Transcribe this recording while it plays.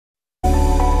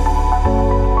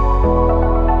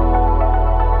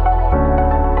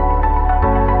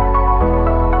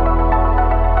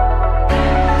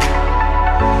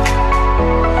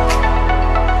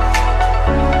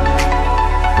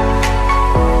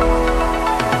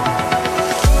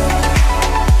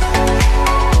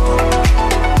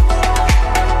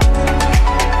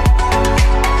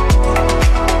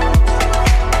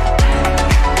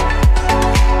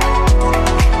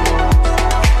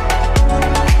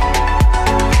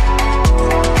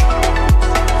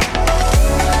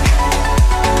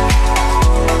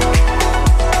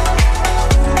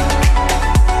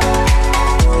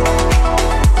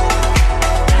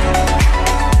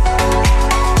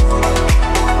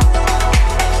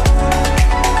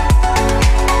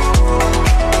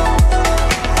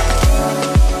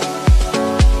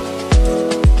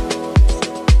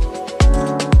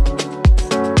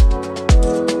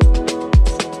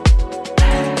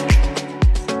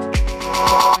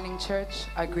Church.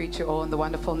 I greet you all in the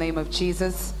wonderful name of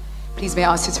Jesus. Please may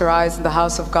I ask you to rise in the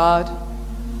house of God.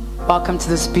 Welcome to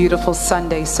this beautiful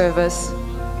Sunday service.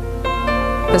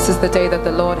 This is the day that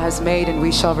the Lord has made, and we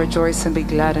shall rejoice and be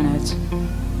glad in it.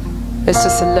 Let's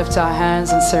just lift our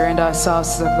hands and surrender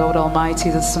ourselves to the Lord Almighty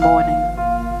this morning.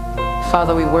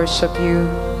 Father, we worship you.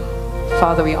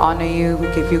 Father, we honor you. We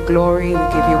give you glory. We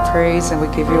give you praise, and we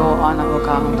give you all honor, O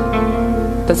God.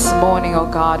 This morning, O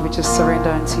God, we just surrender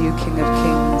unto you, King of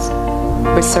Kings.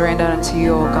 We surrender unto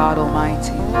you, O God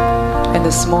Almighty. And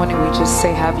this morning, we just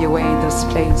say, have your way in this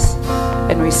place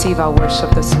and receive our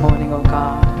worship this morning, O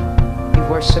God. We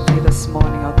worship you this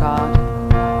morning, O God.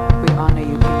 We honor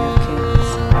you, King of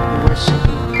Kings. We worship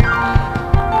you.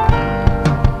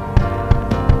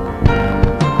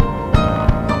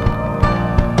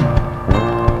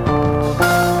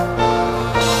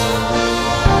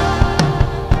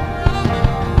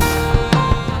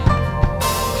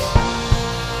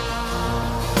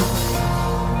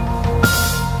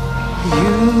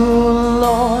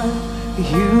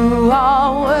 You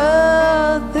are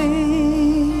worthy,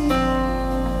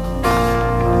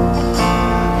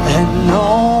 and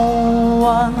no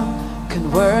one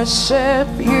can worship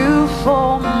you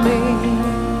for me.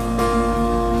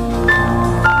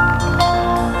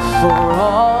 For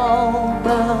all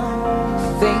the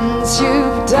things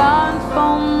you've done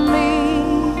for me,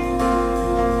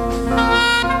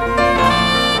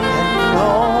 and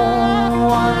no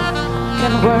one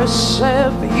can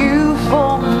worship you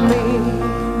for me.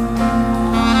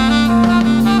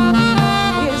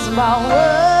 My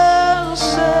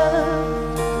worship,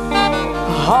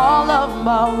 all of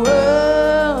my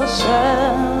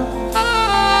worship,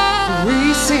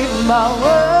 receive my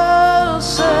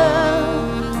worship,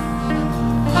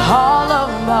 all of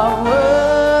my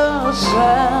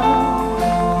worship,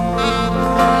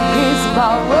 is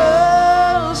my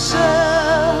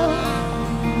worship,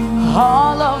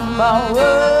 all of my worship.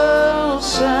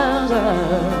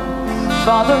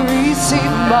 Father,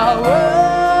 receive my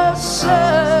worship,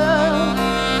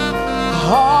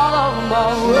 all of my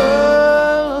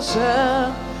worship.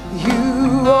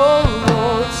 You, oh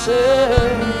Lord,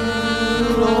 say,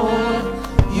 Lord,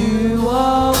 you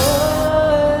are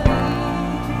worthy,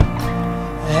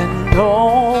 and no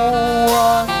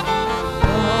one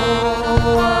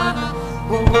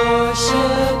will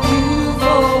worship you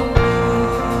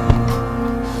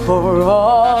for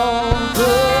all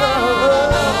the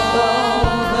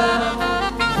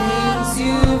things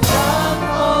you've done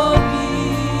for me,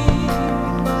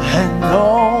 and no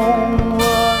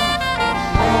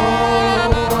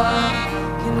one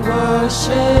can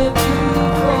worship you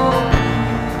for me.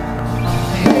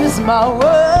 Here's my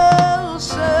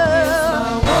worship,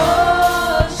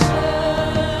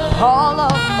 all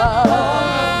of my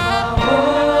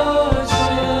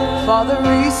worship. Father,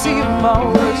 receive my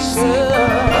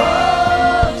worship,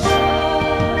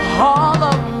 all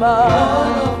of my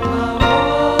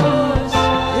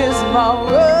worship. Here's my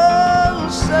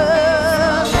worship,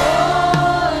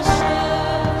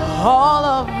 all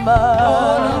of my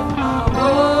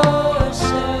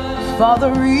worship.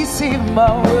 Father, receive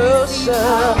my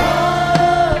worship,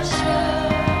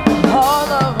 all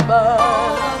of my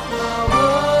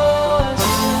worship.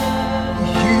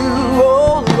 You,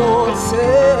 oh Lord,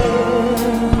 say,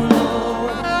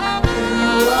 Lord,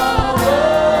 you are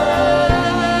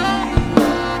worthy,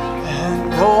 and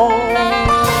no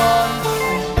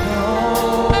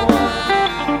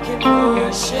one can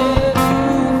worship you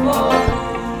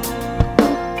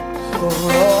for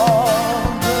all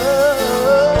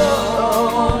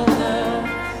the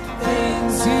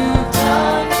things you've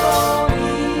done for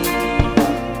me,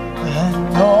 and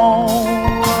no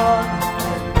one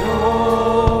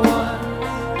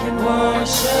can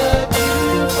worship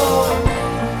you for me.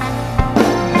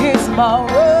 Here's my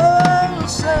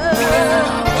worship,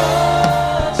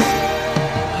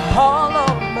 all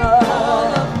of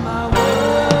my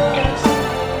worship.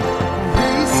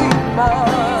 Receive my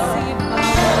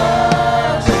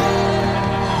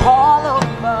all of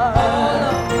my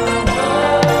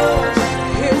worship.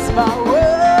 Here's my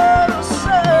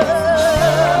worship,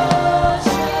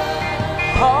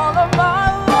 all of my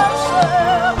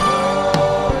worship.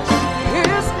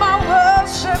 Here's my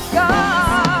worship,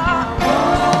 God.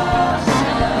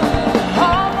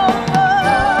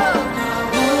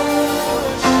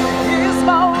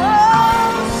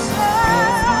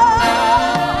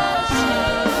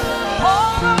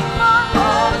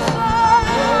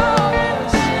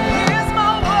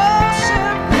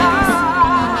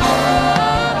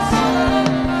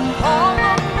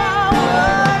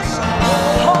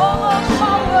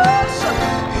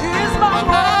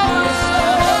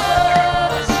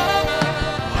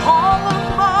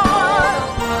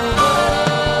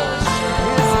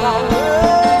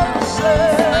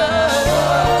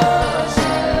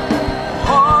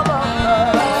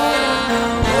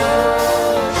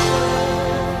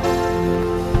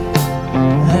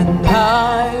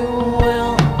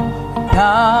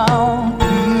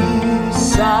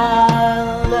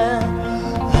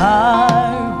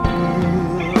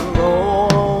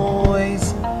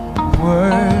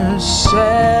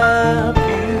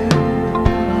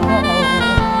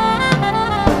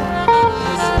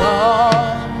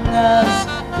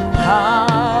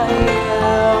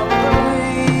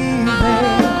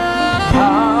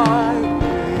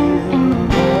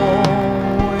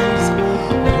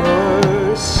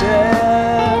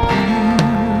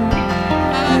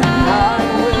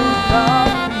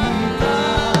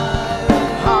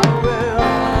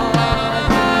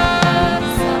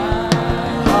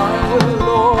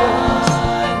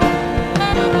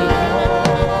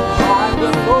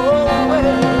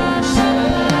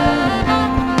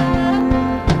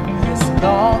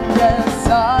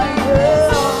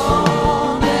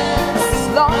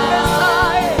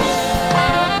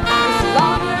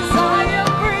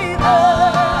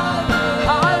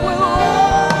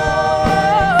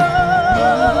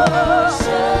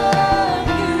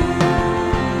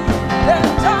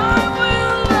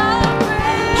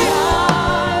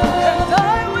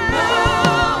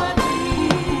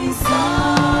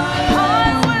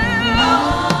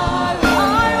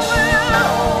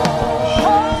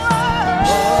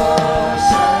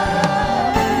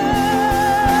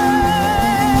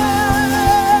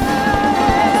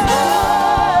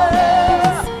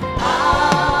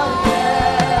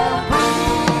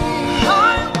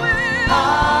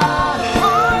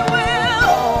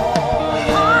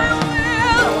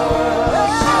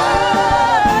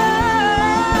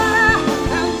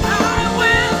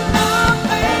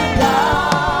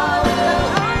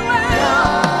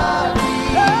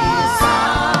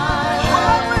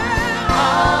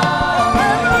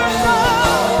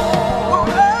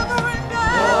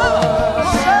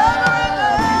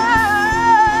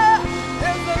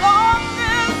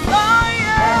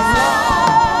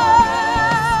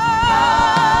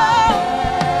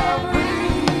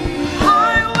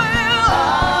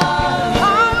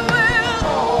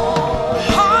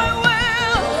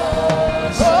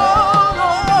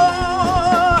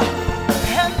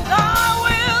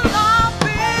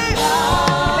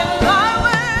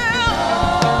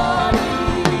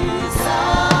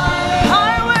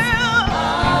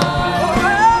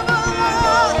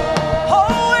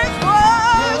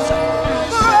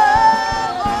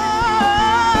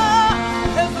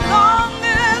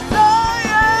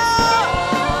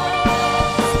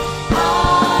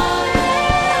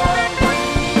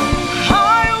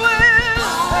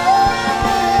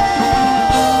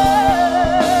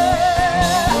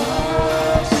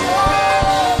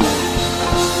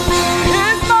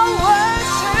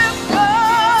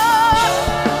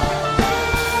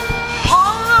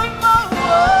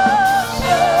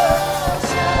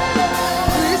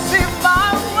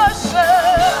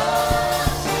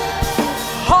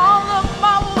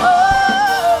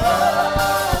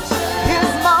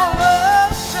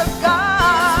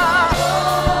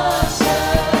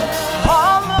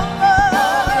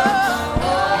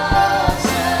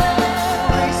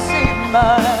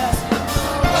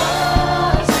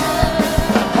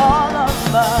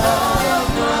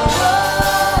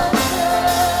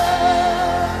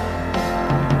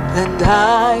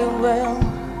 I will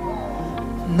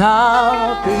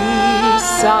not be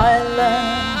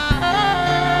silent.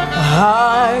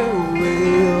 I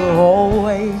will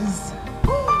always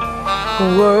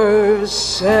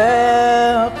worship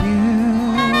you,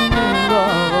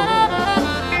 Lord.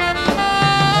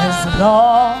 As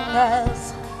long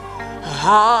as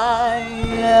I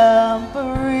am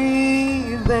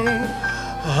breathing,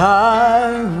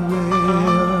 I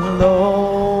will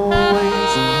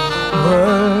always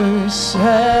worship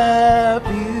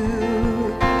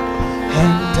you,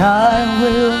 and I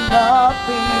will not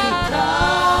be,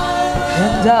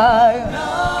 and I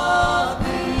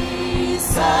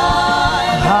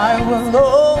will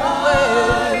always,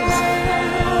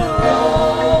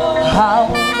 I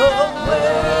will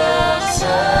always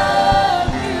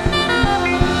serve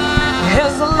you,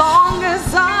 as long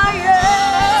as I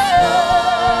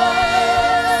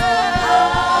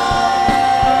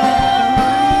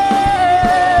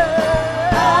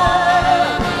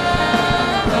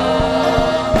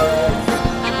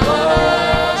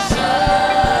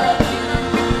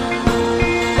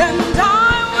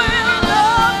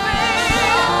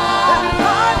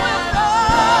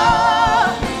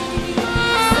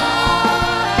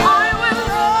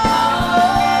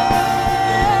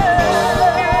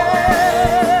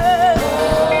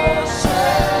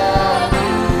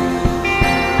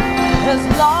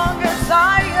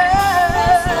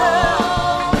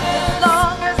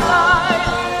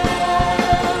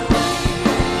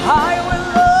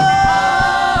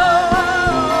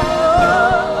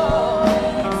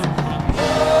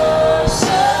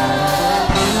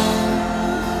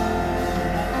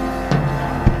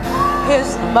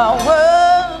my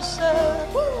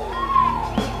worship,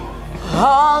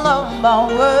 all of my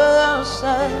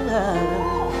worship,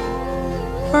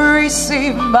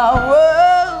 receive my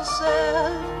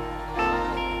worship,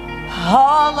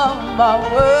 all of my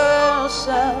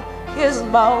worship is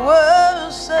my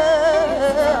worship,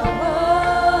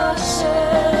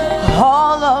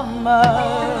 all of my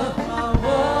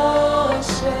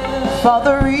worship,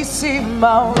 Father, receive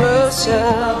my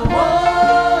worship,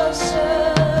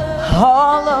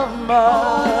 all of my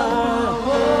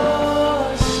worship.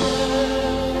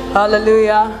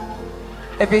 Hallelujah.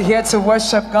 If you're here to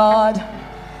worship God,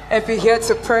 if you're here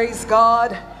to praise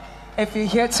God, if you're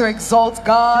here to exalt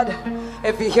God,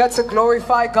 if you're here to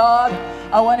glorify God,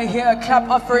 I want to hear a clap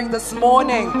offering this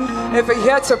morning. If you're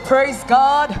here to praise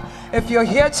God, if you're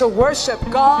here to worship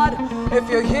God, if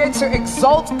you're here to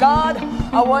exalt God,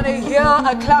 I want to hear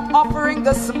a clap offering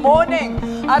this morning.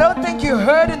 I don't think you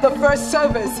heard in the first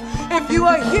service. If you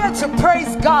are here to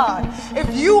praise God,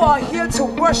 if you are here to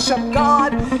worship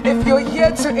God, if you're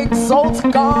here to exalt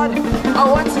God, I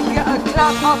want to hear a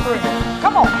clap offering.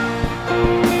 Come on.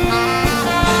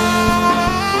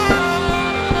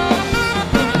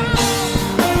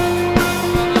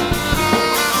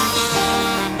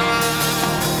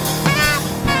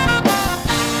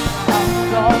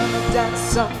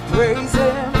 Dance and praise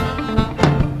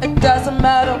Him. It doesn't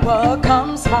matter what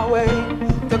comes my way,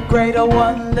 the greater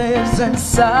one lives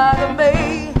inside of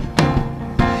me.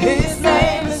 His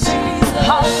name is Jesus.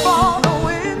 I'm born a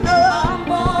winner,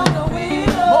 more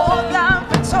than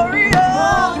victorious.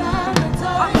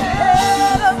 I'm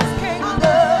head of His kingdom,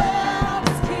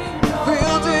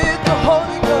 filled with the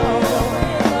Holy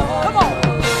Ghost. Come on.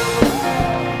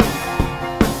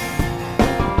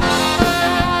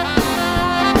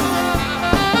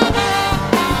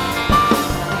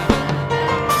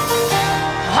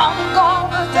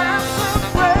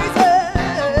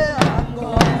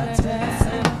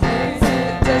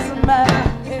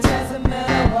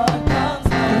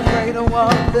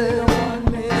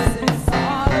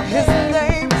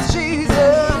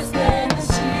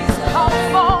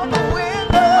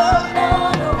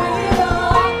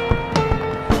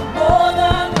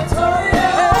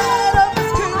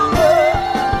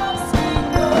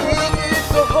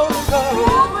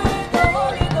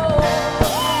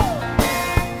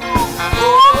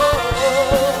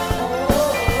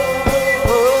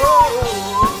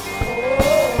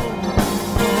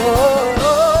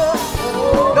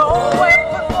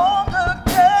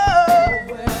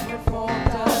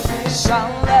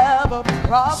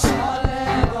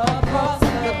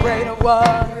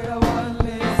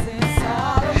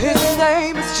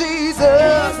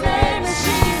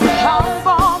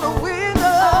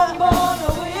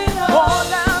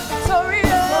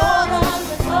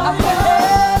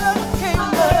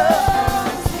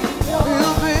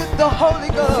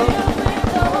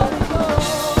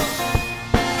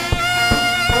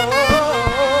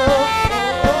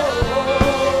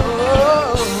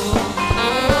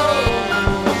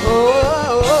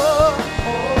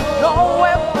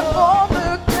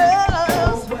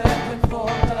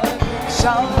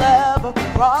 shall never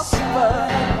prosper.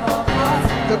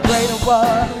 The greater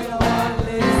one,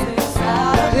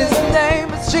 his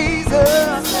name is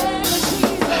Jesus.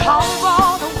 I'm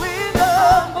born a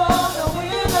winner,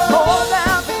 more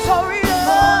than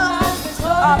victorious.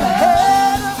 I'm the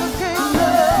head of the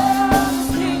kingdom,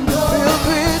 filled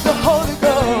with the Holy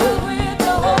Ghost.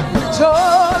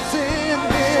 Rejoice in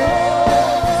him,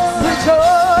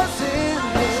 rejoice in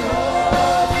him,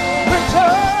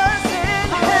 rejoice in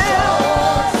him,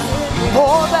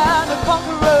 more than a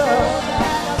conqueror.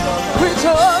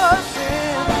 Rejoice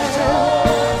in him,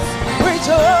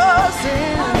 rejoice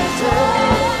in him,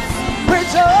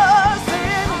 rejoice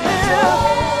in him,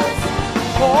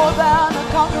 more than a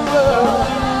conqueror.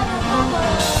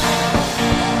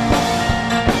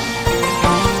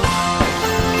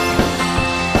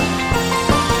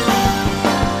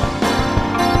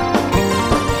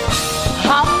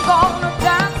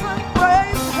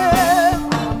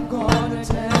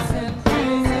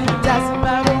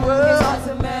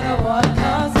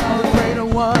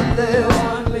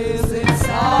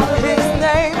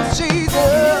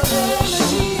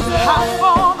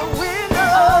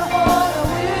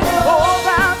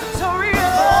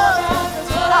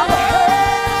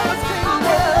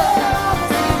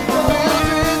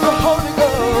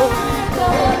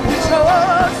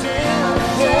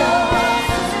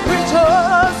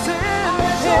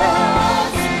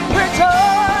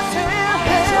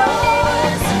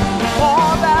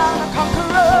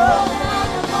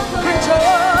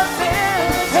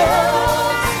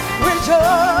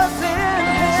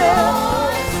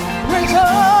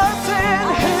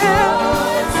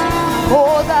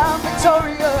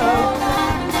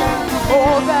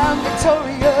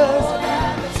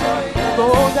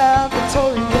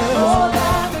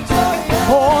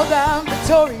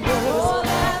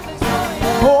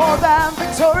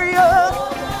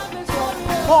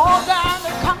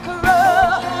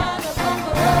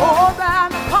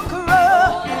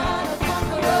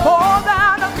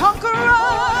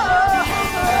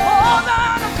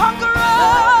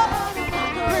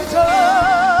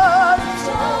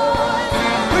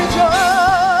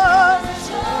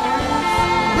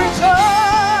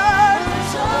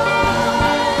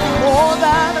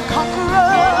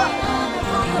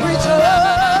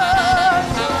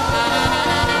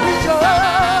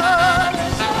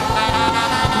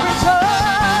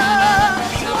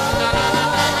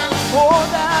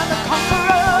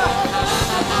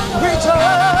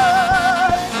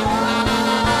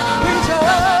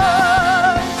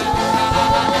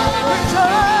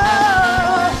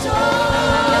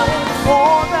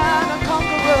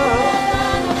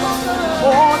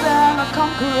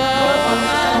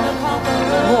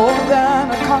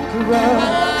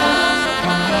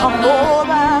 I'm more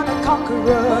than a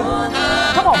conqueror.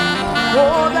 Come on.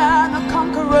 More than a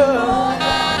conqueror.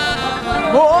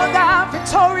 More than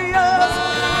victorious.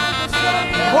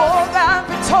 More than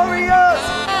victorious.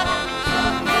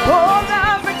 More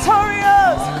than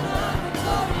victorious.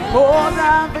 More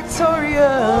than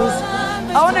victorious.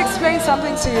 I want to explain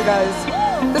something to you guys.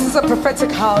 This is a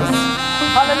prophetic house.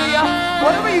 Hallelujah.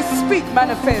 Whatever you speak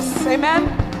manifests. Amen.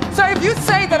 So if you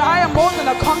say that I am more than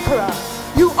a conqueror,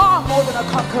 you are more than a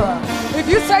conqueror. If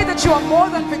you say that you are more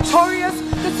than victorious,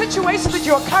 the situation that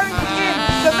you are currently in,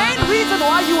 the main reason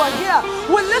why you are here,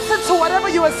 will listen to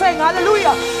whatever you are saying.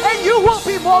 Hallelujah. And you will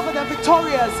be more than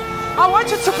victorious. I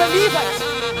want you to believe it.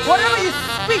 Whatever you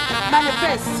speak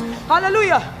manifests.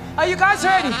 Hallelujah. Are you guys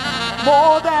ready?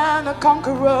 More than a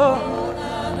conqueror.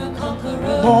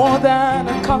 More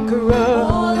than a conqueror.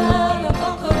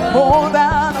 More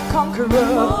than a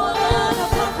conqueror.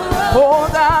 More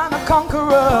than a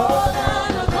conqueror.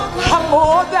 I'm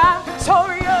more than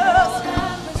victorious.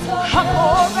 I'm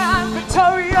more than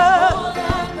victorious.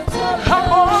 I'm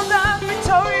more than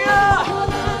victorious.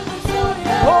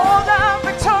 More than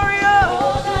victorious.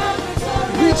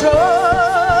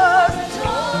 Rejoice.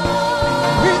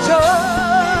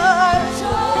 Rejoice.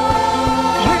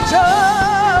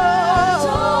 Rejoice.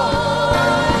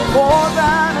 More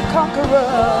than a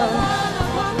conqueror.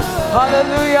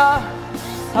 Hallelujah.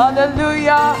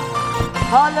 Hallelujah,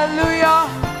 hallelujah,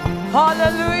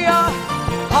 hallelujah,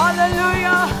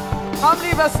 hallelujah. How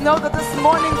many of us know that this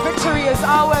morning victory is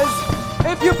ours?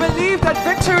 If you believe that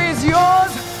victory is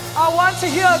yours, I want to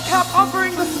hear a clap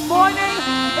offering this morning.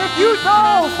 If you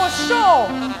know for sure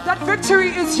that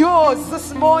victory is yours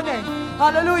this morning,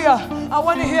 hallelujah, I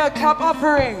want to hear a clap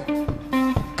offering.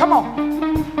 Come on.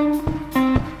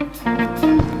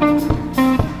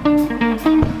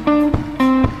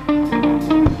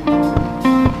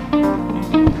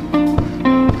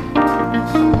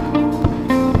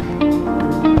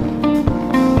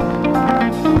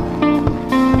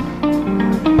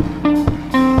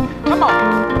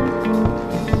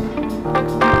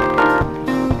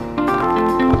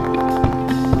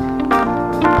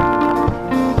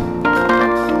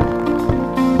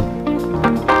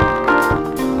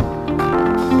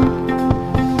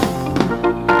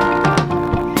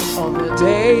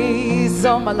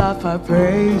 all my life I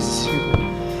praise you.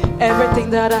 Everything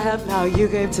that I have now you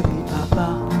gave to me, Papa.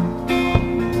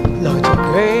 Lord, your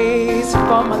grace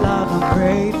for my life I'm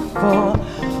grateful.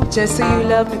 Just so you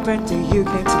love me plenty, you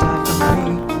came to die for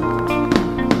me.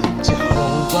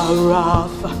 Jehovah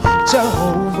Rapha,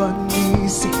 Jehovah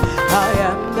Nisi, I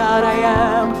am that I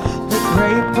am, the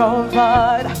great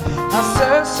provider. I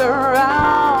search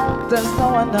around, there's no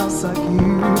one else like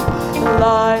you.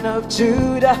 Lion of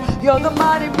Judah, you're the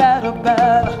mighty battle.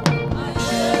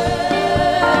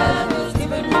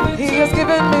 He has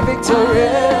given me victory.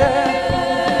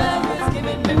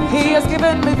 He has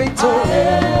given me victory.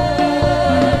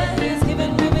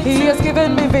 He has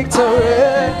given me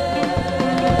victory.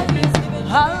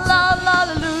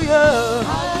 Hallelujah.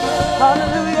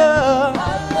 Hallelujah.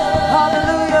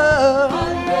 Hallelujah.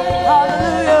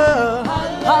 Hallelujah.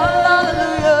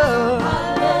 Hallelujah.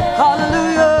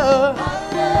 Hallelujah.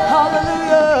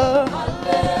 Hallelujah.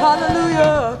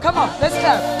 Hallelujah. Come on, let's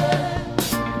clap.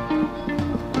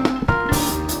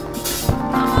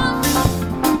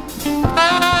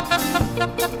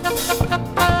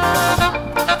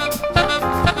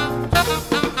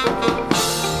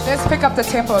 Let's pick up the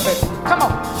tempo a bit. Come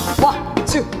on. 1,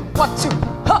 2, 1, 2.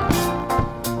 Ha!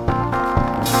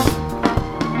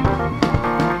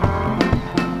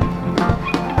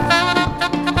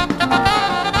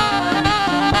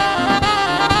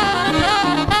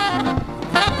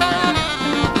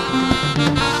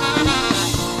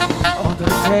 All the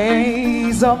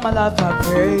days of my life I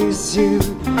praise you.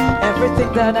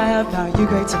 Everything that I have now you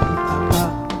gave to me, Papa.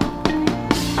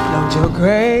 Lord, you're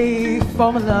great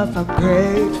for my love, I'm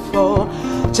grateful.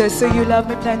 Just so you love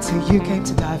me plenty, you came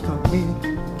to die for me.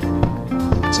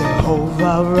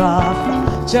 Jehovah Rapha,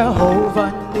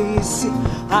 Jehovah Nisi,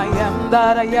 I am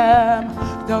that I am,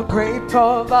 the great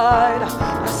provider.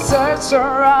 I search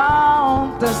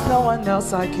around, there's no one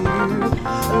else like you.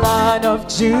 Lion of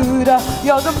Judah,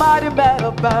 you're the mighty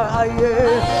battle.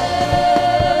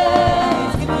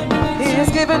 He has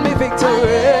given me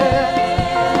victory.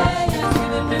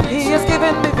 He has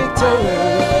given me victory.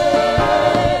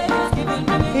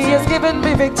 He has given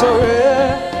me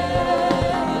victory.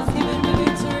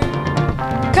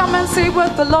 Come and see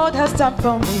what the Lord has done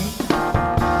for me.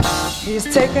 He's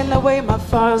taken away my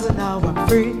fires and now I'm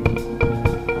free.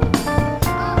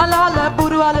 Alala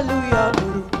buru, hallelujah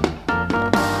buru.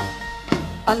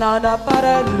 Alala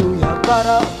para, hallelujah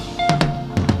para.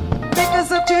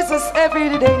 Because of Jesus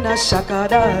every day na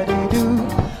shakada they do.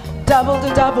 Double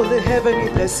the heavenly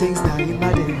blessings now in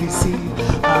my daily receive.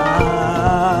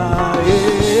 Ah,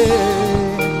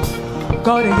 yeah.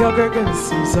 God in your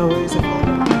greatness is always upon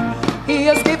me. He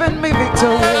has given me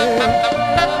victory.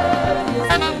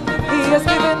 He has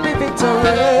given me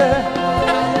victory.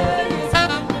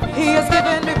 He has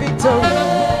given me victory.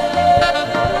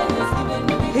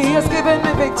 He has given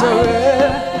me victory.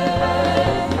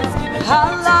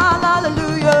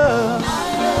 Hallelujah.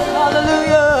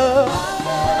 Hallelujah.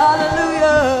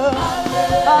 Hallelujah,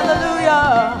 hallelujah,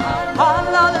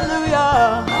 hallelujah,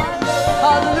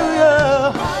 hallelujah,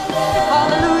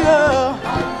 hallelujah,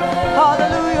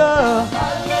 hallelujah.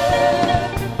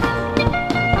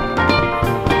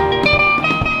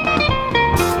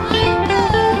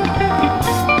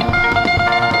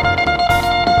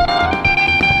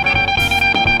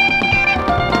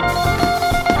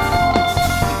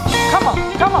 Come on,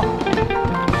 come on.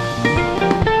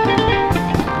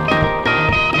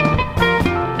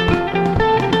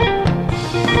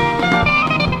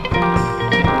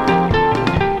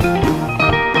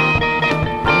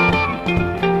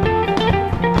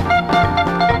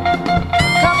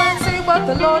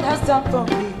 The Lord has done for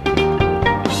me.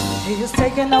 He has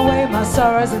taken away my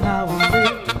sorrows and now I'm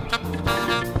free.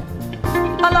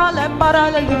 Alala para,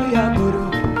 hallelujah guru.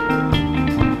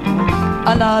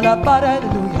 Alala para,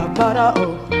 hallelujah para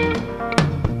oh.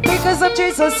 Because of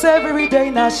Jesus every day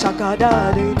na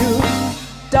shakada they do.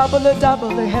 Double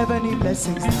the heavenly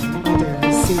blessings now they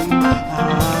receive.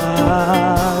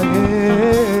 Ah,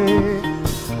 yeah.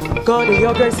 God in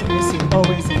your grace and mercy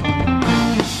always in.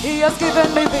 He has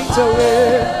given me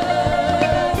victory.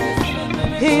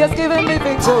 He has given me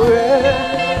victory.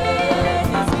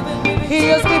 He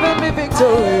has given me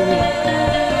victory.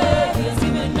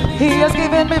 He has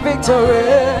given me victory.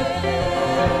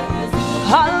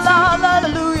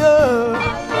 Hallelujah.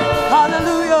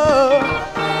 Hallelujah.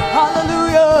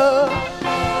 Hallelujah.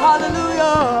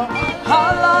 Hallelujah.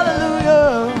 Hallelujah.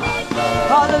 Hallelujah.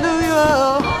 Hallelujah.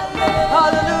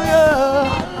 Hallelujah.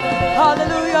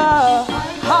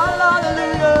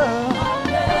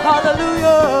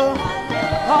 Hallelujah,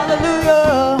 hallelujah, hallelujah,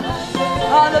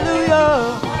 hallelujah,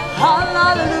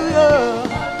 hallelujah,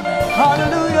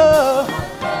 hallelujah,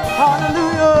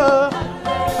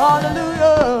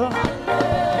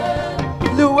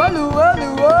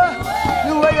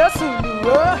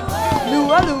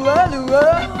 Lua, Lua, Lua,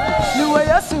 Lua,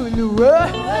 Yasu, Lua,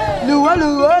 Lua,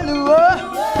 Lua, Lua,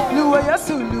 Lua,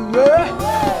 Yasu, Lua,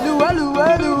 Lua, Lua,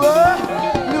 Lua,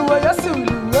 Lua, Yasu,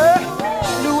 Lua,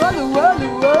 Lua, Lua,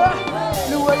 Lua,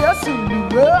 Lua, Yasu,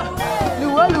 Lua,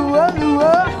 Lua, Lua,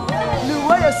 Lua,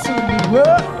 Lua, Yasu, Lua,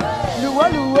 Lua,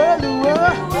 Lua, Lua,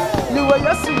 Lua,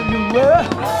 Yasu, Lua,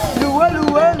 Lua,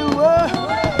 Lua, Lua,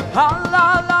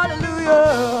 Hallelujah,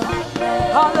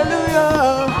 Hallelujah,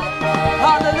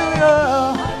 Hallelujah,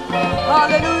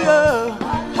 Hallelujah,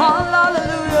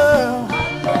 Hallelujah,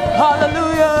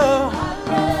 Hallelujah,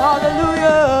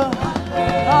 Hallelujah,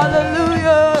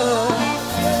 Hallelujah.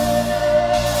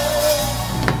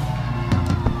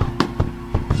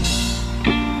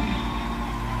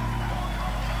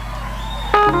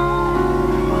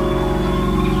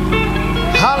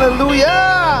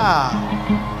 Hallelujah.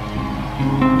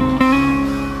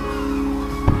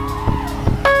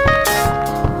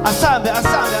 Asambe,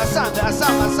 asambe, asambe,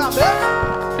 asambe, asambe.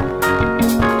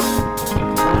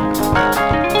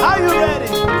 Are you ready?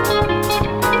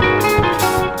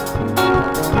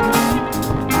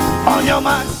 On your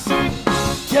marks,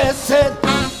 get set.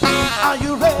 Are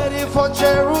you ready for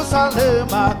Jerusalem?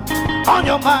 On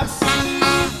your marks,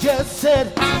 get set.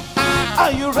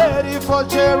 Are you ready for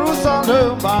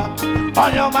Jerusalem?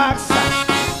 On your marks,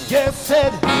 get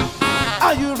set.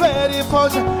 Are you ready for?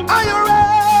 Are you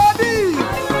ready?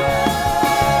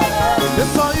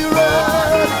 Yes, are you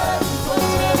ready?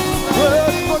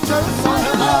 Ready for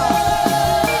Jerusalem?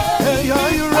 Hey,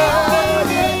 are you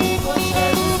ready?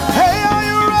 Hey, are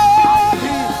you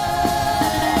ready?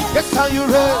 Yes, are you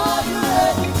ready?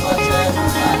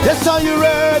 Yes, are you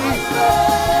ready?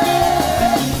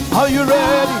 Are you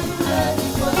ready?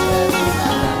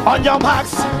 On your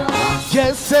marks,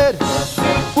 get set.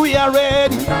 We are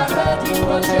ready.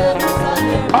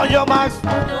 On your marks,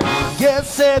 get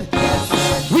set.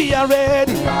 We are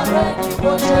ready.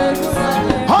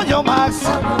 On your marks,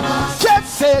 get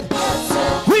set.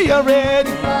 We are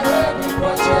ready.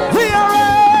 We are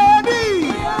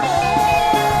ready.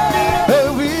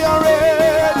 We are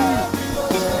ready.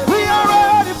 We are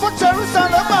ready for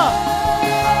Jerusalem.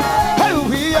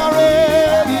 We are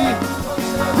ready.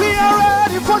 We are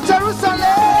ready for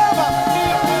Jerusalem.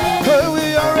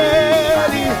 We are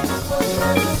ready.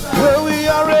 We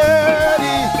are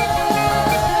ready.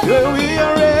 We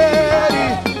are ready.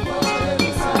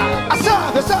 Asam,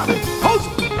 asam, hold.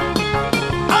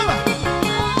 Ama,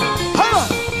 ama.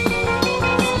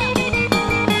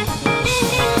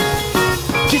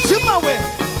 Kichuma we.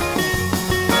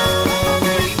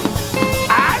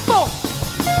 Aibo.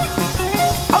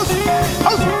 Hold,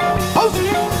 hold, hold,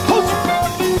 hold.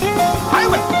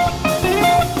 Aiwe.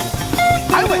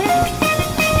 Aiwe.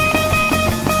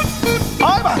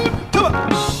 Aiba, come on.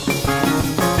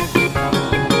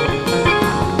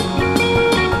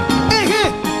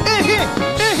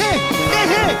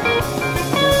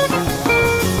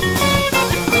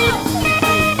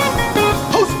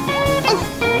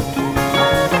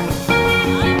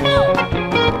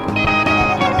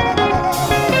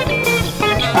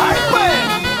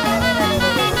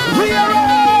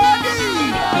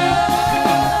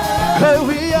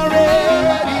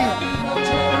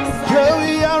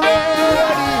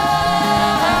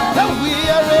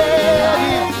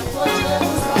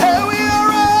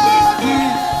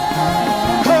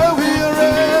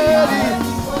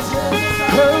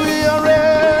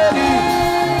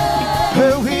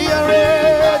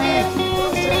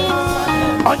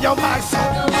 On your marks,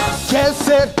 get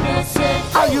set.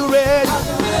 Are you ready?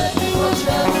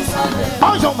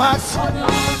 On your marks,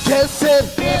 get set.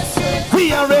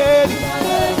 We are ready.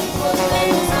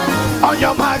 On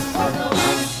your marks.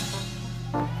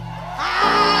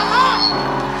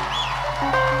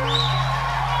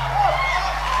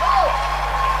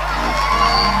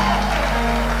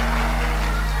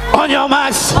 On your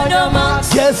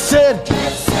marks, get set.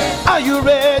 Are you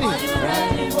ready?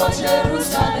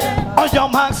 On your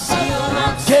marks,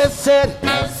 get set.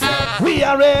 We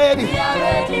are ready. We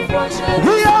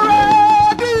are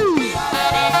ready.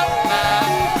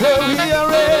 Hey, we are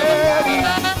ready.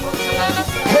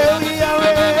 Hey, we are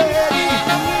ready.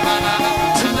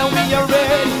 Tonight we are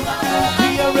ready. We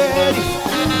are ready.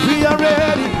 We are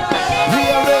ready. We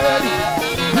are ready.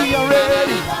 We are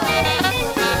ready.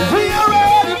 We are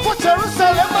ready for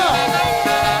Jerusalem.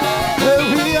 Hey,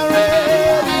 we are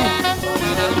ready.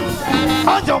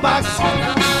 On your marks,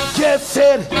 get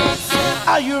set.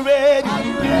 Are you ready?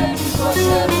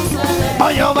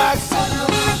 On your marks,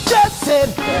 get set.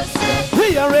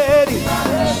 We are ready.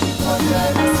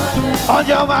 On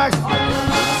your marks.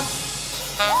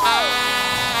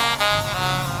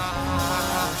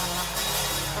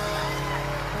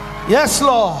 Yes,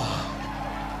 Lord.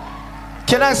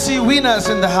 Can I see winners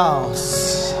in the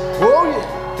house? Oh,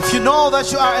 yeah. If you know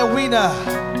that you are a winner,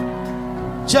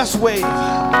 just wave.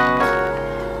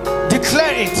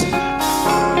 Declare it.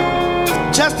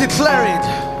 Just declare it.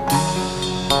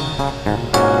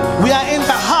 We are in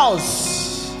the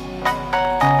house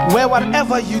where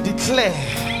whatever you declare,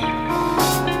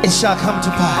 it shall come to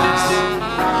pass.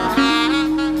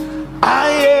 I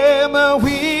am a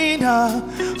winner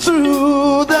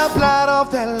through the blood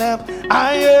of the Lamb.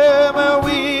 I am a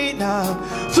winner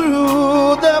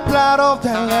through the blood of the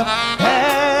Lamb.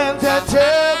 And the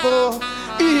devil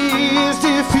is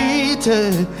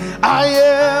defeated. I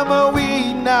am a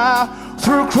winner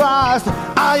through Christ.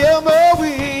 I am a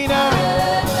winner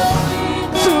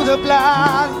through the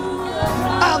blood.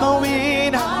 I'm a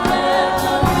winner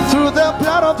through the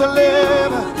blood of the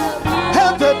Lamb.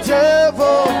 And the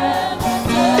devil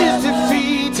is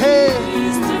defeated.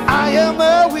 I am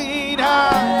a winner.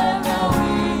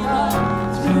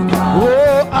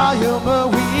 Oh, I am a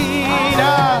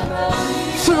winner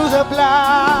through the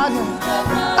blood.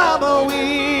 I'm a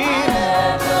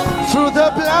winner through the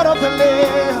blood of the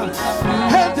Lamb.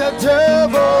 And the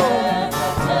devil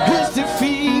is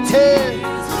defeated.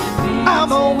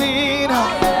 I'm a winner.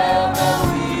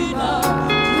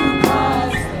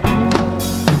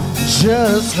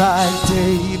 Just like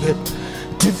David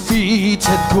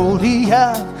defeated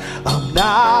Goliath, I'm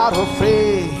not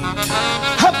afraid.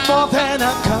 I'm more than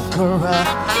a conqueror.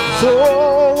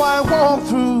 Though I walk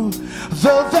through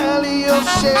the valley of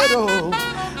shadow,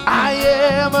 I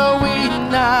am a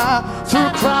winner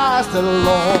through Christ the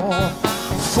Lord.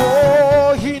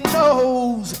 For he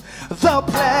knows the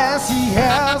plans he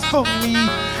has for me,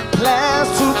 plans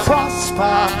to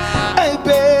prosper a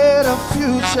better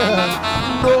future.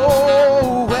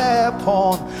 No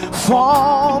weapon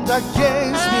formed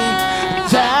against me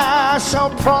that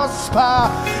shall prosper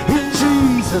in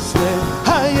Jesus' name. I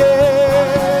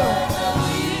am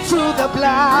through the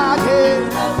blood,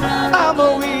 I'm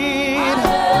a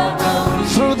winner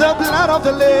through the blood of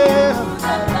the Lamb.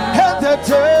 And the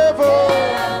devil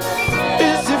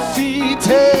is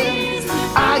defeated.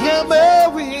 I am a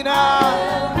winner.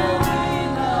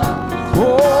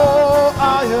 Oh,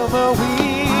 I am a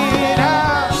winner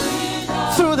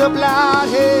through the blood.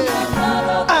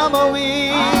 I'm a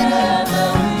winner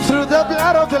through the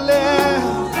blood of the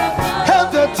Lamb.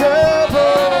 And the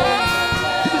devil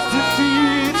is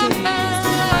defeated.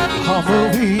 I'm a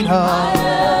winner.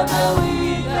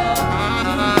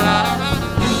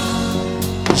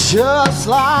 Just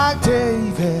like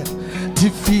David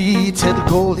defeated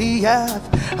Goliath,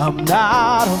 I'm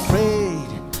not afraid.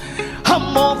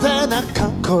 I'm more than a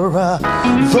conqueror.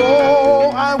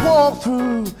 Though I walk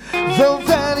through the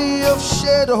valley of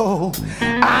shadow,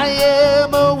 I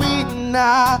am a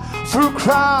winner through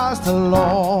Christ the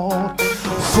Lord.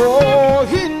 For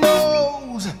he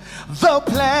knows the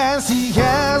plans he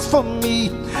has for me,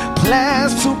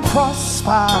 plans to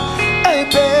prosper a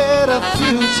better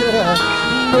future.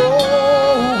 No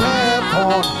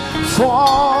weapon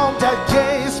formed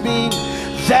against me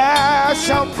that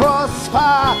shall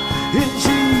prosper in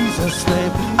Jesus'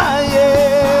 name. I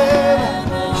am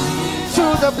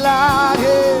through the blood,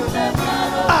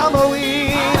 I'm a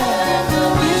winner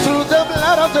through the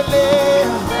blood of the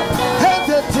Lamb. And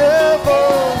the devil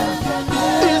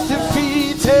is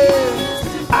defeated.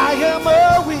 I am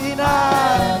a winner.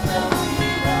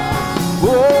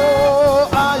 Oh,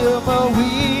 I am a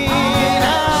winner.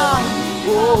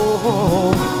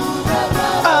 Oh,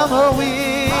 I'm a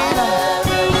winner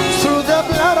through the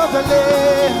blood of the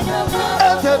Lamb.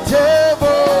 And the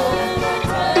devil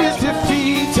is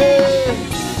defeated.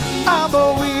 I'm a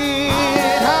winner.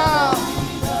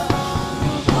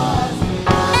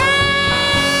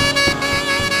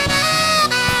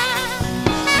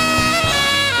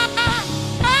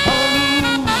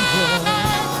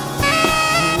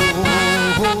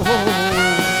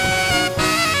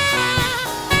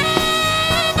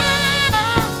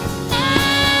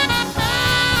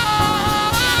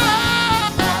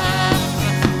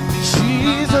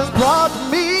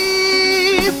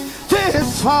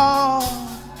 Far,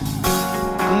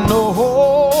 no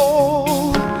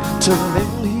hope to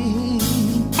leave.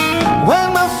 When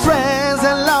my friends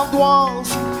and loved ones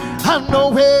are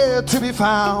nowhere to be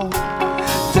found,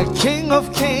 the King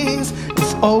of Kings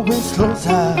is always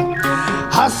closer.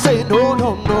 I say no,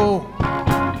 no, no,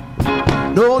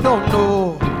 no, no,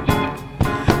 no.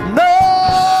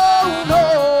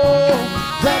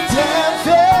 The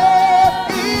devil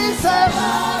is a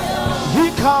liar. He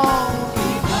comes.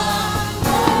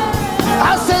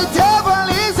 I say devil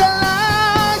is a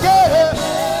liar.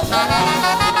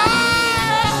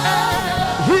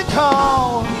 He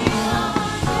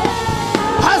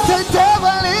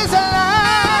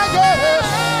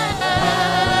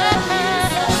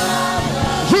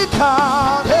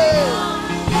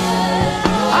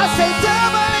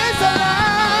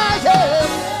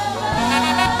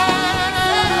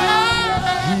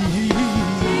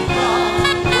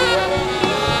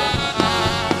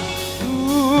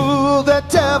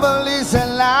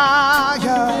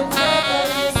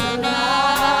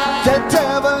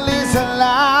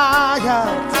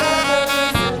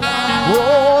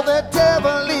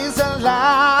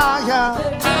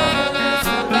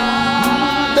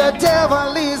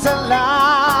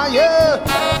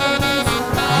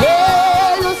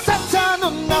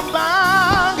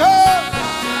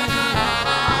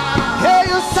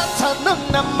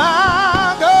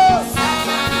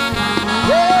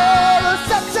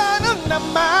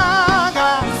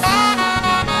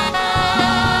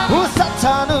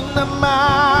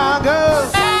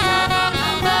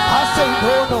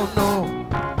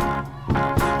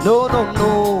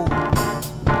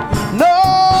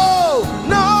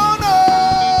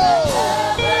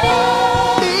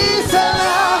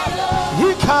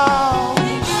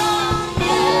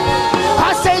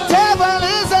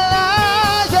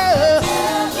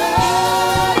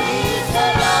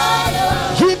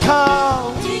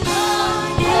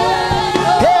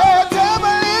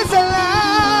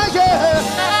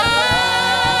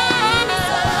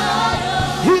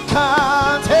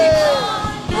can't. Hey.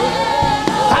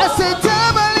 I say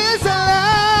devil is a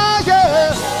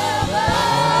liar.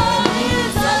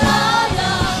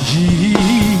 He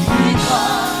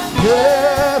can't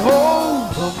get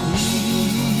hold of me.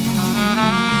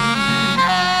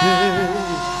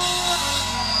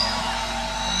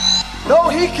 No,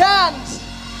 he can't.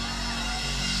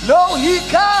 No, he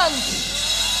can't.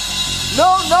 No,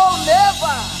 no,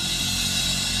 never.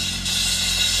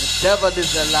 The devil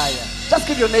is a liar. Just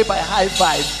give your neighbor a high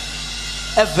five.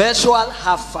 A virtual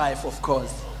half five, of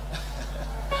course.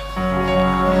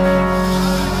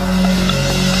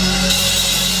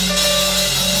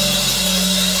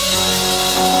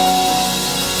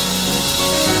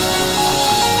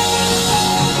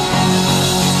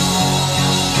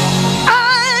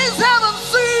 Eyes haven't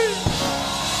seen,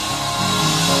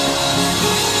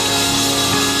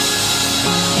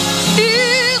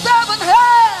 ears haven't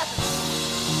heard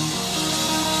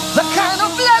the kind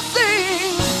of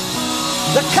blessing,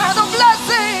 the kind of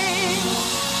blessing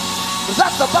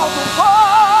that's about to fall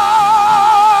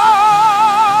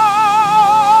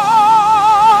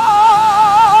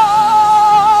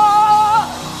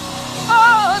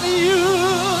on you.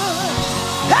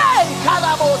 Hey,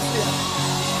 Kalabosia.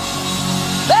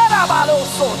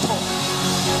 Soto.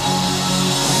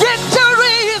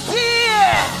 Victory is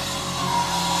here.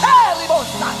 Hey,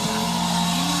 Libosata.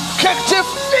 Kick your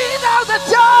feet out the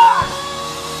door.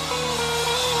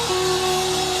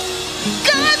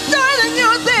 Get started in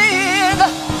your thing.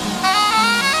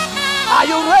 Are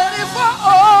you ready for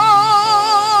overflow?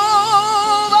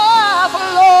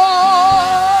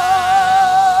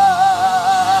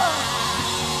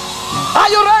 Are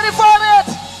you ready for it?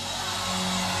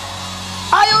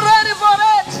 Are you ready for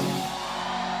it?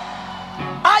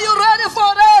 Are you ready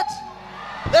for it?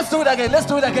 Let's do it again. Let's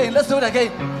do it again. Let's do it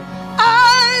again.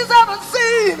 Eyes haven't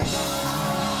seen.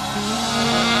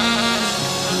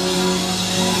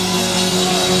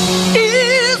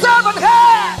 Ears haven't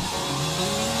heard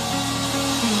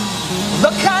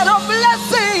the kind of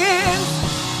blessings,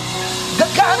 the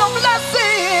kind of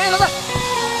blessings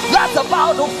that's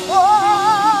about to fall.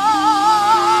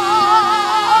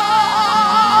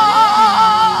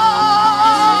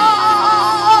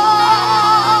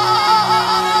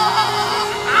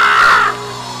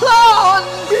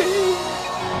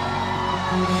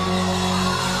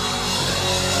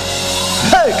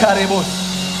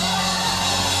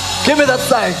 Give me that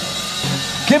sign.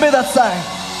 Give me that sign.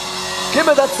 Give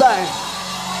me that sign.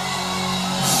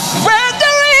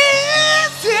 Victory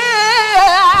is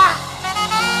here.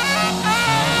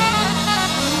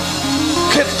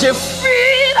 Get your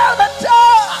feet out the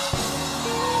door.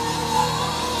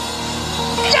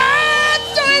 God's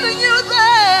doing you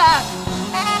there.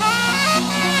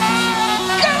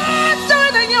 God's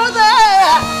doing you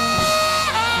there.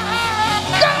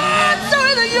 God's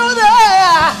doing you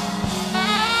there.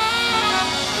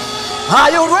 Are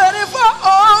you ready for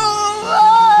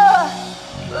overflow?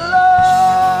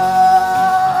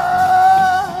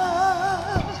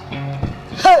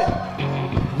 Hey!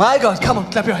 My God, come on,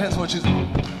 clap your hands for Jesus.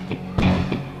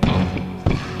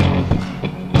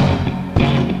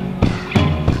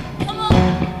 Come on.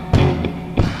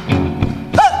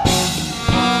 Hey!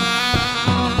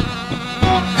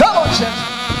 Come on, church.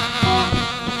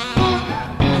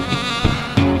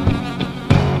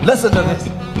 Listen to this.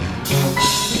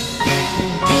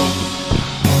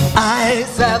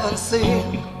 Eyes haven't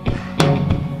seen,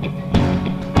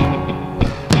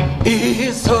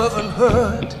 ears haven't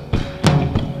heard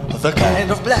the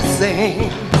kind of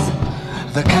blessings,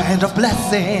 the kind of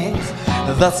blessings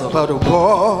that's about to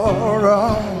pour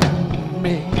on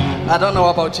me. I don't know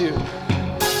about you.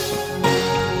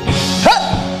 Hey!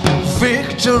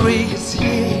 Victory is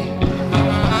here.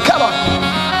 Come on.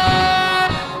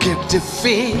 Keep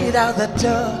defeat out the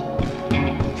door.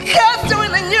 God's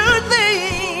doing a new thing.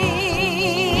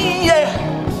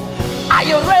 Are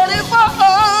you ready for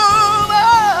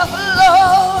overflow?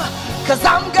 Cause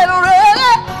I'm getting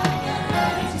ready.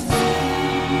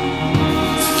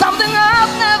 Something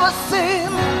I've never seen.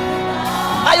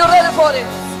 Are you ready for it?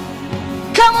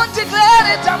 Come on, declare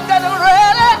it. I'm getting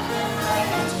ready.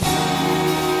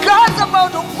 God's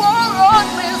about to pour on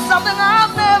me something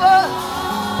I've never.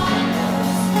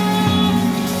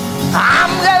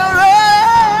 I'm getting ready.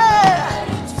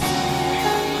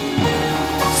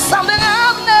 Something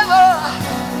I've never.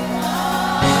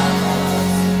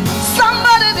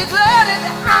 Somebody declared it.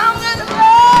 I'm getting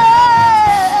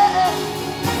ready.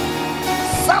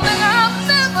 Something I've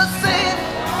never seen.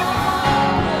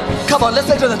 Come on, let's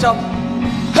take to the top.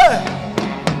 Hey!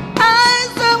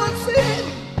 Eyes haven't seen.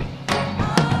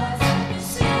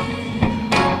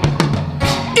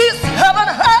 Ears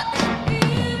haven't heard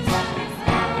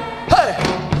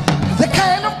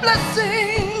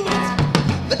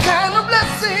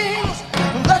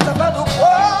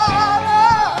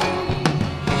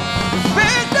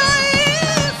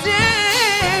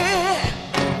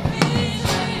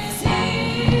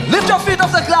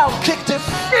As the cloud kicked his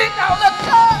feet down the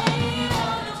cloud.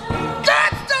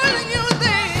 God's doing a new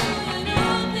thing.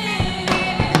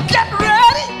 Get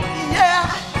ready, yeah.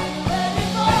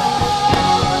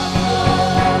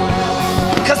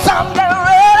 'Cause I'm getting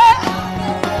ready.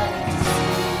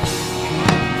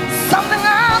 Something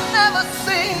I've never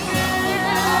seen.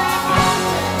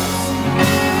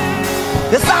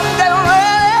 Yes, I'm getting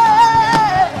ready.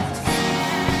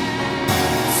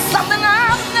 Something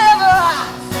I've never.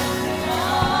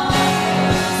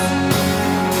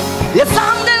 Yes,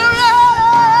 I'm getting ready.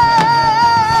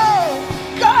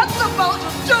 God's about to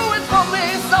do it for me.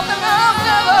 Something I've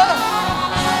never.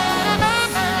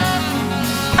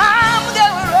 I'm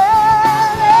getting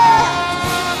ready.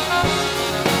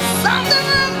 Something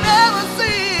I've never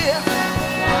seen.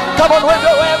 Come on, wave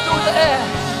your way through the air.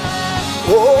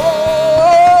 Oh.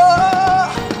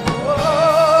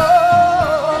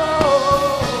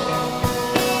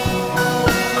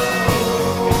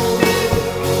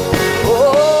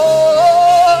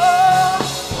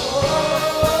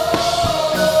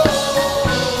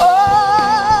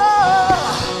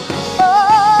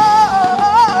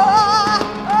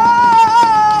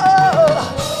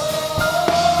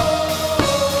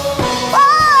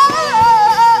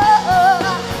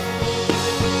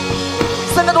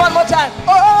 Sing it one more time.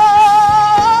 Oh,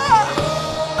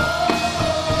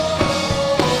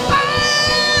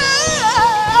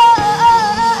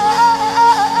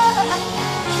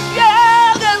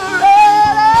 yeah, get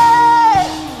ready.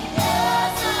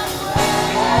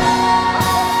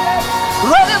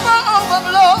 Ready for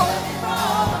overflow.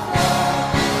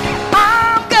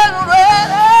 I'm getting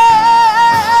ready.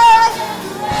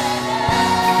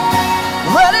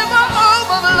 Ready for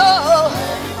overflow.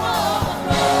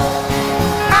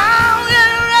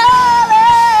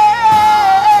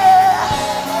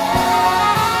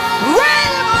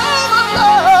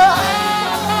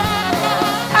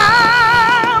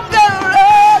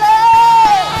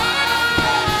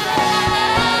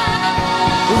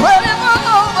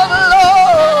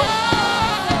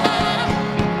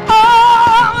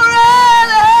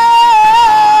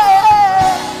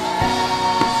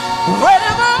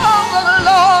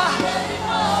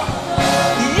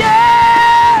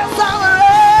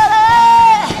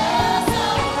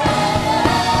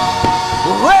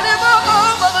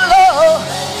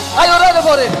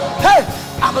 Hey,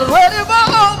 I'm ready for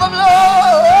overflow.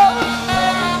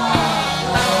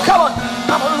 Come on,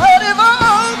 I'm ready for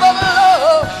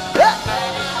overflow. Yeah.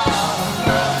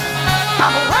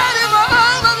 I'm ready for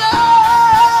overflow.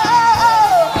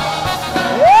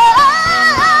 Yeah.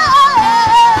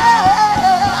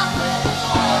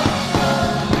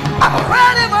 I'm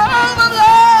ready for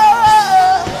overflow.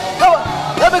 Come on,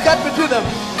 let me cut between them.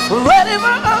 Ready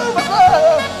for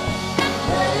overflow.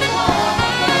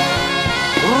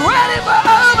 Ready for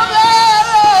overflow.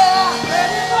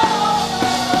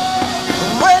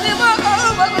 Ready for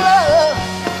overflow.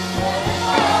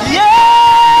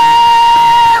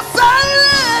 Yes, I'm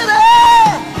ready.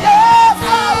 Yes,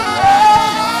 I'm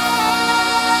ready.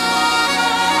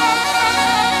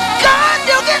 God,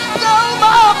 you can blow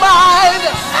my mind.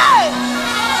 Hey.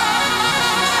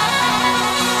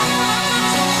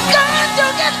 God, you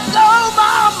can blow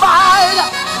my mind.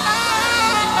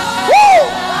 Woo!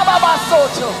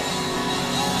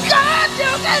 God,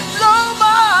 you can blow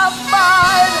my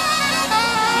mind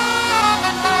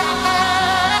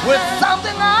with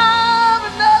something I've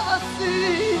never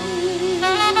seen.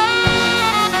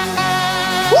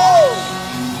 Woo!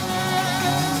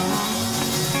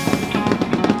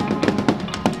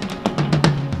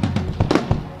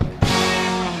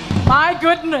 My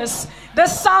goodness,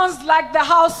 this sounds like the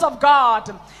house of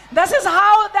God. This is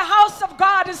how the house of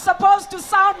God is supposed to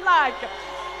sound like.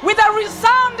 With a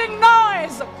resounding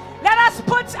noise, let us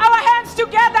put our hands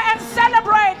together and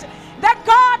celebrate the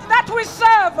God that we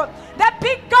serve, the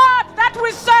big God that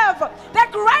we serve, the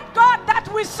great God that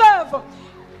we serve.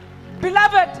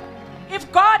 Beloved,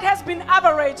 if God has been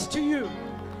average to you,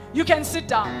 you can sit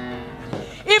down.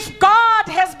 If God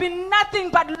has been nothing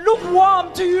but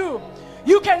lukewarm to you,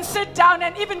 you can sit down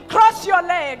and even cross your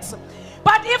legs.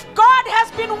 But if God has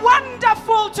been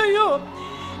wonderful to you,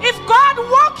 if God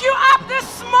woke you up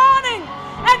this morning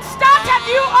and started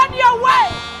you on your way,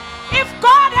 if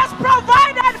God has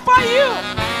provided for you,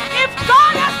 if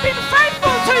God has been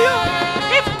faithful to you,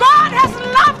 if God has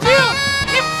loved you,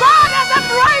 if God has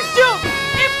embraced you,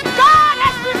 if God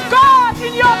has been God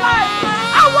in your life,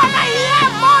 I want to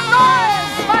hear more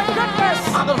noise. My goodness.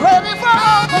 I'm ready for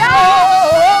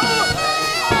overflow.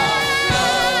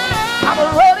 I'm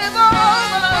ready for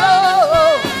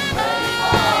overflow.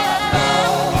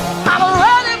 I'm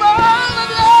ready for overflow.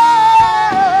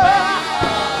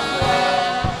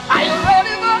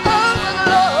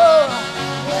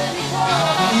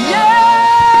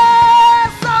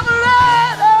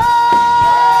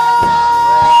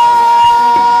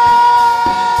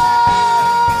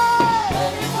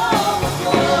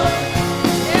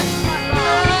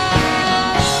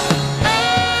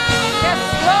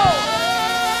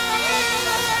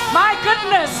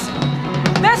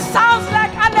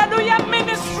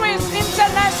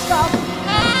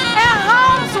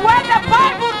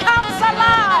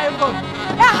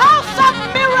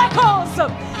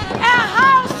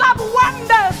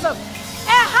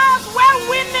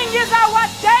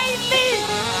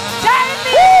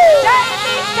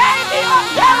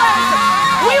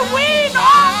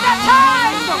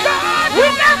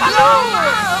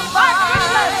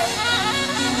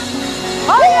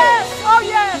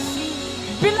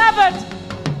 Beloved,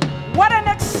 what an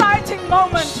exciting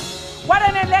moment. What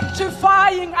an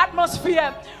electrifying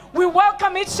atmosphere. We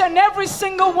welcome each and every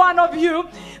single one of you.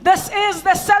 This is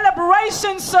the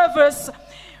celebration service.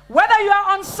 Whether you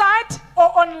are on site or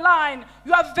online,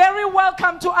 you are very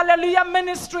welcome to Hallelujah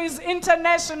Ministries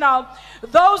International.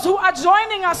 Those who are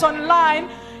joining us online,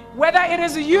 whether it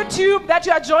is YouTube that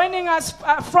you are joining us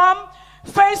from,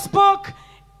 Facebook,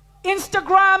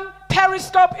 Instagram,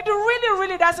 Periscope, it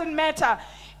really doesn't matter.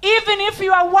 Even if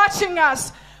you are watching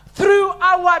us through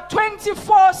our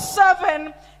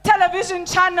 24/7 television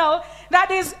channel,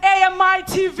 that is AMI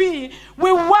TV,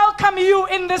 we welcome you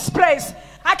in this place.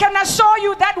 I can assure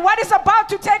you that what is about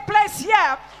to take place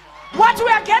here, what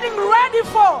we are getting ready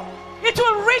for, it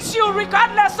will reach you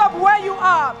regardless of where you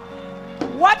are.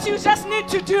 What you just need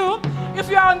to do, if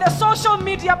you are on the social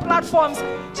media platforms,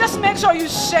 just make sure you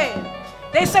share.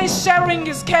 They say sharing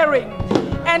is caring.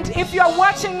 And if you are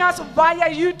watching us via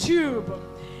YouTube,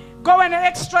 go an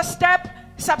extra step,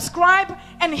 subscribe,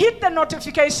 and hit the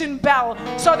notification bell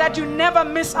so that you never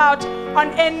miss out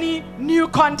on any new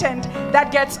content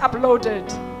that gets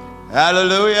uploaded.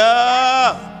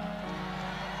 Hallelujah.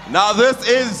 Now this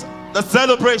is the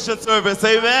celebration service.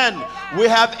 Amen. We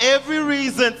have every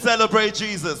reason to celebrate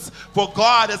Jesus, for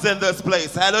God is in this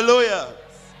place. Hallelujah.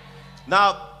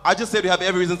 Now, I just said we have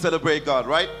every reason to celebrate God,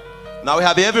 right? Now we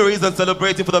have every reason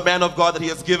celebrating for the man of God that he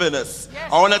has given us.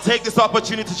 Yes. I want to take this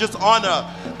opportunity to just honor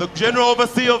the General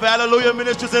Overseer of Hallelujah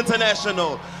Ministries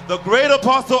International, the great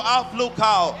Apostle Alph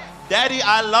Lukau. Daddy,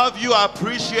 I love you, I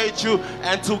appreciate you,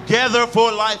 and together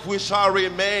for life we shall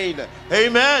remain.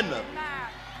 Amen.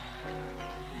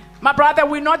 My brother,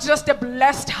 we're not just a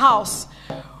blessed house.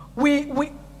 We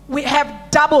have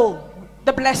double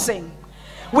the blessing.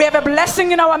 We have a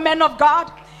blessing in our men of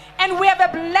God, and we have a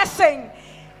blessing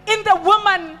in the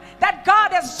woman that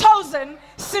God has chosen,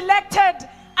 selected,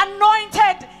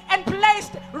 anointed, and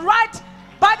placed right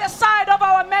by the side of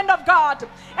our men of God.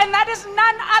 And that is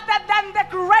none other than the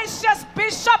gracious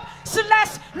Bishop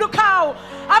Celeste Lukau.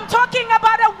 I'm talking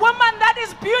about a woman that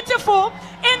is beautiful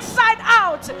inside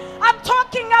out. I'm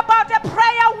talking about a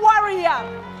prayer warrior.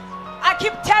 I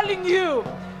keep telling you,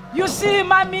 you see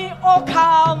Mommy, all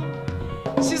calm.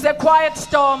 She's a quiet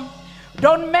storm.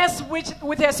 Don't mess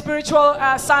with her spiritual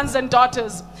sons and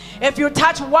daughters. If you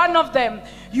touch one of them,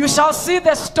 you shall see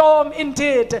the storm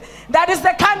indeed. That is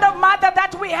the kind of mother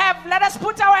that we have. Let us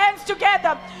put our hands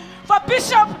together for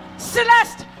Bishop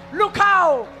Celeste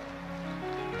Lukau.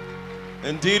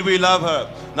 Indeed, we love her.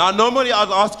 Now, normally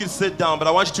I'll ask you to sit down, but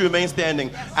I want you to remain standing.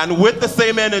 And with the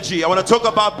same energy, I want to talk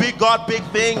about big God, big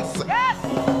things. Yes.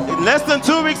 In less than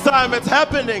 2 weeks' time, it's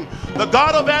happening. The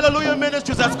God of Hallelujah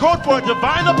Ministries has called for a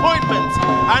divine appointment,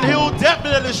 and he will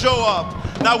definitely show up.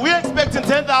 Now, we're expecting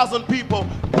 10,000 people.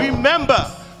 Remember,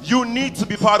 you need to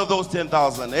be part of those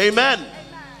 10,000. Amen.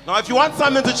 Now, if you want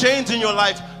something to change in your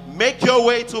life, make your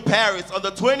way to Paris on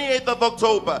the 28th of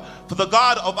October, for the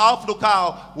God of Alph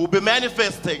Lukau will be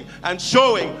manifesting and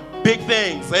showing big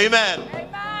things. Amen.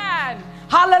 Amen.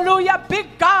 Hallelujah.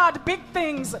 Big God, big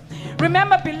things.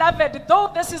 Remember, beloved, though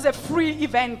this is a free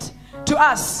event to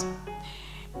us,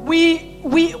 we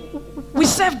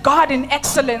serve God in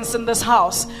excellence in this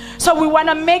house. So we want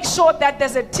to make sure that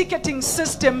there's a ticketing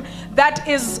system that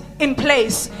is in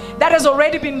place, that has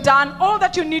already been done. All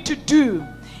that you need to do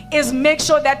is make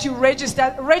sure that you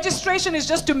register. Registration is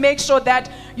just to make sure that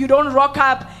you don't rock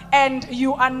up and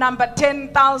you are number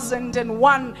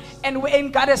 10,001 and we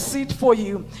ain't got a seat for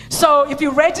you. So if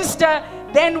you register,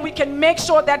 then we can make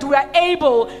sure that we are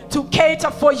able to cater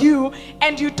for you,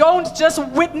 and you don't just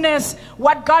witness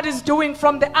what God is doing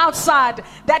from the outside,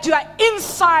 that you are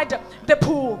inside the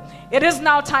pool. It is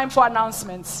now time for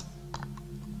announcements.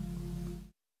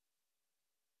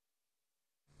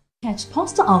 Catch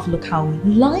Pastor Alph Lukau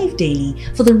live daily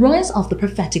for the Rise of the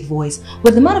Prophetic Voice,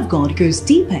 where the man of God goes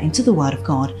deeper into the Word of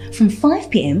God from 5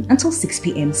 p.m. until 6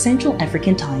 p.m. Central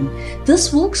African Time.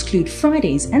 This will exclude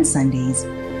Fridays and Sundays.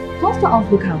 Pastor Alph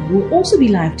Lukau will also be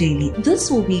live daily. This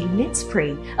will be Let's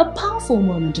Pray, a powerful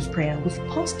moment of prayer with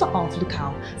Pastor Alph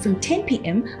Lukau from 10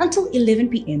 p.m. until 11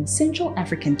 p.m. Central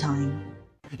African Time.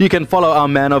 You can follow our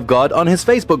man of God on his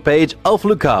Facebook page, Alph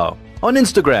Lukau. On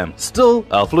Instagram, still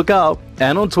Alph Lukau,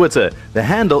 and on Twitter, the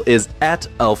handle is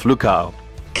 @AlphLukau.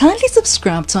 Kindly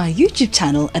subscribe to our YouTube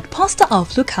channel at Pastor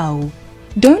Alph Lukau.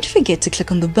 Don't forget to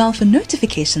click on the bell for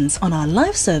notifications on our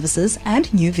live services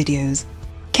and new videos.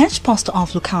 Catch Pastor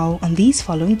Alph Lukau on these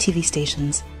following TV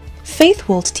stations: Faith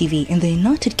World TV in the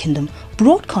United Kingdom,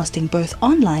 broadcasting both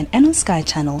online and on Sky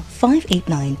Channel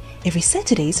 589 every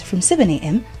Saturdays from 7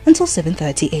 a.m. until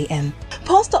 7:30 a.m.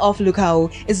 Pastor Alph Lukau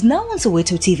is now on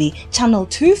Soweto TV, channel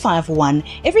 251,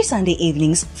 every Sunday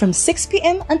evenings from 6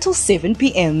 p.m. until 7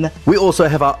 p.m. We also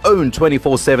have our own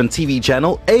 24/7 TV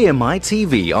channel, AMI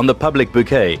TV, on the public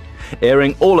bouquet,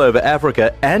 airing all over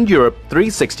Africa and Europe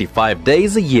 365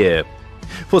 days a year.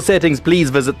 For settings, please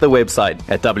visit the website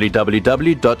at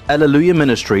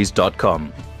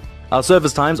www.alleluiaministries.com. Our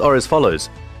service times are as follows.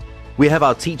 We have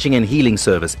our teaching and healing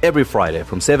service every Friday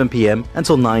from 7 p.m.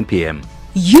 until 9 p.m.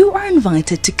 You are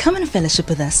invited to come and fellowship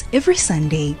with us every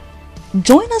Sunday.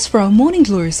 Join us for our morning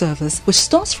glory service, which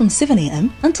starts from 7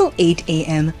 a.m. until 8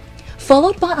 a.m.,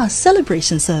 followed by our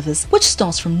celebration service, which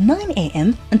starts from 9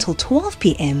 a.m. until 12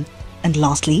 p.m., and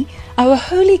lastly, our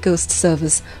Holy Ghost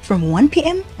service from 1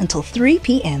 p.m. until 3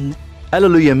 p.m.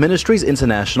 Alleluia Ministries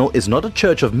International is not a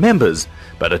church of members,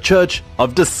 but a church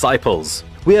of disciples.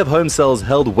 We have home cells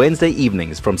held Wednesday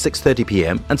evenings from 6:30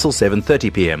 p.m. until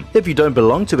 7:30 p.m. If you don't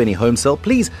belong to any home cell,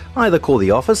 please either call the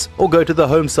office or go to the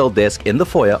home cell desk in the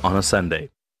foyer on a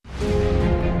Sunday.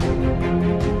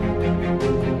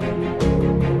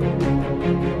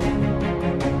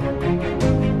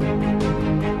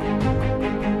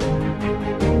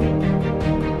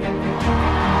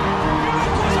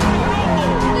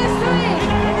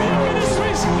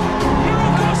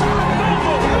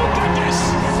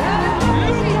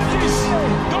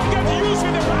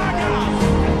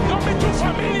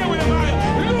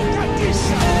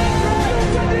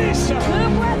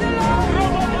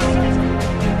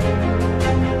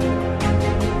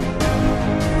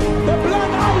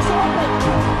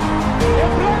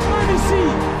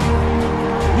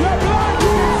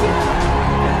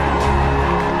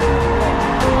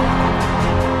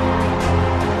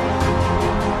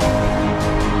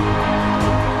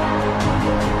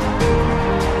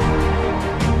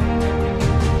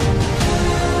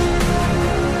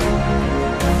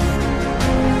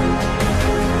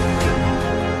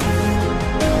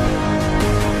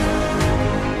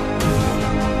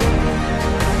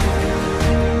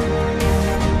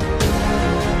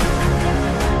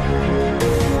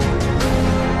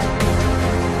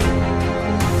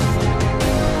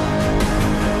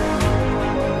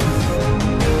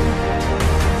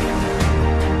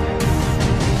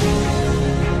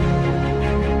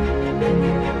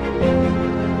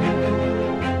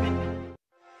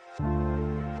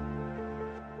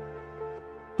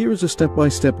 Here is a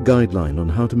step-by-step guideline on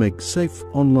how to make safe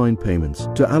online payments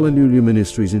to Alleluia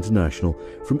Ministries International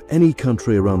from any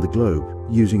country around the globe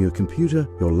using your computer,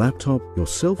 your laptop, your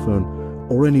cell phone,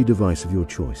 or any device of your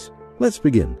choice. Let's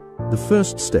begin. The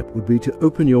first step would be to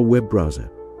open your web browser.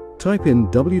 Type in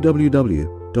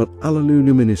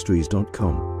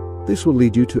www.alleluiaministries.com. This will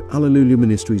lead you to Alleluia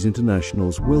Ministries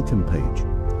International's welcome page.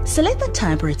 Select the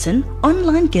tab written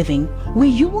Online Giving, where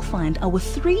you will find our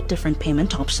 3 different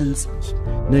payment options,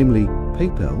 namely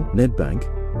PayPal, NetBank,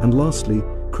 and lastly,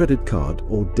 credit card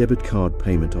or debit card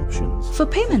payment options. For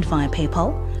payment via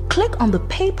PayPal, click on the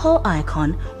PayPal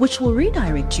icon, which will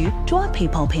redirect you to our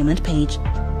PayPal payment page.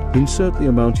 Insert the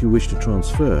amount you wish to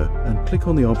transfer and click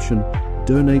on the option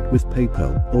Donate with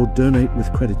PayPal or Donate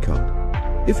with credit card.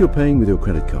 If you're paying with your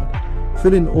credit card,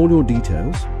 fill in all your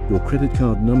details, your credit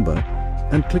card number,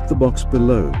 and click the box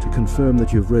below to confirm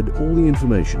that you've read all the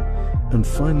information, and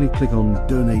finally click on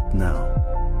Donate Now.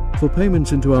 For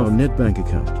payments into our NetBank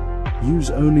account, use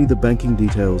only the banking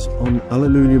details on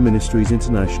Alleluia Ministries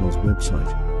International's website.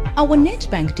 Our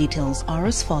NetBank details are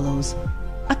as follows.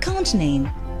 Account name,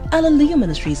 Alleluia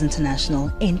Ministries International,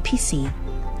 NPC.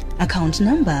 Account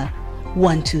number,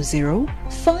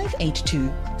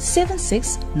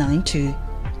 120-582-7692.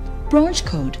 Branch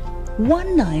code,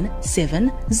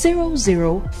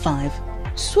 197005.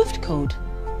 Swift code,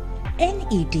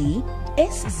 NEDSZAJJ.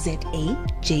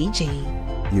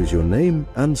 Use your name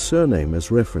and surname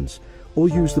as reference, or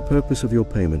use the purpose of your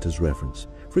payment as reference.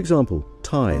 For example,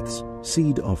 tithes,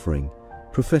 seed offering,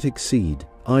 prophetic seed,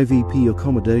 IVP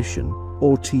accommodation,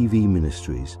 or TV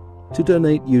ministries. To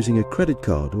donate using a credit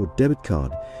card or debit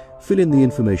card, fill in the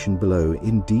information below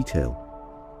in detail.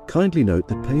 Kindly note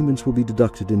that payments will be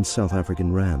deducted in South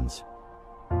African rands.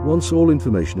 Once all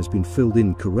information has been filled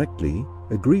in correctly,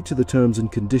 agree to the terms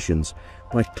and conditions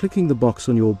by clicking the box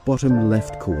on your bottom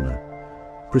left corner.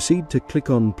 Proceed to click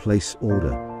on Place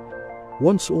Order.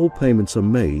 Once all payments are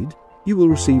made, you will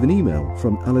receive an email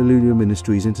from Alleluia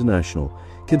Ministries International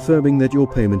confirming that your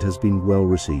payment has been well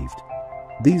received.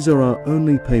 These are our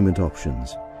only payment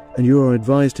options, and you are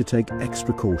advised to take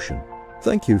extra caution.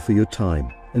 Thank you for your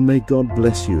time, and may God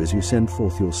bless you as you send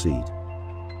forth your seed.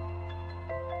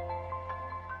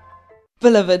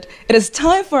 Beloved, it is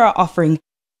time for our offering.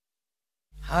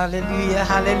 Hallelujah,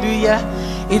 hallelujah.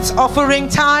 It's offering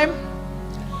time.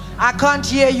 I can't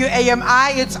hear you,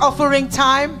 AMI. It's offering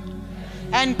time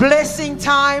and blessing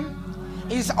time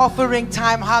is offering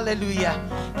time. Hallelujah.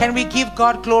 Can we give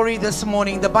God glory this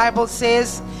morning? The Bible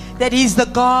says that He's the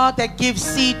God that gives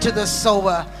seed to the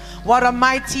sower. What a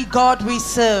mighty God we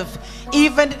serve.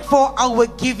 Even for our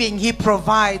giving, He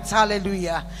provides.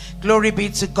 Hallelujah. Glory be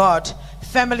to God.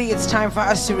 Family, it's time for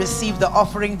us to receive the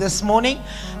offering this morning.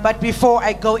 But before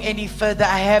I go any further,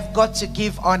 I have got to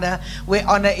give honor where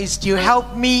honor is due.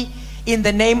 Help me in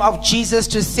the name of Jesus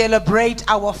to celebrate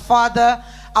our Father,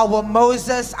 our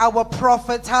Moses, our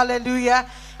prophet. Hallelujah.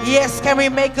 Yes, can we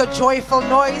make a joyful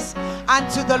noise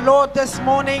unto the Lord this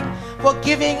morning for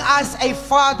giving us a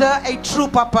father, a true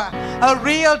papa, a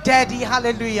real daddy.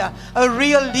 Hallelujah. A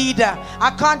real leader.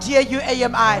 I can't hear you,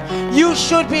 AMI. You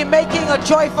should be making a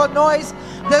joyful noise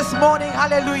this morning.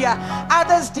 Hallelujah.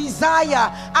 Others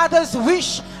desire, others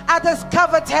wish, others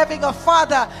covet having a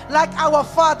father like our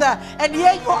Father. And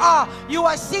here you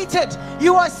are seated.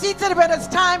 You are seated when it's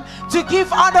time to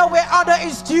give honor where honor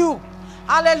is due.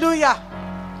 Hallelujah.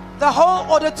 The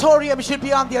whole auditorium should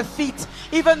be on their feet.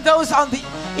 Even those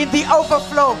in the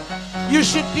overflow. You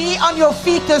should be on your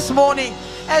feet this morning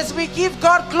as we give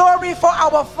God glory for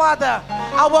our Father,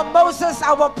 our Moses,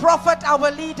 our prophet, our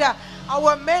leader,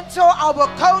 our mentor, our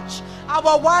coach,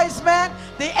 our wise man,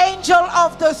 the angel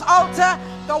of this altar,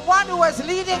 the one who is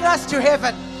leading us to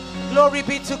heaven. Glory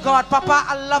be to God. Papa,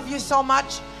 I love you so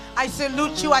much. I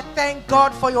salute you. I thank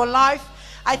God for your life.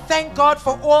 I thank God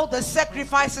for all the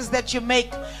sacrifices that you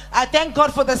make. I thank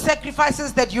God for the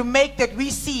sacrifices that you make that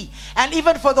we see, and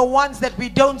even for the ones that we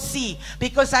don't see,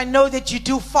 because I know that you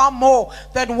do far more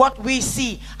than what we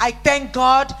see. I thank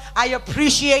God. I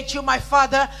appreciate you, my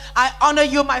Father. I honor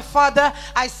you, my Father.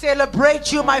 I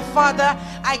celebrate you, my Father.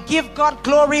 I give God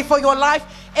glory for your life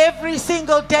every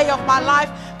single day of my life,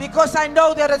 because I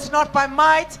know that it's not by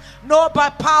might nor by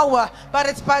power, but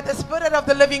it's by the Spirit of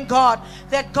the living God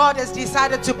that God has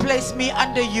decided to place me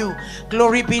under you.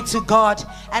 Glory be to God.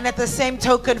 And at the same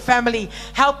token, family,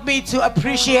 help me to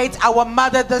appreciate our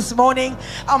mother this morning,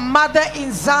 a mother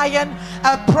in Zion,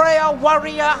 a prayer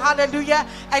warrior, hallelujah,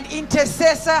 an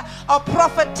intercessor, a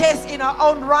prophetess in her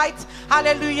own right,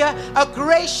 hallelujah, a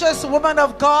gracious woman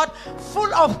of God,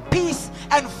 full of peace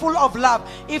and full of love.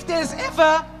 If there's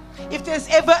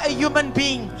ever a human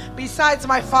being besides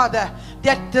my father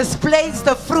that displays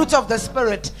the fruit of the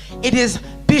Spirit, it is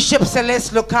Bishop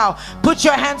Celeste Lukau. Put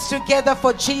your hands together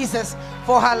for Jesus,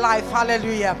 for her life.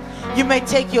 Hallelujah. You may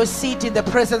take your seat in the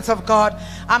presence of God.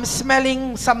 I'm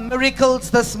smelling some miracles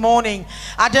this morning.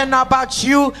 I don't know about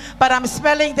you, but I'm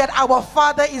smelling that our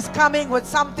Father is coming with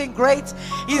something great.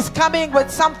 He's coming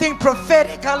with something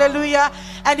prophetic. Hallelujah.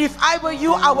 And if I were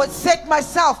you, I would set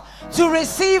myself to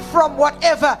receive from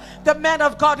whatever the man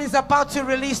of God is about to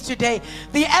release today.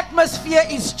 The atmosphere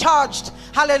is charged.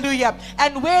 Hallelujah.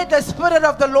 And where the Spirit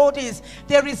of the Lord is,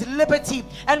 there is liberty.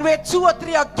 And where 2 or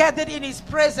 3 are gathered in His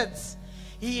presence,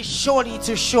 He is surely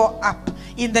to show up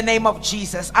in the name of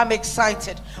Jesus. I'm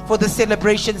excited for the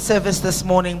celebration service this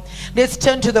morning. Let's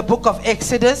turn to the book of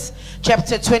Exodus,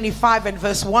 chapter 25 and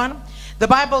verse 1. The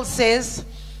Bible says,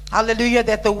 hallelujah,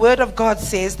 that the word of God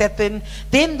says that then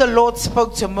the Lord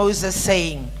spoke to Moses,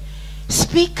 saying,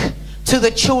 speak to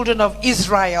the children of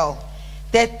Israel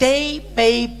that they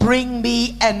may bring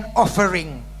me an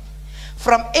offering.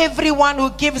 From everyone who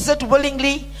gives it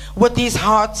willingly with his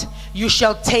heart, you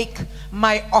shall take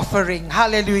my offering.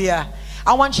 Hallelujah.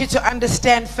 I want you to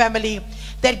understand, family,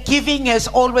 that giving has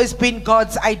always been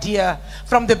God's idea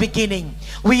from the beginning.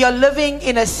 We are living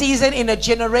in a season, in a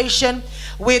generation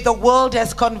where the world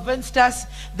has convinced us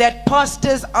that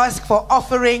pastors ask for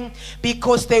offering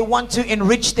because they want to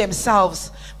enrich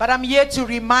themselves. But I'm here to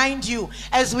remind you,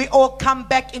 as we all come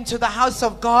back into the house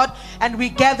of God and we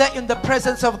gather in the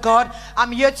presence of God,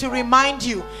 I'm here to remind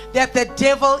you that the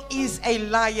devil is a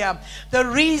liar. The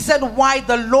reason why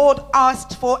the Lord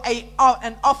asked for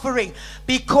an offering,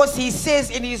 because He says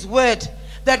in His word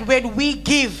that when we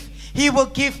give, He will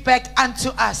give back unto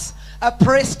us, a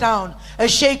pressed down, a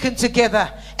shaken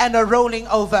together, and a rolling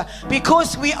over.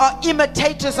 Because we are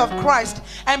imitators of Christ,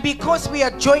 and because we are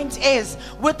joint heirs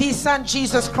with His Son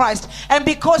Jesus Christ, and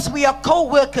because we are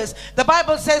co-workers, the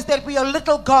Bible says that we are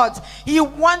little gods. He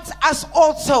wants us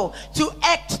also to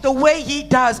act the way He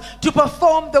does, to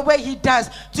perform the way He does,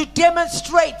 to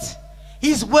demonstrate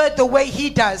His word the way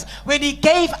He does. When He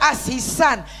gave us His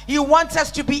Son, He wants us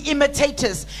to be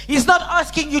imitators. He's not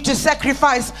asking you to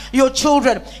sacrifice your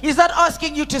children. He's not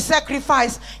asking you to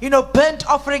sacrifice, burnt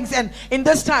offerings. And in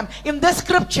this time, in this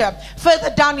scripture, further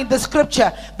down in the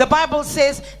scripture, the Bible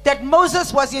says that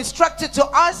Moses was instructed to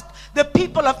ask the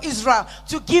people of Israel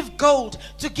to give gold,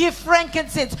 to give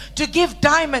frankincense, to give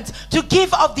diamonds, to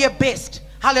give of their best.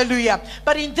 Hallelujah.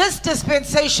 But in this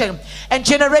dispensation and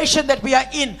generation that we are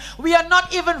in, we are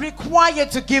not even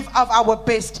required to give of our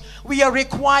best. We are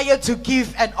required to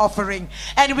give an offering,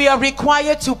 and we are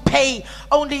required to pay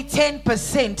only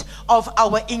 10% of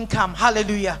our income.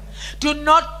 Hallelujah. Do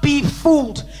not be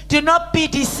fooled. Do not be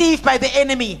deceived by the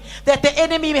enemy, that the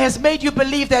enemy has made you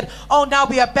believe that, oh, now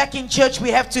we are back in church, we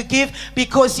have to give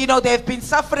because, you know, they've been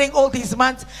suffering all these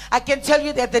months. I can tell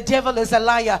you that the devil is a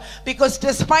liar, because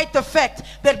despite the fact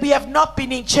that we have not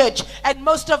been in church and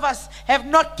most of us have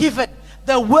not given,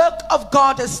 the work of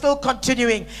God is still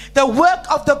continuing. The work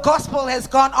of the gospel has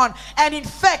gone on, and in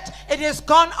fact it has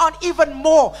gone on even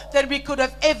more than we could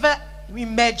have ever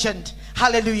imagined.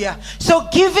 Hallelujah. So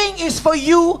giving is for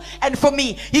you and for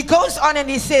me. He goes on and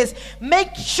he says,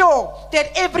 make sure that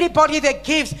everybody that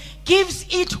gives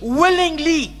it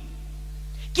willingly.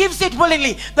 Gives it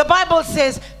willingly. The Bible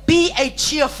says, be a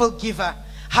cheerful giver.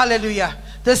 Hallelujah.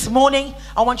 This morning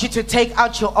I want you to take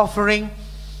out your offering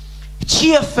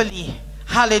cheerfully.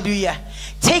 Hallelujah.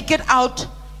 Take it out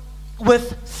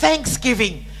with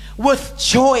thanksgiving, with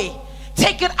joy.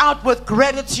 Take it out with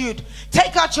gratitude.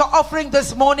 Take out your offering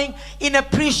this morning in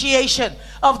appreciation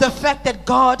of the fact that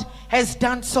God has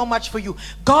done so much for you.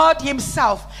 God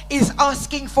himself is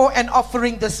asking for an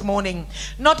offering this morning.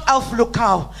 Not Alph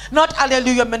Lukau, not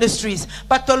Hallelujah Ministries,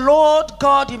 but the Lord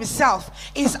God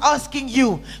himself is asking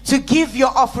you to give your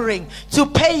offering, to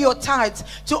pay your tithes,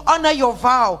 to honor your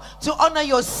vow, to honor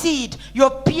your seed, your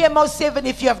PMO 7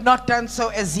 if you have not done so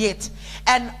as yet.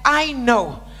 And I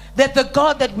know that the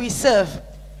God that we serve,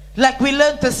 like we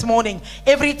learned this morning,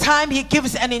 every time he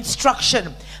gives an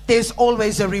instruction, there's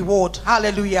always a reward.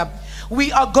 Hallelujah.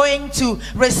 We are going to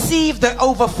receive the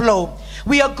overflow.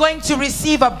 We are going to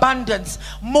receive abundance,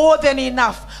 more than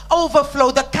enough,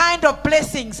 overflow, the kind of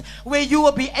blessings where you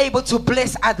will be able to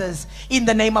bless others in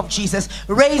the name of Jesus.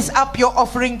 Raise up your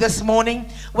offering this morning,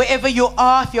 wherever you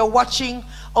are. If you're watching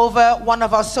over one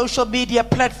of our social media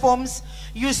platforms,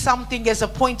 use something as a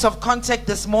point of contact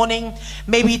this morning.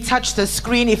 Maybe touch the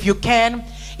screen if you can.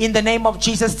 In the name of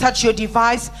Jesus, touch your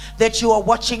device that you are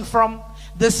watching from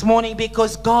this morning,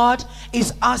 because God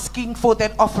is asking for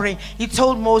that offering. He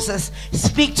told Moses,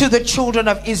 speak to the children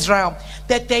of Israel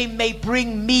that they may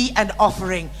bring me an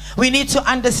offering. We need to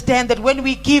understand that when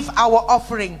we give our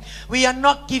offering, we are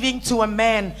not giving to a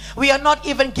man. We are not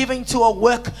even giving to a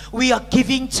work. We are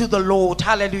giving to the Lord.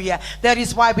 Hallelujah. That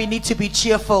is why we need to be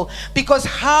cheerful, because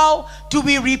how do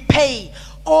we repay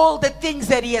all the things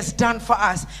that he has done for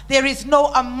us? There is no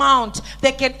amount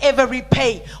that can ever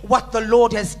repay what the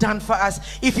Lord has done for us.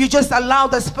 If you just allow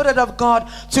the Spirit of God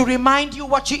to remind you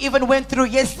what you even went through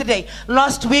yesterday,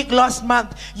 last week, last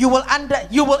month, you will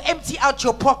empty out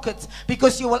your pockets,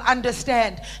 because you will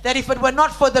understand that if it were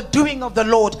not for the doing of the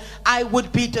Lord, I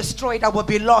would be destroyed, I would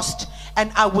be lost,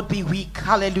 and I would be weak.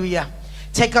 Hallelujah.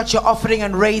 Take out your offering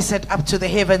and raise it up to the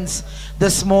heavens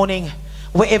this morning.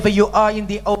 Wherever you are in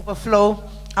the overflow,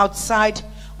 outside,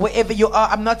 wherever you are,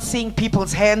 I'm not seeing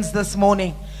people's hands this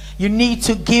morning. You need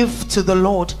to give to the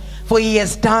Lord, for he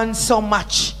has done so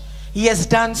much. He has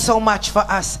done so much for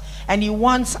us, and he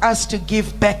wants us to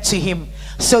give back to him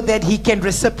so that he can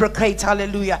reciprocate.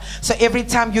 Hallelujah. So every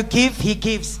time you give, he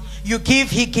gives. You give,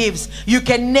 he gives. You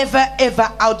can never ever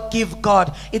outgive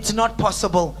God. It's not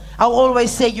possible. I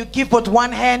always say, you give with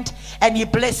one hand and he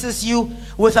blesses you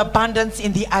with abundance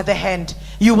in the other hand.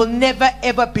 You will never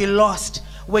ever be lost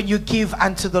when you give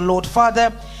unto the Lord.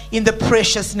 Father, in the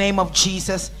precious name of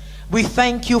Jesus, we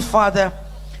thank you, Father,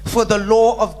 for the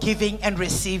law of giving and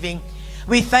receiving.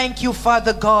 We thank you,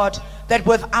 Father God, that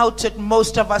without it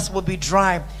most of us will be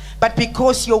dry. But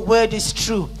because your word is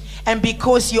true, and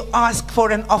because you ask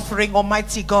for an offering,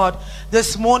 Almighty God,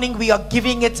 this morning we are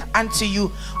giving it unto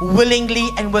you willingly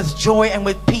and with joy and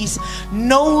with peace,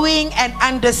 knowing and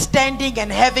understanding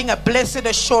and having a blessed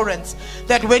assurance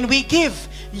that when we give,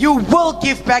 you will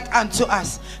give back unto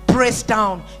us, pressed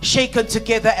down, shaken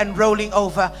together and rolling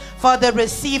over. Father,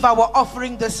 receive our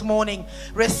offering this morning.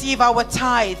 Receive our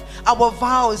tithe, our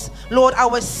vows, Lord,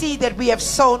 our seed that we have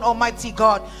sown, Almighty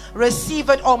God. Receive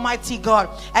it, Almighty God.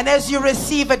 And as you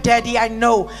receive it, Daddy, I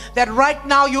know that right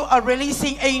now you are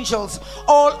releasing angels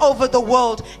all over the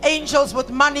world. Angels with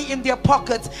money in their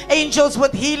pockets, angels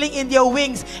with healing in their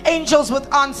wings, angels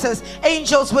with answers,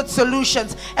 angels with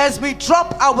solutions. As we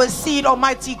drop our seed,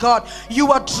 Almighty God,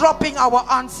 you are dropping our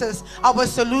answers, our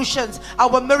solutions,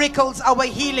 our miracles, our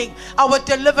healing, our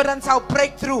deliverance, our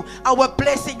breakthrough, our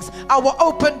blessings, our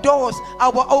open doors,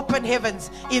 our open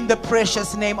heavens, in the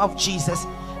precious name of Jesus.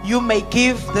 you may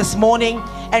give this morning,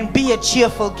 and be a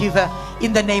cheerful giver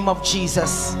in the name of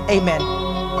Jesus. Amen.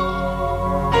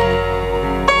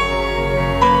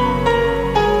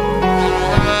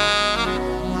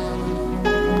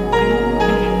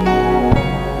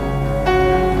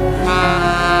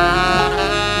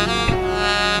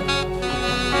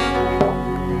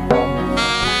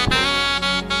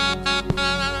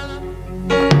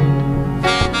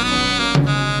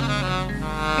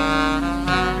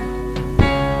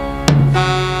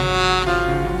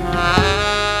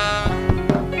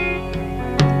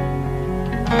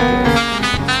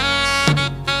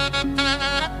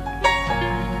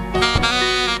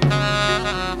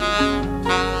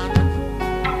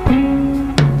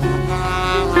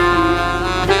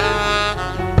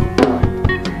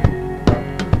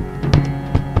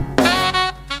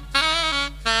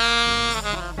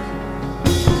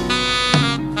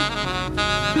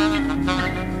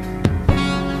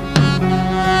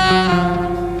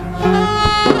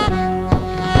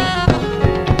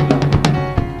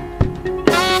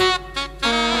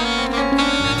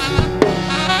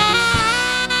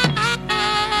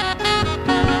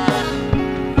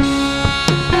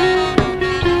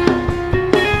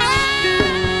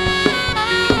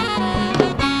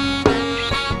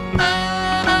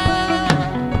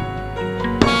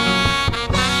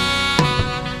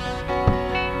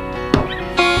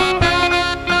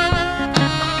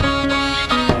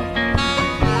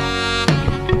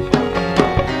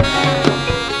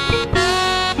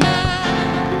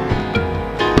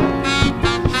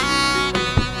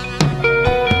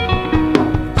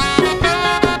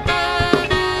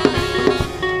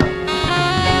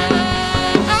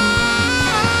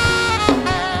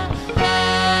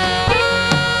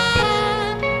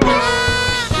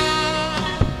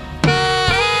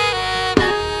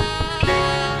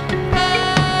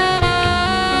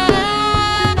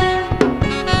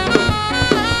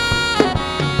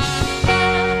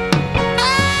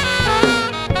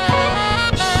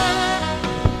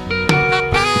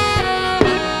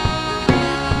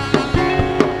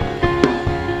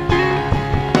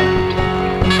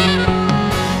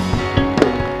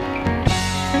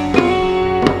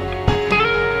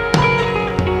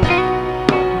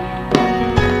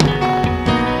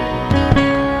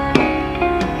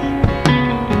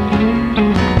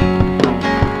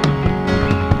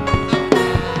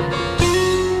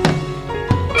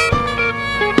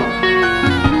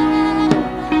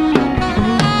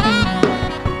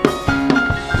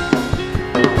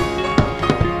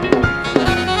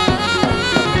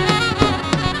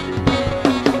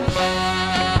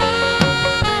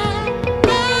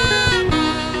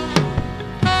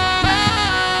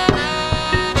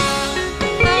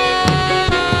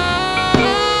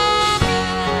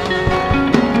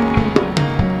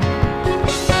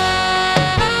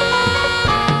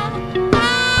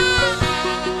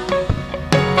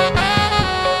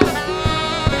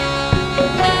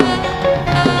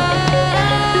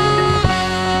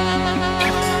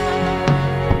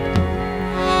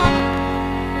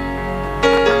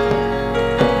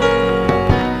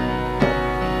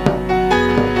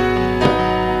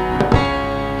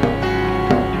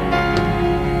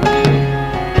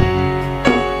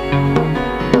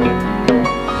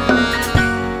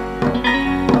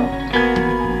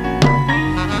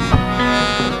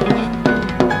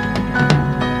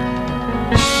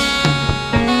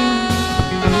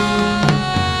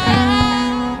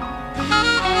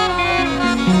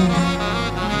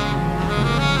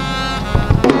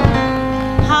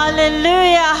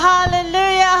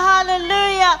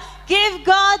 Give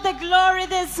God the glory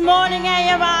this morning,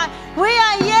 AMI. We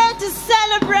are here to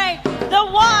celebrate the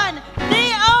one,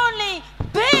 the only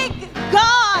big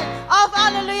God of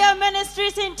Hallelujah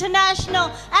Ministries International.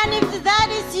 And if that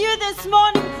is you this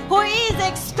morning who is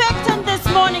expectant this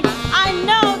morning, I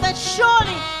know that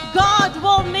surely God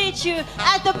will meet you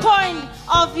at the point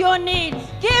of your need.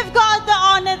 Give God the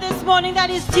honor this morning that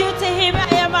is due to Him,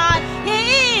 AMI.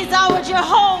 He is our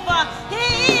Jehovah.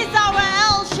 He is our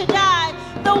El Shaddai.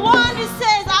 The one who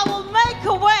says, I will make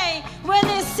a way where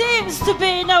there seems to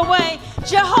be no way.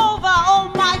 Jehovah,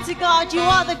 Almighty God, you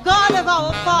are the God of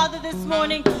our Father this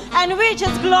morning. And we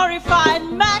just glorify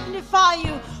and magnify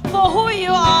you for who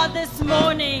you are this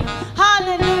morning.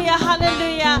 Hallelujah,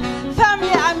 hallelujah. Family,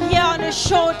 I'm here on a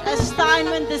short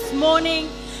assignment this morning.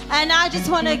 And I just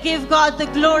want to give God the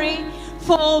glory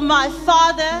for my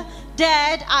father.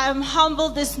 Dad, I am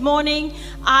humbled this morning.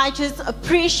 I just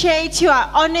appreciate you. I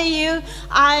honor you.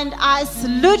 And I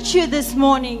salute you this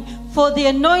morning for the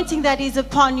anointing that is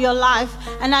upon your life.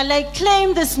 And I lay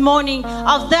claim this morning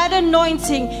of that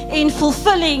anointing in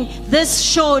fulfilling this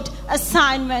short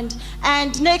assignment.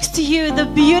 And next to you, the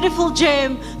beautiful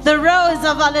gem, the rose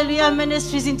of Hallelujah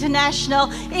Ministries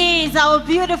International, is our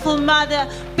beautiful mother,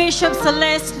 Bishop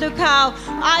Celeste Lukau.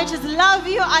 I just love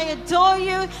you, I adore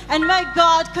you, and may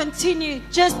God continue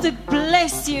just to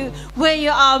bless you where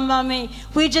you are, mommy.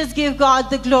 We just give God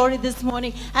the glory this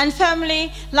morning. And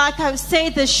family, like I've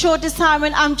said, the short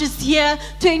assignment, I'm just here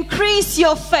to increase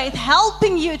your faith,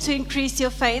 helping you to increase your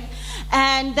faith.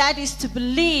 And that is to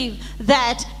believe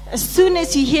that as soon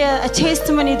as you hear a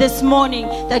testimony this morning,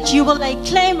 that you will lay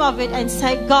claim of it and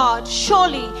say, God,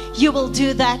 surely you will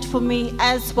do that for me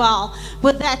as well.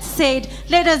 With that said,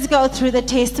 let us go through the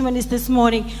testimonies this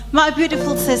morning. My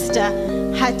beautiful sister,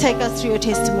 take us through your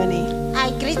testimony.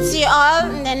 I greet you all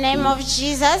in the name of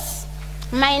Jesus.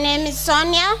 My name is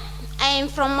Sonia. I am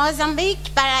from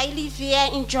Mozambique, but I live here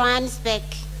in Johannesburg.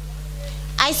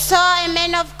 I saw a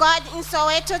man of God in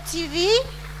Soweto TV,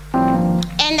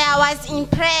 and I was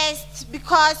impressed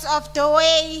because of the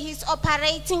way he's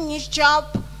operating his job.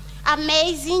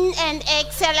 Amazing and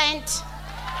excellent.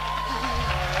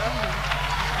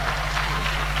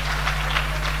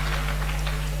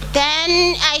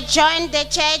 Then I joined the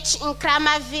church in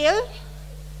Kramerville.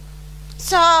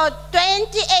 So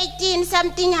 2018,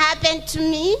 something happened to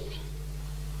me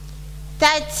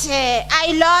that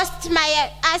I lost my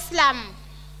asylum.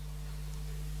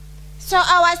 So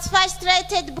I was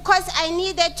frustrated because I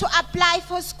needed to apply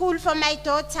for school for my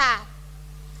daughter.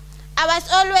 I was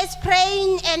always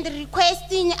praying and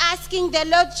requesting, asking the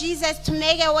Lord Jesus to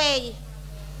make a way,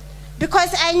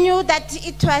 because I knew that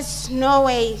it was no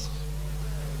way.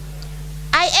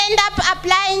 I ended up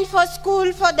applying for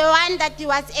school for the one that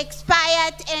was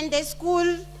expired, and the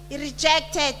school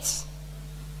rejected.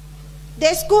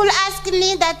 The school asked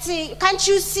me that, can't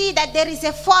you see that there is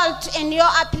a fault in your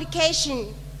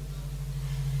application?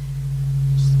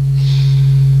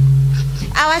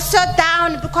 I was so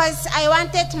down because I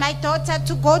wanted my daughter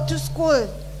to go to school.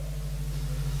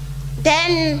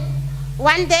 Then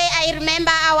one day I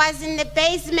remember I was in the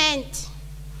basement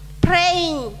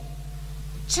praying,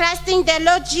 trusting the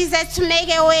Lord Jesus to make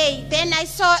a way. Then I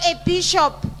saw a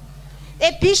bishop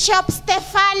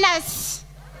Stephanus.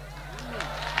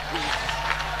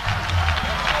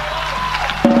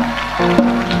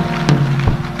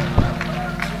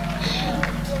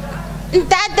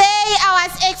 That day I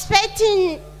was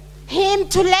expecting him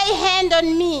to lay hand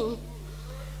on me,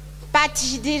 but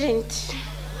he didn't.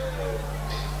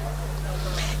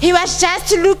 He was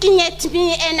just looking at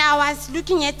me, and I was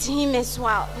looking at him as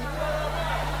well.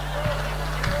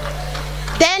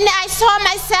 Then I saw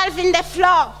myself in the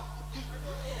floor.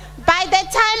 By the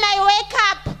time I wake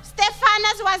up,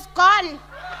 Stephanus was gone.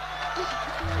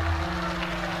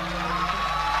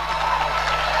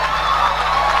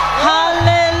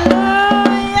 Hallelujah.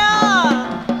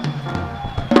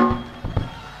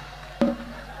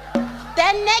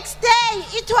 The next day,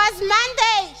 it was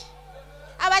Monday.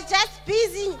 I was just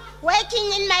busy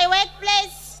working in my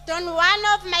workplace. Then one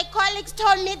of my colleagues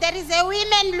told me there is a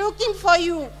woman looking for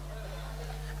you.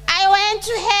 I went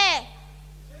to her.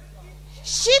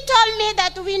 She told me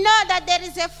that we know that there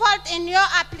is a fault in your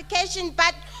application,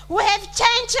 but we have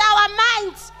changed our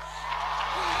minds.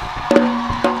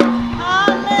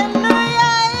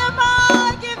 Hallelujah.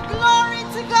 Emma, give glory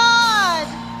to God.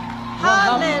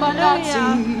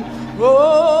 Hallelujah.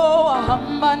 Oh,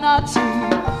 Ahambanati,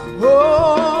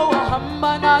 oh,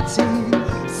 Ahambanati,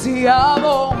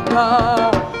 Siabonga,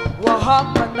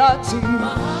 Wahambanati,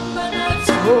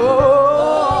 oh,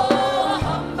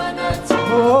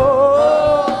 oh,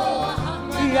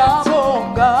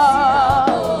 Siabonga,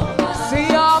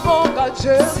 Siabonga,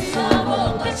 Jesus,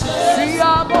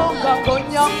 Siabonga,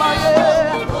 Konyamaye,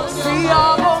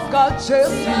 Siabonga,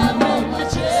 Jesus,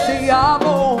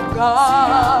 Siabonga.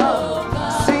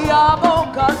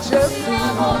 Siabonga Jesu,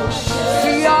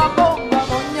 Siabonga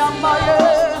Monyamaye,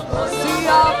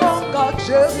 Siabonga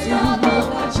Jesu,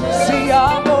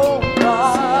 Siabonga.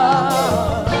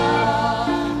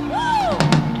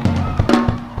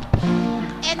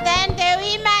 And then the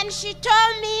woman, she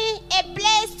told me a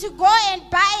place to go and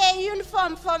buy a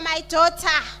uniform for my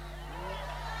daughter.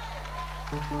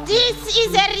 This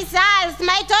is a result.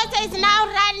 My daughter is now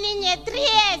running at 3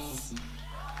 years.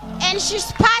 And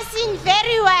she's passing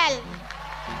very well.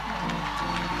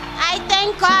 I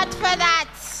thank God for that.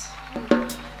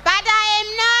 But I am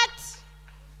not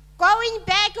going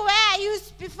back where I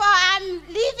used before. I'm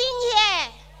living here.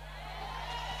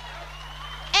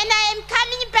 And I am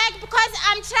coming back because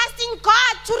I'm trusting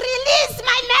God to release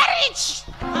my marriage.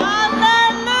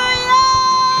 Hallelujah!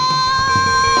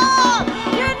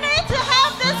 You need to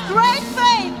have this great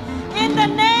faith in the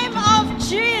name of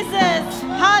Jesus.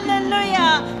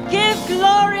 Hallelujah. Give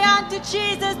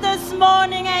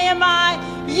morning, AMI,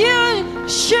 you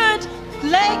should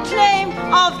lay claim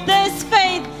of this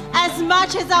faith as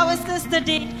much as our sister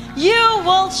did. You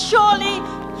will surely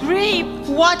reap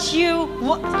what you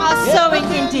are sowing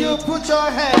indeed. You put your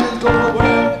hands, go to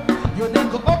work. Your name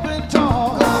go open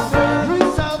tall.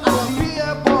 Yourself will be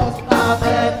a boss.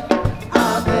 Amen.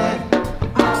 Amen.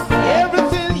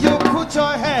 Everything you put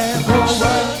your hands, go to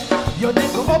work. Your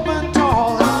name go open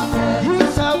tall.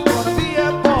 Yourself will be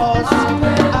a boss.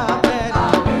 Amen.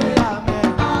 Amen.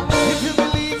 Amen. If you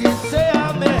believe it, say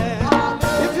amen.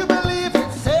 If you believe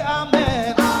it, say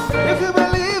amen. If you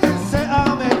believe it, say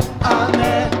amen.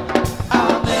 Amen.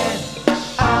 Amen.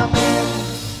 Amen.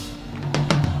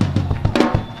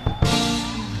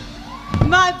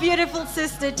 My beautiful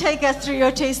sister, take us through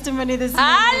your testimony this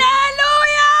morning. Hallelujah!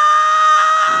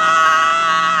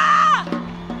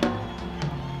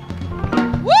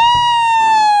 Woo!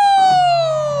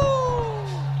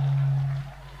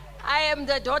 I am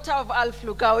the daughter of Alph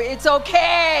Lukau. It's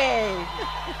okay.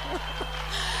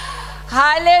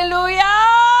 Hallelujah!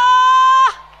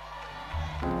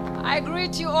 I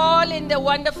greet you all in the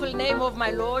wonderful name of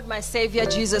my Lord, my Savior,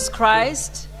 Jesus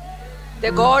Christ,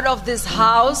 the God of this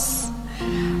house.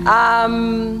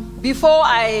 Before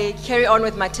I carry on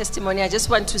with my testimony, I just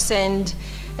want to send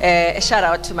a shout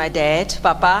out to my dad,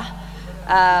 Papa.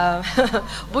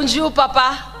 Bonjour,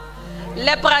 Papa.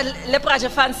 Le parle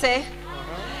français.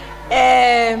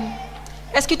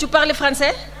 Est-ce que tu parles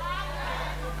français?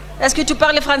 Est-ce que tu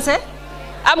parles français?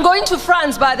 I'm going to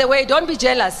France, by the way. Don't be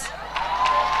jealous.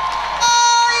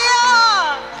 Oh,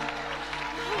 yeah.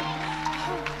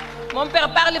 Mon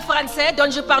père parle français,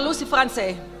 donc je parle aussi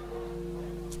français.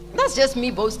 That's just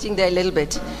me boasting there a little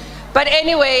bit. But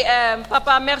anyway,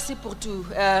 Papa, merci pour tout.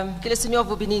 Que le Seigneur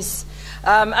vous bénisse.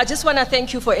 I just want to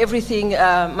thank you for everything,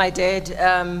 my dad.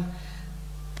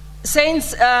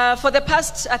 Saints, for the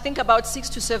past, I think about 6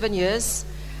 to 7 years,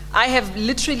 I have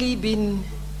literally been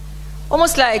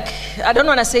almost like, I don't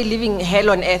want to say living hell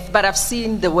on earth, but I've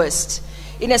seen the worst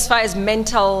in as far as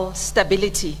mental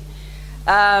stability.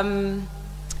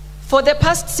 For the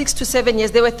past 6 to 7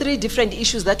 years, there were 3 different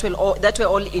issues that were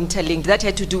all interlinked, that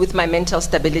had to do with my mental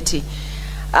stability.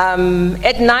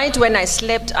 At night when I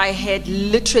slept, I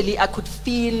could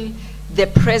feel the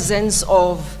presence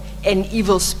of an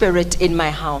evil spirit in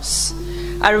my house.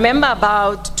 I remember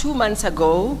about 2 months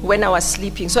ago when I was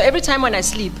sleeping. So every time when I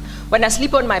sleep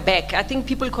on my back, I think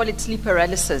people call it sleep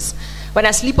paralysis. When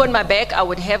I sleep on my back, I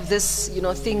would have this,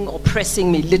 thing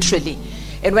oppressing me, literally.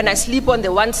 And when I sleep on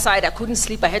the one side, I couldn't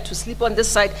sleep. I had to sleep on this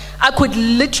side. I could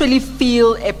literally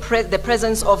feel the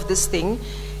presence of this thing.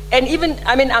 And even,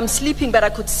 I'm sleeping, but I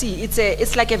could see.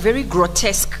 It's like a very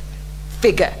grotesque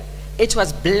figure. It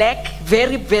was black,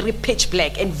 very, very pitch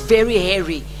black, and very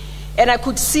hairy. And I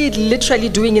could see it literally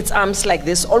doing its arms like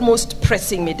this, almost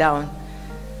pressing me down.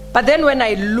 But then when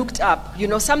I looked up,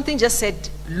 something just said,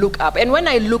 look up. And when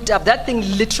I looked up, that thing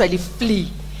literally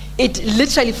It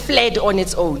literally fled on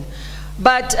its own.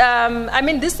 But,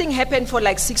 this thing happened for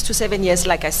like 6 to 7 years,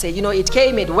 like I say. It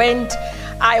came, it went.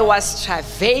 I was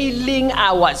travailing,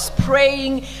 I was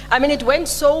praying. It went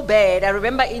so bad. I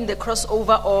remember in the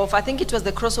crossover of, I think it was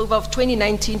the crossover of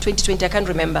 2019, 2020, I can't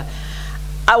remember.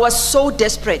 I was so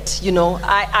desperate,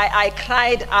 I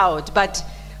cried out. But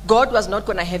God was not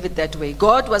going to have it that way.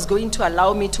 God was going to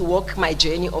allow me to walk my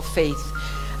journey of faith.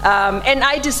 And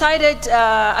I decided,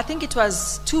 I think it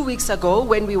was 2 weeks ago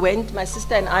when we went, my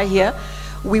sister and I here,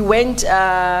 we went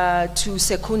to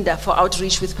Secunda for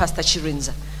outreach with Pastor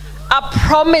Chirinza. I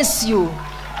promise you.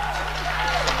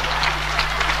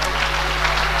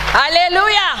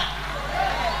 Hallelujah.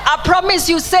 I promise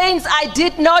you, saints, I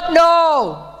did not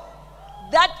know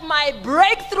that my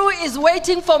breakthrough is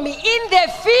waiting for me in the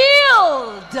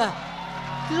field.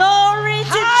 Glory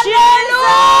to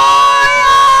Hallelujah!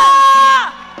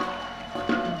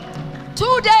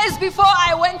 2 days before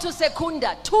I went to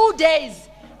Secunda, 2 days,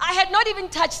 I had not even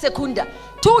touched Secunda.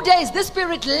 2 days, the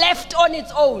spirit left on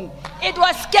its own. It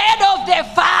was scared of the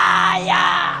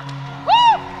fire.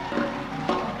 Woo!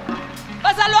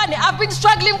 Bazalwane, I've been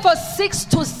struggling for 6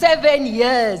 to 7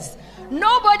 years.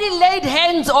 Nobody laid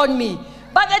hands on me.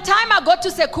 By the time I got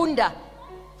to Secunda,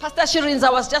 Pastor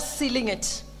Shirinza was just sealing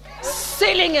it.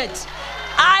 Sealing it.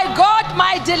 I got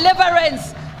my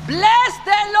deliverance. Bless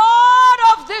the Lord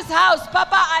of this house.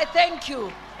 Papa, I thank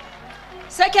you.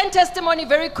 Second testimony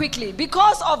very quickly.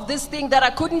 Because of this thing that I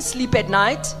couldn't sleep at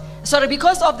night,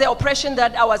 because of the oppression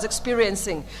that I was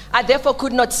experiencing, I therefore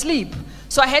could not sleep.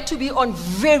 So I had to be on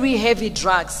very heavy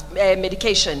drugs,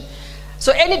 medication.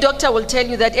 So any doctor will tell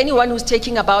you that anyone who's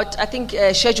taking about, I think,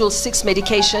 Schedule 6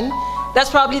 medication,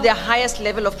 that's probably the highest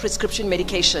level of prescription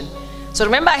medication. So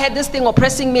remember, I had this thing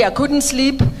oppressing me. I couldn't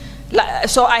sleep.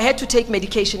 So I had to take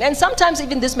medication. And sometimes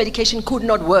even this medication could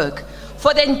not work.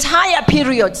 For the entire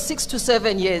period, 6 to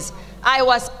 7 years, I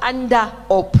was under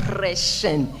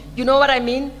oppression. You know what I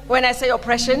mean when I say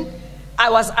oppression? I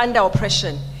was under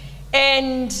oppression.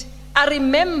 And I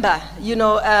remember, you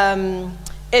know,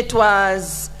 it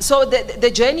was, so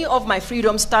the journey of my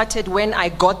freedom started when I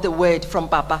got the word from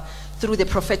Papa through the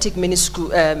prophetic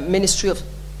ministry of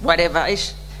whatever.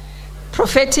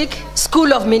 Prophetic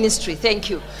School of Ministry. Thank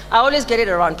you. I always get it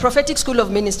around. Prophetic School of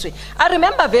Ministry. I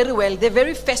remember very well the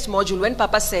very first module when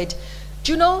Papa said,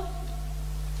 do you know,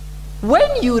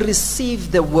 when you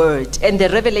receive the word and the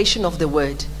revelation of the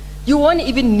word, you won't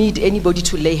even need anybody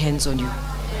to lay hands on you.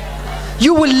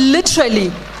 You will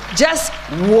literally just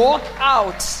walk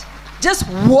out. Just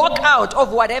walk out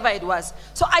of whatever it was.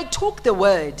 So I took the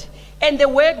word. And the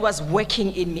word was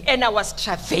working in me. And I was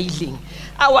travailing.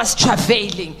 I was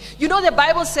travailing. You know, the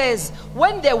Bible says,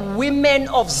 when the women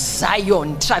of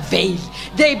Zion travail,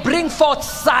 they bring forth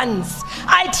sons.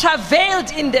 I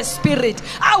travailed in the spirit.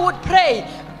 I would pray.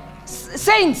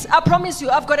 Saints, I promise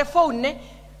you, I've got a phone.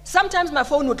 Sometimes my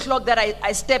phone would clock that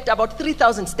I stepped about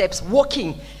 3,000 steps,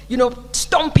 walking, you know,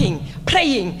 stomping,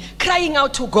 praying, crying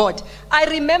out to God. I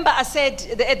remember I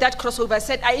said, at that crossover, I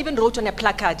said, I even wrote on a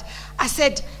placard, I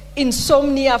said,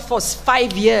 insomnia for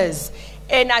 5 years.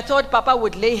 And I thought Papa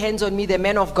would lay hands on me, the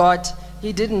man of God.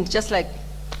 He didn't, just like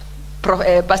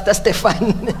Pastor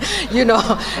Stefan, you know.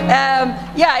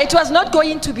 Yeah, it was not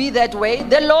going to be that way.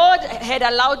 The Lord had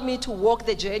allowed me to walk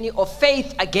the journey of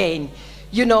faith again.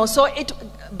 You know, so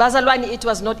Bazalwani, it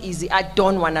was not easy. I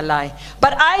don't want to lie.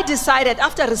 But I decided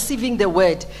after receiving the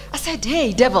word, I said,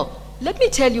 hey, devil, let me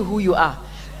tell you who you are.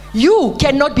 You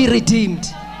cannot be redeemed.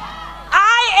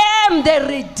 I am the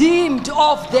redeemed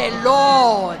of the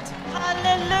Lord.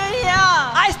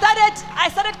 Hallelujah. I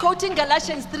started quoting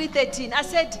Galatians 3:13. I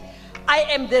said, I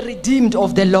am the redeemed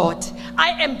of the Lord.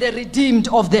 I am the redeemed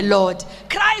of the Lord.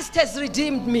 Christ has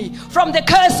redeemed me from the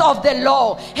curse of the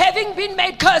law, having been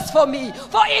made curse for me.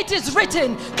 For it is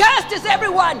written, cursed is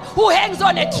everyone who hangs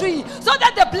on a tree, so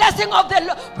that the blessing of the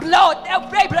Lord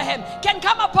of Abraham can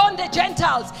come upon the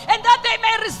Gentiles, and that they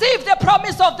may receive the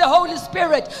promise of the Holy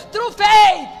Spirit through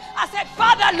faith. I said,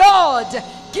 Father, Lord,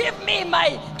 give me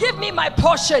my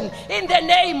portion in the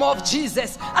name of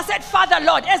Jesus. I said, Father,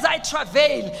 Lord, as I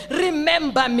travail,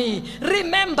 remember me.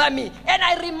 And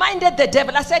I reminded the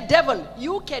devil, I said, devil,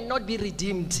 you cannot be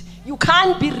redeemed. You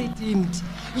can't be redeemed.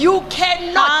 You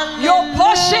cannot. Hallelujah. Your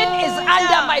portion is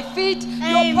under my feet.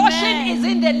 Amen. Your portion is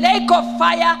in the lake of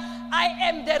fire. I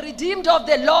am the redeemed of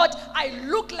the Lord. I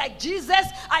look like Jesus.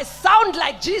 I sound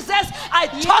like Jesus. I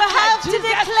talk like Jesus.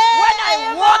 When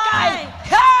I walk,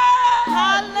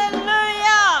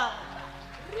 hallelujah.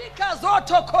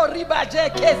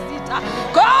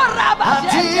 I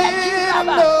didn't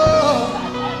know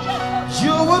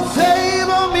you would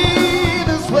favor me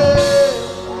this way.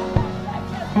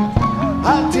 I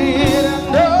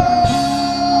didn't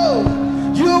know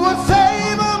you would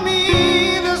favor me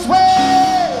this way.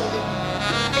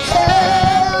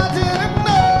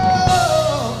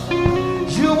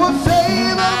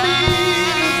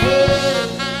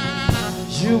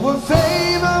 You will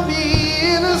favor me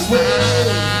this way.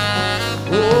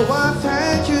 Oh, I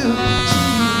thank you,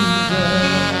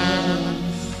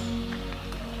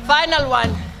 Jesus. Final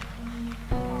one.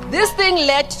 This thing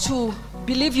led to,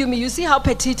 believe you me, you see how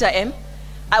petite I am?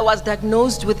 I was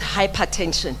diagnosed with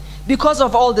hypertension because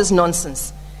of all this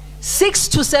nonsense. 6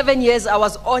 to 7 years I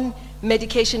was on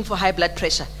medication for high blood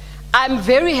pressure. I'm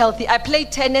very healthy. I play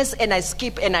tennis and I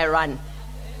skip and I run.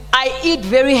 I eat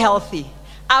very healthy.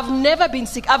 I've never been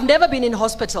sick. I've never been in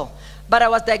hospital. But I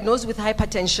was diagnosed with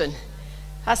hypertension.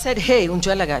 I said, hey,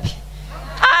 Unjwela Gabi.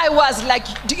 I was like,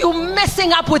 you're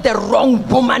messing up with the wrong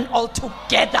woman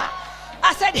altogether.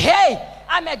 I said, hey,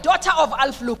 I'm a daughter of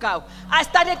Alph Lukau. I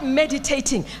started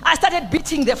meditating. I started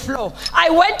beating the floor. I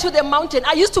went to the mountain.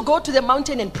 I used to go to the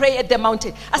mountain and pray at the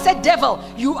mountain. I said, devil,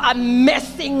 you are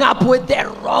messing up with the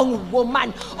wrong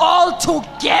woman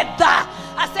altogether.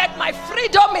 I said, my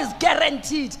freedom is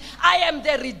guaranteed. I am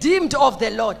the redeemed of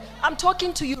the Lord. I'm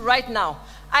talking to you right now.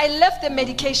 I left the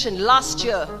medication last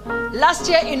year. Last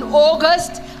year in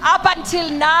August, up until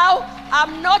now,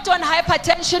 I'm not on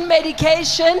hypertension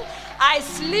medication. I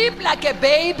sleep like a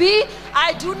baby.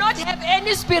 I do not have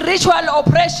any spiritual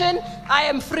oppression. I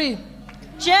am free.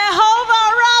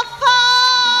 Jehovah Rapha.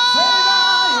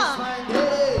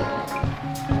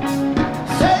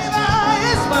 Favor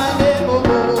is my name.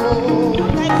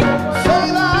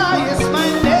 Favor is my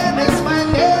name. It's my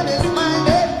name. It's my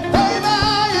name. Favor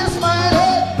is my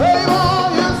name. Favor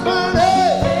is my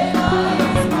name. Favor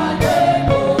is my name.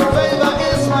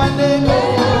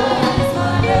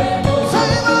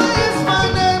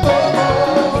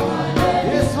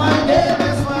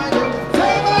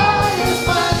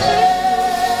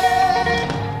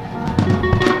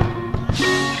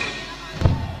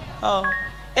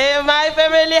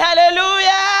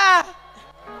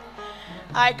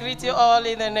 I greet you all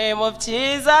in the name of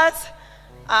Jesus.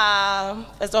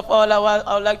 First of all,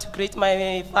 I would like to greet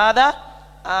my father,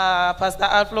 Pastor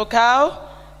Alph Lukau,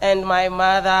 and my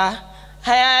mother.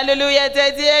 Hallelujah,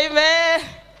 Daddy, amen.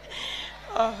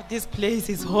 Oh, this place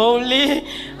is holy.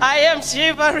 I am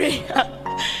shivering.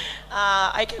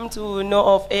 I came to know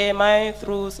of AMI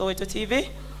through Soweto TV.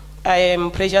 I am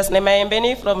Precious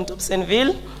Nemayembeni from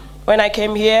Dobsonville. When I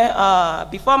came here,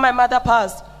 before my mother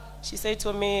passed, she said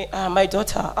to me, my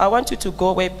daughter, I want you to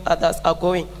go where others are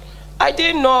going. I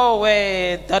didn't know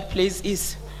where that place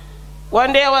is.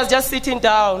 One day I was just sitting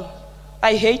down.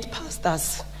 I hate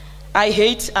pastors. I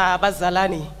hate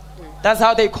Bazalani. That's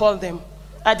how they call them.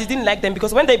 I didn't like them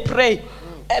because when they pray,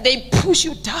 they push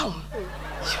you down.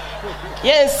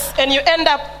 Yes, and you end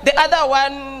up, the other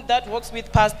one that works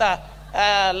with pastor,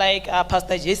 like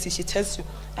Pastor Jesse, she tells you,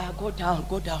 go down,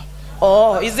 go down.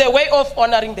 Oh, it's a way of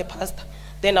honoring the pastor.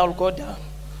 Then I'll go down.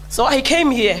 So I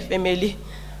came here, family.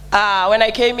 When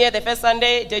I came here the first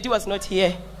Sunday, Daddy was not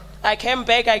here. I came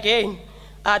back again.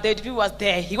 Daddy was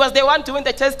there. He was the one doing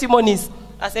the testimonies.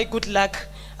 I said, good luck.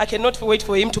 I cannot wait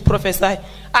for him to prophesy.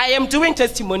 I am doing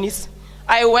testimonies.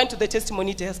 I went to the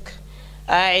testimony desk.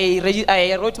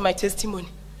 I wrote my testimony.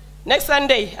 Next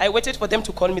Sunday, I waited for them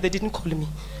to call me. They didn't call me.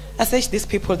 I said, these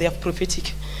people, they are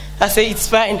prophetic. I said, it's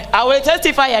fine. I will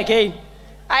testify again.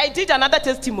 I did another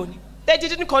testimony. They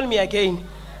didn't call me again.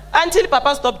 Until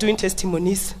Papa stopped doing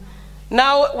testimonies.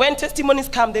 Now, when testimonies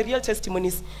come, the real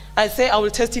testimonies, I say, I will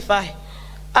testify.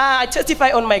 I testify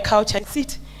on my couch. I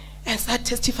sit and start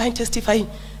testifying.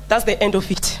 That's the end of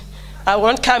it. I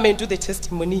won't come and do the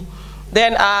testimony.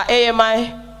 Then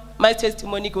AMI, my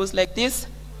testimony goes like this.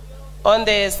 On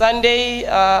the Sunday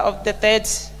of the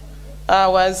 3rd, I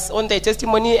was on the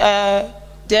testimony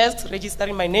desk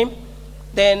registering my name.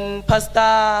 Then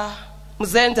Pastor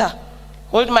Mzenda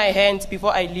hold my hand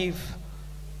before I leave.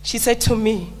 She said to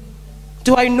me,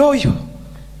 do I know you?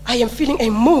 I am feeling a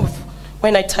move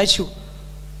when I touch you.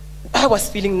 I was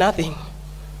feeling nothing.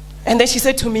 And then she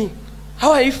said to me,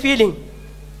 how are you feeling?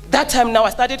 That time now I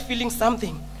started feeling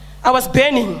something. I was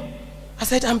burning. I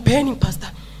said, I'm burning, Pastor.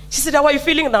 She said, how are you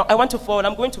feeling now? I want to fall.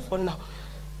 I'm going to fall now.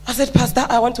 I said, Pastor,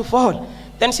 I want to fall.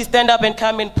 Then she stand up and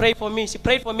come and pray for me. She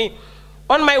prayed for me.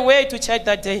 On my way to church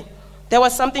that day, there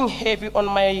was something heavy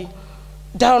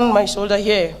down my shoulder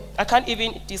here. I can't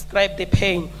even describe the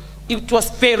pain. It was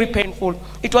very painful.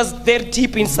 It was very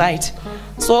deep inside.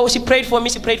 So she prayed for me.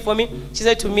 She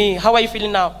said to me, how are you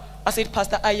feeling now? I said,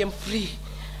 Pastor, I am free.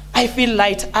 I feel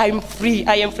light. I'm free.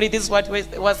 I am free. This is what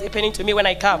was happening to me when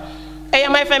I come. Hey,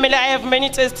 my family, I have many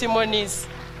testimonies.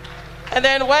 And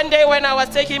then one day when I was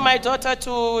taking my daughter to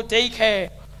daycare,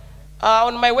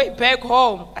 on my way back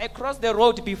home, I crossed the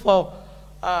road before.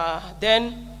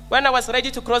 Then when I was ready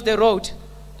to cross the road,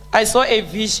 I saw a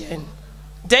vision.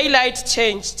 Daylight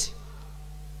changed.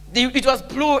 It was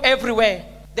blue everywhere.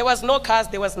 There was no cars,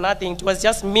 there was nothing. It was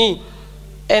just me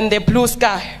and the blue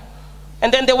sky.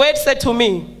 And then the word said to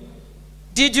me,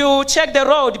 did you check the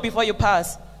road before you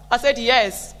pass? I said,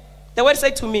 yes. The word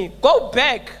said to me, go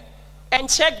back and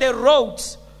check the road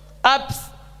up,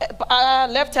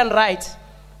 left and right.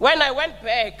 When I went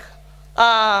back,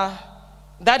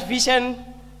 that vision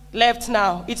left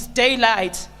now. It's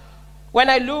daylight. When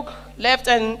I look left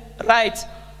and right,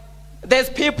 there's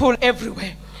people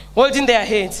everywhere holding their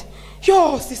heads.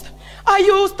 Yo, sister, are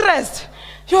you stressed?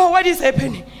 Yo, what is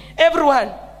happening?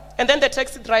 Everyone. And then the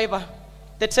taxi driver,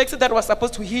 the taxi that was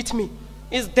supposed to hit me,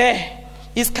 is there.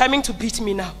 He's coming to beat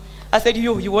me now. I said,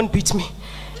 yo, you won't beat me.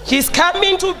 He's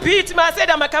coming to beat me. I said,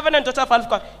 I'm a covenant daughter of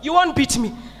Alph. You won't beat me.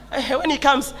 When he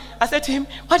comes, I said to him,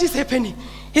 what is happening?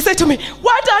 He said to me,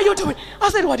 what are you doing? I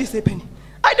said, what is happening?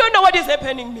 I don't know what is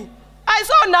happening to me. I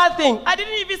saw nothing. I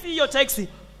didn't even see your taxi.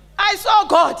 I saw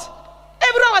God.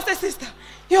 Everyone was a sister.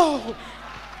 Yo.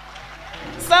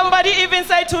 Somebody even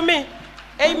said to me,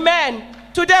 amen.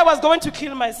 Today I was going to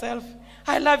kill myself.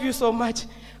 I love you so much.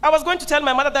 I was going to tell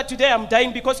my mother that today I'm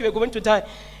dying because you were going to die.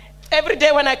 Every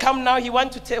day when I come now, he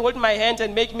wants to hold my hand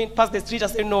and make me pass the street. I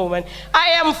say, no, man, I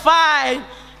am fine.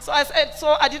 So I said,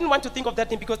 so I didn't want to think of that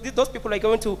thing because those people are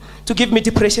going to give me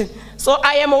depression. So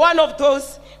I am one of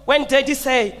those when Daddy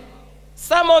say,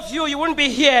 some of you wouldn't be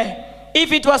here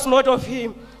if it was not of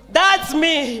him. That's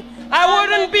me. I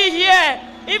wouldn't be here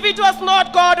if it was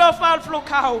not God of Alph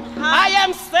Lukau. I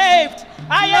am saved.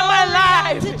 I am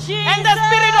alive. And the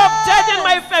spirit of death in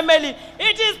my family,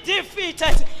 it is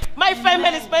defeated. My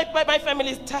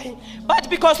family is dying. But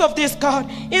because of this, God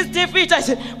is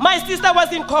defeated. My sister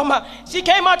was in coma. She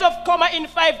came out of coma in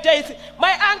 5 days.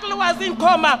 My uncle was in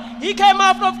coma. He came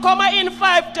out of coma in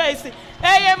 5 days.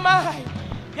 AMI,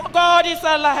 your God is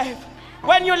alive.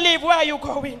 When you leave, where are you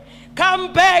going?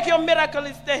 Come back, your miracle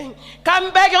is staying.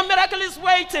 Come back, your miracle is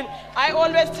waiting. I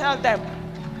always tell them,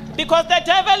 because the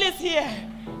devil is here.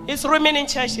 He's roaming in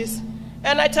churches.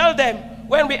 And I tell them,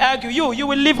 when we argue, you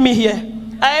will leave me here.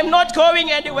 I am not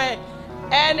going anywhere.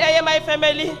 And I am my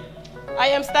family. I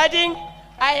am studying.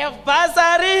 I have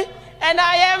bursary. And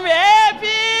I am happy.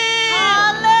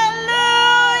 Hallelujah.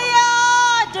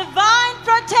 Divine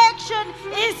protection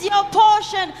is your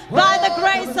portion by the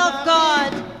grace of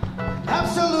God.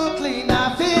 Absolutely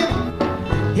nothing.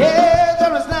 Yeah,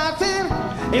 there is nothing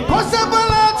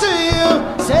impossible unto you.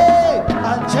 Say,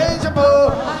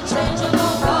 unchangeable,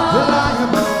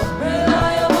 reliable,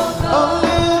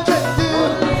 only you can do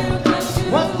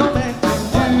what no man can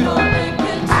do.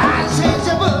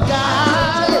 Unchangeable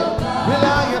God,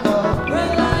 reliable,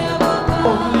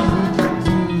 only you can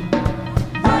do.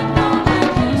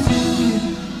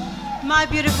 My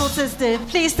beautiful sister,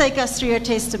 please take us through your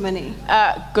testimony.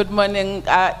 Good morning,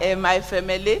 my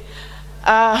family.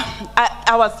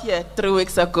 I was here 3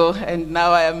 weeks ago, and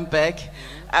now I am back.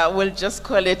 I will just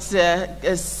call it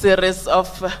a series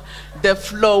of the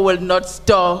flow will not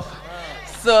stop.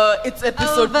 So it's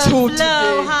episode 2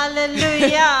 today.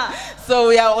 Hallelujah. So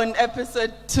we are on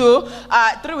episode 2.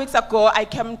 3 weeks ago, I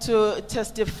came to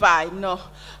testify. No,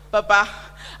 Papa,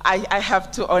 I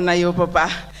have to honor you, Papa.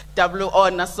 Double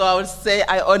honor. So I will say,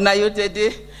 I honor you,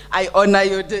 Daddy. I honor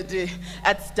you, Daddy.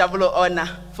 It's double honor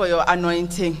for your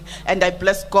anointing. And I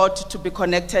bless God to be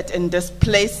connected in this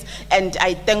place. And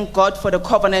I thank God for the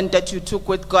covenant that you took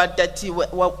with God, that He,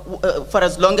 for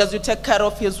as long as you take care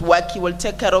of His work, He will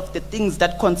take care of the things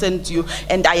that concern you.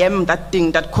 And I am that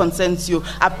thing that concerns you.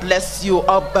 I bless you,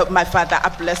 oh, my Father, I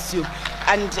bless you.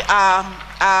 And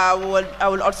I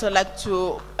would also like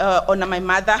to honor my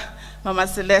mother. Mama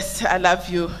Celeste, I love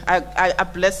you. I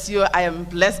bless you. I am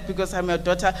blessed because I'm your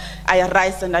daughter. I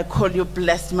arise and I call you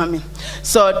blessed, Mommy.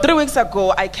 So 3 weeks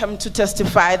ago, I came to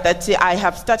testify that I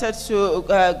have started to,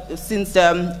 since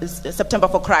September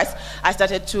for Christ, I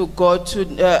started to go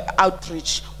to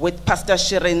outreach with Pastor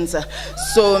Shirinza.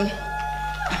 So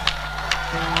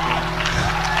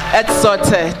it's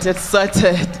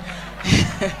sorted.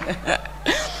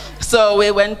 So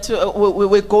we went to,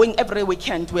 we're going every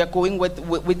weekend. We are going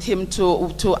with him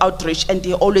to outreach, and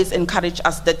he always encouraged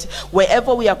us that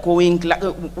wherever we are going,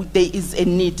 there is a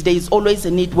need. There is always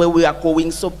a need where we are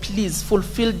going. So please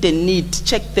fulfill the need,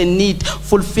 check the need,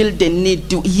 fulfill the need.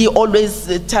 He always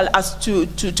tell us to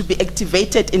be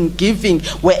activated in giving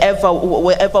wherever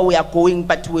we are going,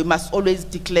 but we must always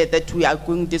declare that we are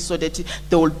going this so that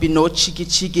there will be no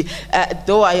cheeky.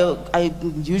 Though I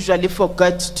usually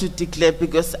forget to declare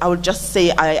because I will just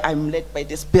say I'm led by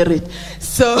the Spirit.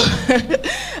 So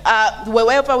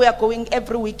wherever we are going,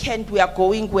 every weekend we are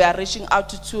reaching out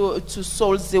to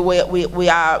souls. We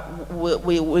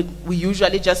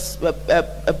usually just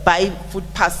buy food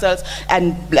parcels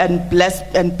and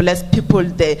bless people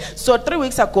there. So 3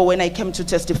 weeks ago when I came to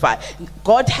testify,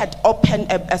 God had opened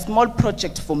a small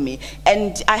project for me,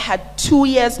 and I had 2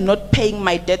 years not paying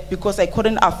my debt because I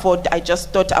couldn't afford. I just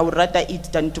thought I would rather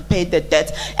eat than to pay the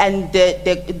debt, and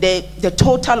the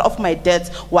total of my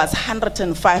debts was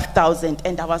 105,000,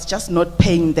 and I was just not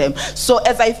paying them. So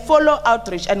as I follow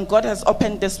outreach, and God has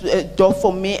opened this door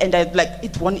for me, and I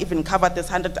it won't even cover this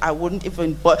 100. I wouldn't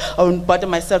bother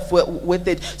myself with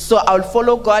it. So I'll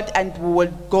follow God, and we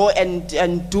will go and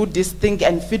do this thing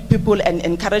and feed people and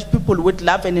encourage people with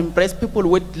love and embrace people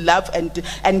with love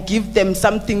and give them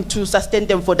something to sustain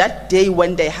them for that day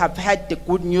when they have had the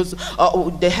good news, or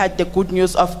they had the good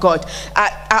news of God.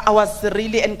 I was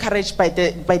really encouraged by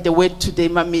the word today,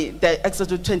 Mommy, the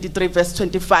Exodus 23 verse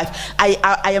 25.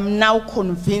 I am now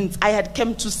convinced. I had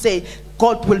come to say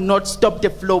God will not stop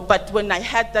the flow, but when I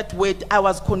heard that word, I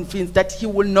was convinced that He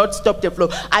will not stop the flow.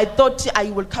 I thought I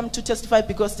will come to testify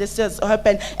because this has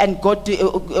happened, and God,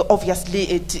 obviously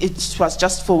it was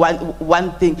just for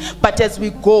one thing. But as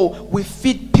we go, we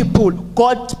feed people.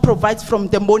 God provides from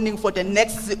the morning for the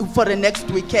next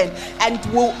weekend, and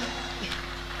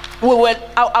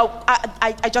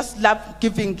I just love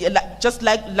giving. Just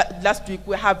like last week,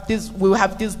 we have this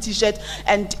T-shirt,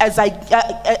 and as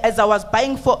I was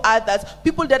buying for others,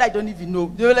 people that I don't even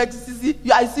know, they were like, "Sisi,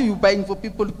 I see you buying for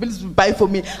people. Please buy for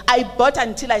me." I bought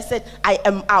until I said I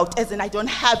am out, as in I don't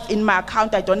have in my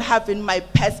account, I don't have in my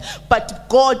purse. But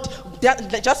God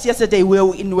just yesterday we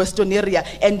were in Western area,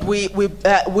 and we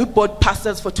bought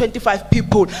parcels for 25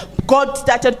 people. God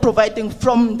started providing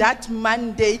from that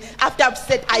Monday. After I've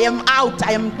said I am out,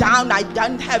 I am down, I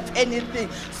don't have anything.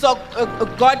 So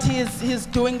God, He's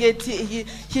doing it.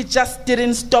 He just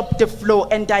didn't stop the flow,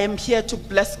 and I am here to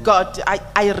bless God.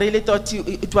 I really thought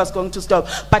it was going to stop,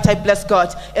 but I bless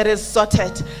God. It is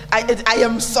sorted. I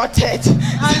am sorted.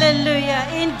 Hallelujah.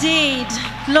 Indeed.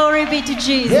 Glory be to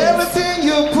Jesus. Everything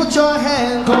you put your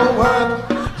hand go work.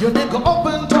 Your name go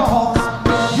open doors.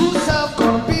 You self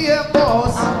gonna be a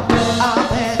boss.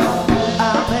 Amen.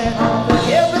 Amen.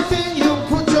 Everything you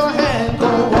put your hand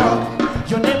go work.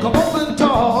 Your name go open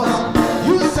doors.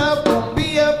 You self gonna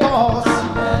be a boss.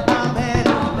 Amen.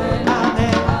 Amen.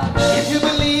 If you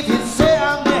believe it, say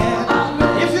amen.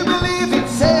 If you believe it,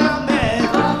 say amen.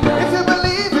 If you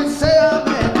believe it, say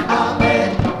amen.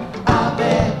 Amen.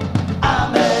 Amen.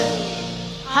 Amen.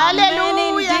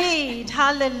 Hallelujah. Indeed.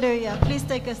 Hallelujah. Please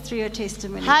take us through your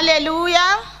testimony.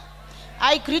 Hallelujah.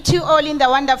 I greet you all in the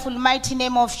wonderful mighty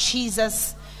name of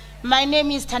Jesus. My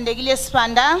name is Thandegile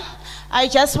Spanda. I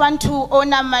just want to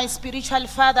honor my spiritual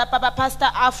father, Papa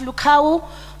Pastor Alph Lukau,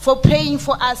 for praying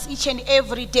for us each and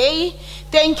every day.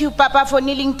 Thank you, Papa, for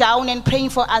kneeling down and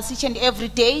praying for us each and every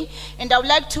day. And I would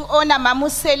like to honor Mamu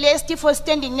Celeste for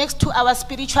standing next to our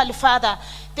spiritual father.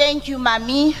 Thank you,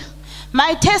 Mami.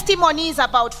 My testimony is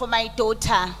about for my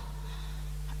daughter.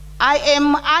 I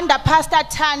am under Pastor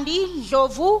Thandi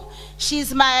Ndlovu.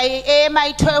 She's my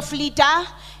AMI 12 leader,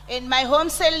 and my home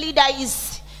cell leader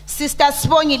is Sister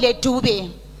Sibongile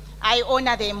Dube. I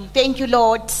honor them. Thank you,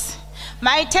 Lord.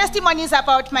 My testimony is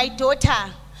about my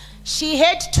daughter. She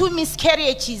had 2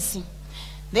 miscarriages.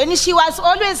 Then she was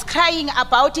always crying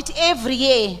about it every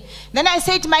year. Then I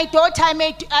said, my daughter,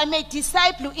 I made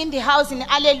disciple in the house in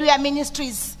Hallelujah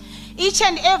Ministries. Each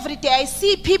and every day I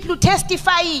see people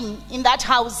testifying in that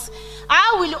house.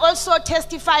 I will also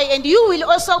testify, and you will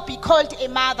also be called a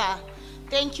mother.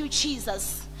 Thank you,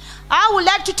 Jesus. I would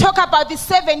like to talk about the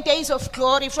 7 days of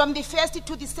glory from the 1st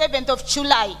to the 7th of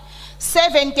July.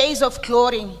 7 days of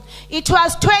glory. It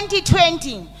was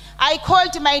 2020. I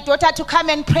called my daughter to come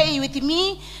and pray with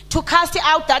me to cast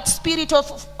out that spirit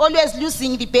of always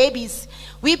losing the babies.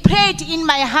 We prayed in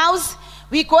my house.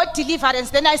 We got deliverance.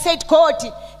 Then I said, God,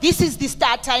 this is the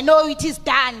start. I know it is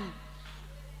done.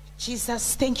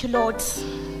 Jesus, thank you, Lord.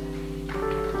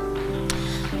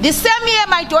 The same year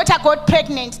my daughter got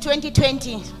pregnant,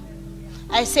 2020.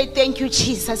 I said, thank you,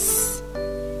 Jesus.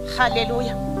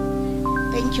 Hallelujah.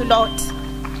 Thank you, Lord.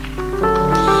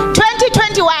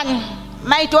 2021,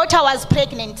 my daughter was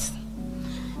pregnant.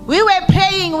 We were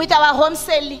praying with our home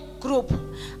cell group.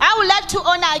 I would like to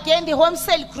honor again the home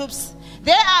cell groups.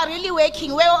 They are really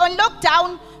working. We were on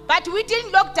lockdown, but we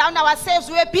didn't lock down ourselves.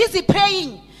 We were busy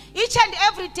praying each and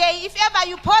every day. If ever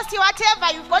you post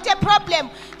whatever, you've got a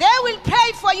problem, they will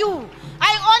pray for you.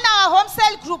 I honor our home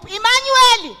cell group.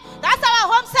 Emmanuel, that's our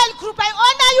home cell group. I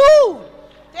honor you.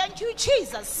 Thank you,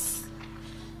 Jesus.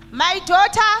 My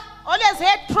daughter always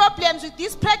had problems with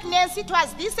this pregnancy. It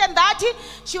was this and that.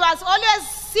 She was always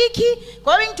sick,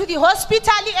 going to the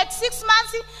hospital. At 6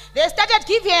 months, they started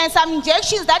giving her some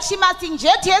injections that she must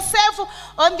inject herself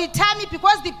on the tummy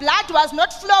because the blood was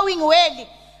not flowing well.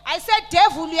 I said,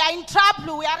 devil, you are in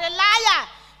trouble. We are a liar.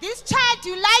 This child,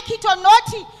 you like it or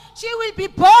not, she will be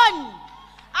born.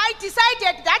 I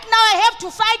decided that now I have to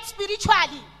fight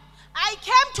spiritually. I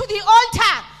came to the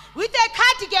altar with a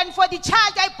cardigan for the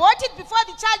child. I bought it before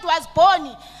the child was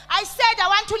born. I said, I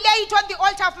want to lay it on the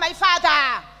altar of my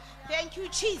father. Thank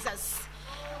you, Jesus.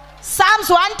 Psalms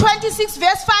 126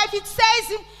 verse 5, it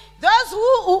says, those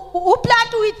who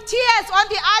plant with tears on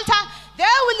the altar,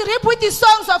 they will reap with the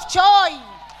songs of joy.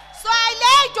 So I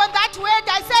laid on that word.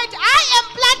 I said, I am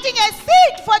planting a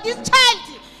seed for this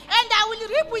child, and I will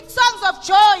reap with songs of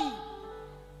joy.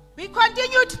 We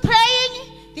continued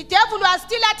praying. The devil was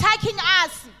still attacking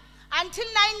us until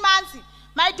 9 months.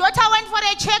 My daughter went for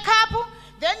a checkup.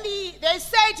 Then they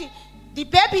said, the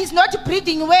baby is not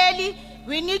breathing well.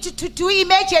 We need to do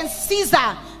emergency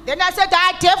Caesar. Then I said,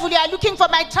 devil, you are looking for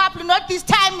my trouble. Not this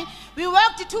time. We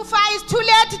worked too far. It's too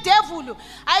late, devil.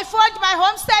 I phoned my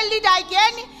home cell leader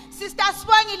again, Sister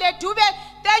Sibongile Dube.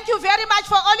 Thank you very much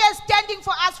for always standing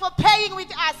for us, for praying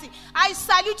with us. I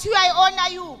salute you. I honor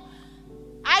you.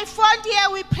 I phoned here.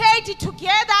 We prayed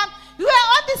together. We were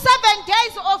on the 7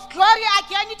 days of glory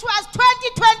again. It was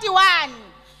 2021.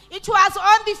 It was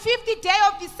on the 50th day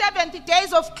of the 7th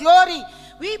days of glory.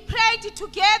 We prayed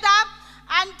together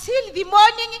until the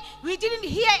morning. We didn't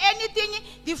hear anything.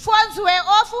 The phones were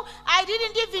off. I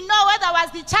didn't even know whether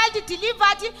was the child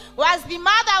delivered, was the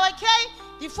mother okay.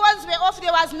 The phones were off.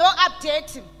 There was no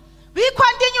update. We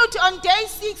continued on day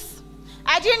 6.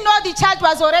 I didn't know the child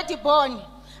was already born.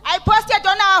 I posted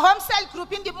on our home cell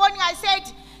group in the morning. I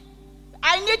said,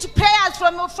 I need prayers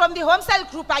from the home cell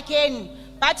group again.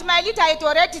 But my leader I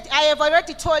have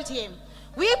already told him.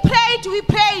 We prayed.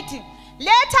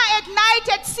 Later at night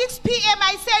at 6 p.m.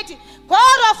 I said,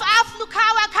 God of Alph, Lukau,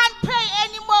 I can't pray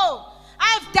anymore.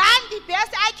 I've done the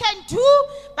best I can do,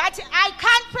 but I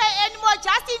can't pray anymore.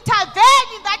 Just intervene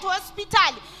in that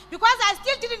hospital, because I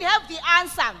still didn't have the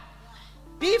answer.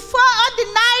 Before on the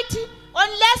night, on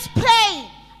Let's Pray,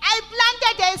 I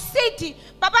planted a seed.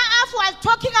 Baba Alph was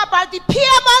talking about the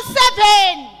PMO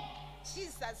 7.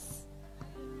 Jesus.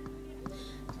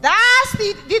 That's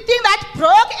the thing that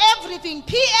broke everything.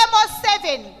 PMO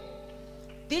 7.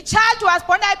 The child was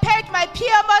born. I paid my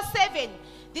PMO 7.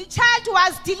 The child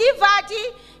was delivered.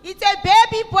 It's a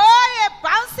baby boy, a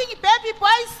bouncing baby boy.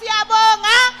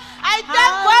 I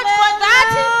thank God for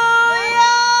that.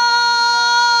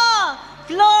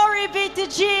 Glory be to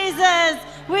Jesus.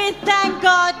 We thank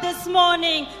God this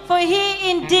morning, for He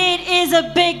indeed is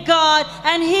a big God,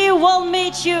 and He will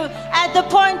meet you at the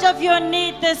point of your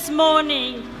need this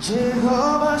morning.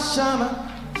 Jehovah Shammah,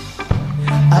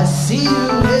 I see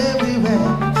you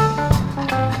everywhere.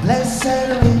 Blessed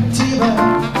Redeemer,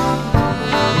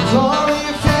 glory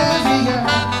fills the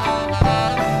earth.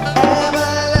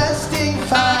 Everlasting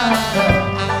Father,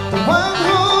 the one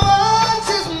who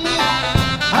answers me.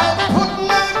 I put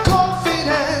my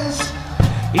confidence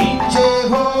in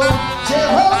Jehovah Shammah.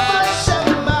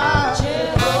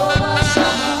 Jehovah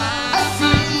Shammah, I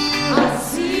see you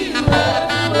everywhere.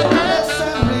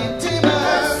 Blessed Redeemer,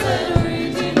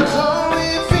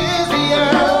 glory fills the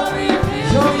earth.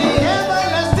 You're the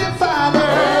everlasting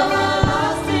Father,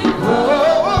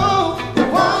 oh, the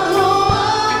one who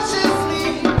answers me.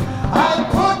 I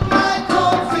put my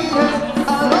confidence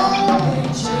alone in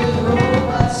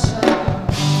Jehovah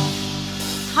Shammah.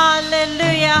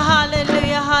 Hallelujah,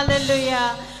 hallelujah, hallelujah.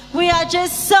 We are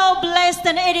just so blessed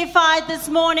and edified this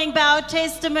morning by our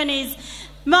testimonies.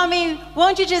 Mommy,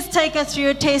 won't you just take us through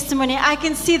your testimony? I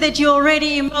can see that you're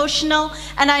already emotional,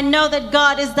 and I know that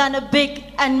God has done a big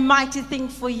and mighty thing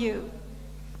for you.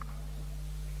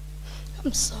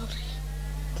 I'm sorry.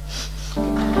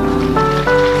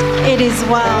 It is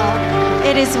well.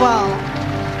 It is well.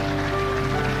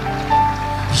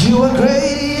 You are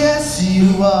great, yes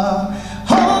you are.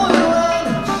 Holy One.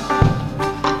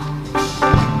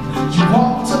 You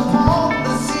walked upon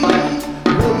the sea,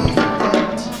 raised the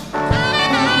dead.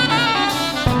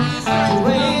 You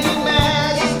reign in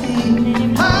majesty,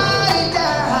 mighty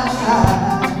God.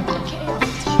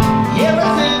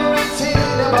 Everything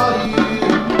written about you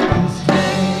is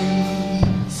great.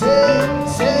 Say,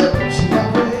 you are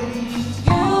great.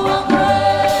 You are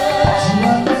great. You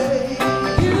are great.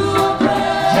 You are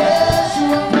great. Yes, you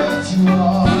are great. You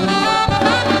are.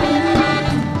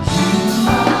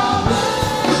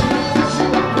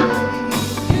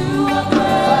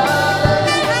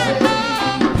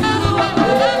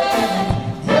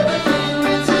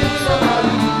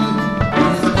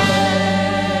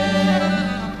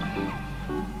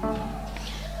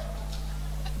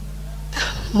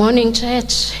 Morning,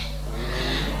 church.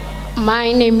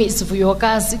 My name is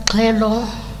Vuyokazi Klelo.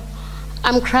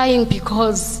 I'm crying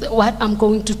because what I'm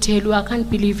going to tell you, I can't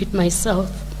believe it myself.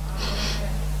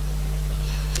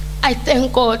 I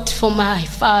thank God for my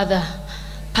father,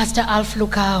 Pastor Alph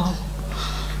Lukau.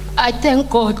 I thank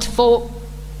God for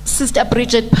Sister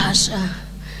Bridget Pasha,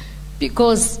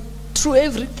 because through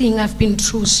everything I've been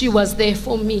through, she was there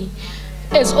for me.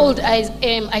 As old as I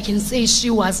am, I can say she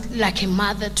was like a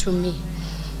mother to me.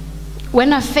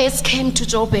 When I first came to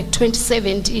Joburg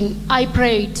 2017, I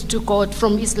prayed to God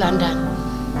from East London.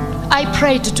 I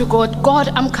prayed to God, God,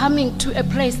 I'm coming to a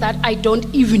place that I don't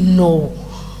even know.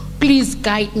 Please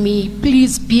guide me.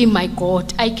 Please be my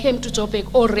God. I came to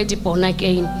Joburg already born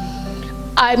again.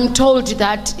 I'm told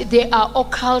that there are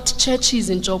occult churches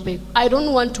in Joburg. I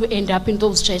don't want to end up in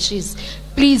those churches.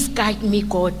 Please guide me,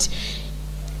 God.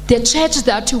 The church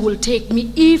that you will take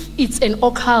me, if it's an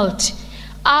occult,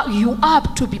 you are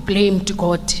to be blamed,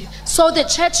 God. So the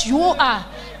church you are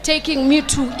taking me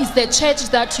to is the church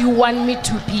that you want me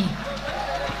to be.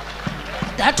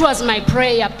 That was my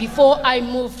prayer before I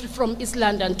moved from East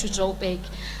London to Joburg.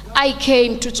 I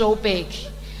came to Joburg.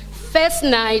 First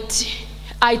night,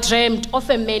 I dreamed of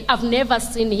a man. I've never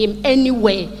seen him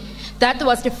anywhere. That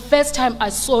was the first time I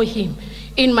saw him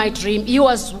in my dream. He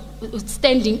was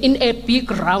standing in a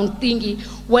big round thingy,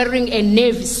 wearing a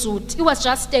navy suit. He was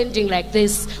just standing like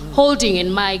this, holding a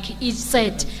mic. He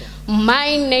said,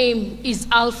 "My name is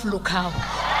Alph Lukau."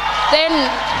 Then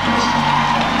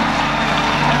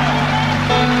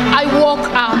I woke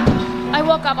up.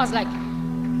 woke up, I was like,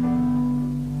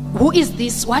 who is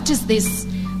this? What is this?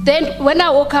 Then when I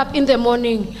woke up in the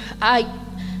morning, I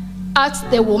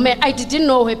asked the woman, I didn't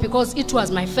know her because it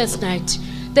was my first night.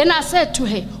 Then I said to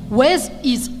her, where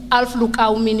is Alph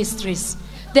Lukau Ministries?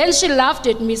 Then she laughed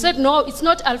at me, said, no, it's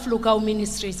not Alph Lukau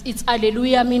Ministries, it's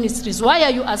Alleluia Ministries. Why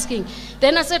are you asking?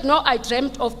 Then I said, no, I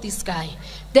dreamt of this guy.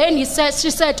 Then she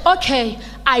said, okay,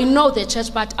 I know the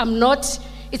church, but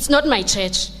it's not my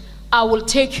church. I will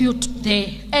take you there.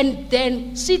 And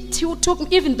then she took me,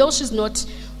 even though she's not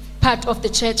part of the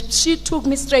church, she took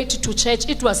me straight to church.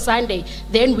 It was Sunday.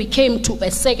 Then we came to a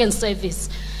second service.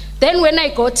 Then when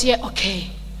I got here,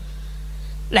 okay,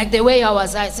 like the way I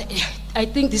was, I said, I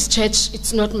think this church,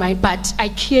 it's not mine, but I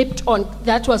kept on.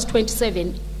 That was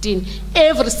 2017,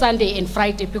 every Sunday and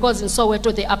Friday, because in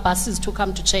Soweto there are buses to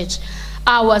come to church.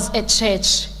 I was at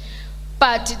church,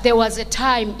 but there was a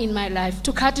time in my life,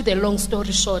 to cut the long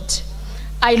story short,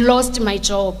 I lost my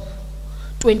job.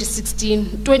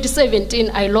 2016, 2017,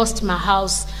 I lost my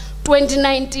house.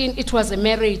 2019, it was a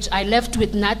marriage. I left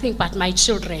with nothing but my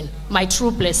children, my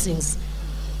true blessings.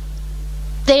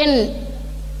 Then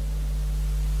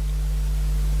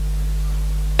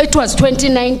it was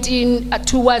 2019,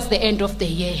 towards the end of the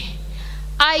year.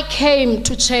 I came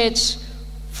to church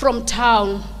from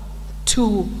town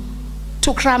to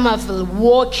Kramerville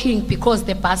walking because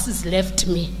the buses left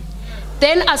me.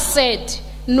 Then I said,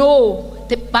 no,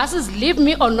 the buses leave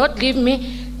me or not leave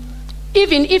me,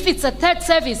 even if it's a third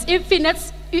service, even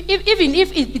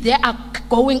if they are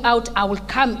going out, I will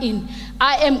come in.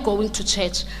 I am going to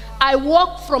church. I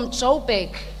walked from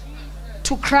Joburg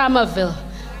to Kramerville.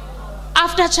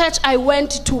 After church, I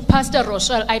went to Pastor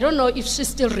Rochelle. I don't know if she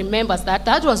still remembers that.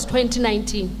 That was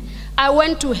 2019. I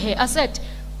went to her. I said,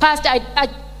 Pastor, I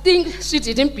think she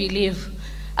didn't believe.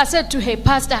 I said to her,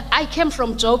 Pastor, I came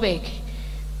from Joburg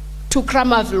to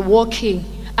Kramerville walking.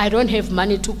 I don't have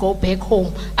money to go back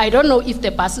home. I don't know if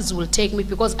the buses will take me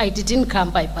because I didn't come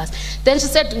by bus. Then she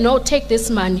said, no, take this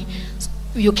money.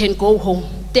 You can go home.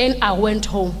 Then I went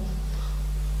home.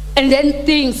 And then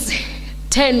things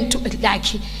turned to like,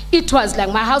 it was like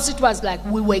my house, it was like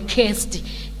we were cursed.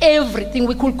 Everything,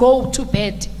 we could go to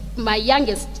bed. My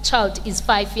youngest child is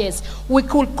 5 years. We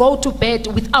could go to bed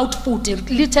without food,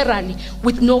 literally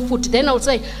with no food. Then I would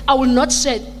say, I will not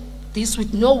share this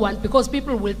with no one because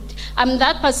people will, I'm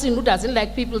that person who doesn't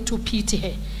like people to pity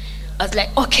her. I was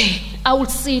like, okay, I will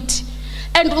sit.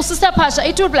 And Sister Pasha,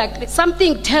 it would be like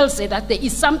something tells her that there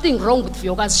is something wrong with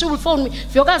Vyogas. She will phone me,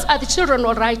 Vyogas, are the children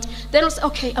all right? Then I'll say,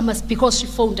 okay, because she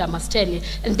phoned, I must tell you.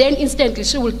 And then instantly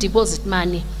she will deposit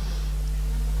money.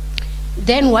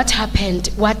 Then what happened?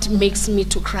 What makes me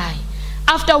to cry?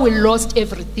 After we lost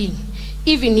everything,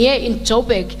 even here in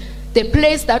Joburg, the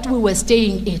place that we were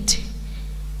staying at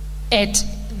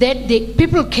the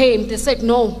people came, they said,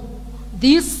 no,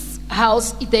 this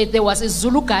house, there was a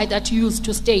Zulu guy that used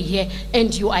to stay here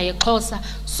and you are a Xhosa.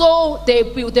 So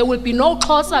there will be no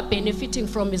Xhosa benefiting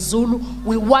from a Zulu.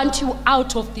 We want you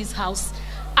out of this house.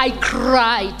 I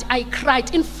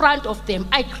cried in front of them.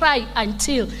 I cried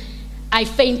until I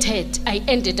fainted. I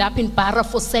ended up in Barra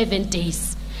for 7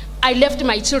 days. I left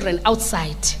my children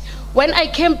outside. When I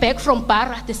came back from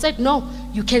Barra, they said, no,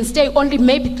 you can stay only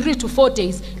maybe 3 to 4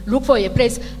 days. Look for a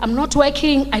place. I'm not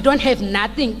working. I don't have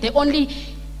nothing. The only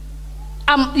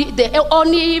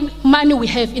money we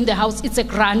have in the house, it's a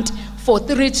grant for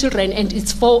 3 children, and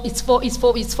it's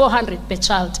 400 per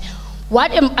child.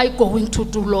 What am I going to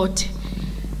do, Lord?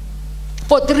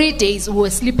 For 3 days, we were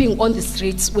sleeping on the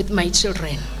streets with my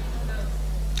children.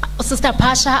 Sister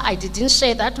Pasha, I didn't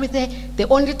share that with her. The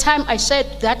only time I shared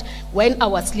that when I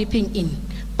was sleeping in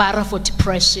Barra for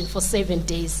depression for 7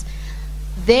 days.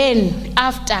 Then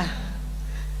after,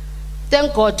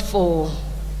 thank God for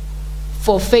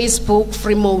Facebook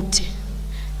remote.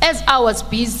 As I was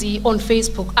busy on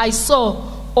Facebook, I saw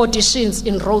auditions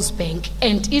in Rosebank,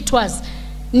 and it was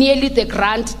nearly the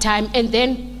grant time, and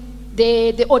then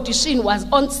the audition was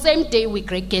on the same day we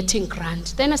were getting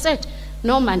grant. Then I said,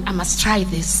 no man, I must try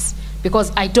this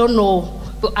because I don't know,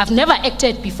 I've never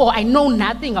acted before, I know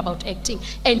nothing about acting,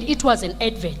 and it was an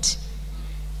advert.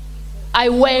 I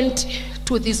went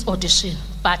to this audition,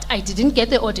 but I didn't get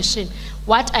the audition.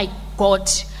 What I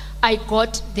got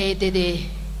the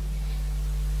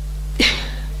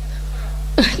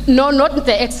no, not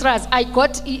the extras. I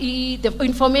got the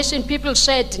information, people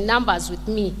shared numbers with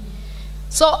me.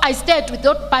 So I stayed with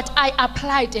that, but I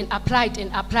applied and applied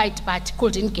and applied, but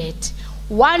couldn't get.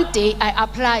 One day I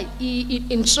applied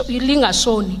in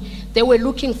Lingashoni. They were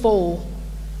looking for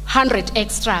 100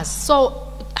 extras.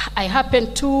 So I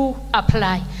happened to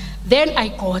apply. Then I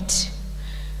got,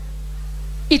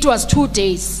 it was 2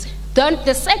 days. Then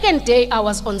the second day I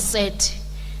was on set,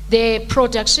 the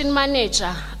production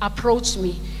manager approached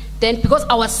me. Then because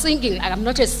I was singing, I'm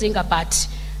not a singer, but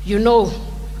you know,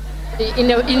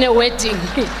 in a wedding.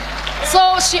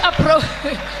 So she approached,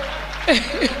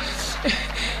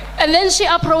 and then she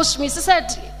approached me. She said,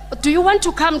 do you want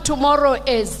to come tomorrow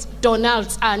as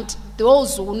Donald? And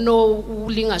those who know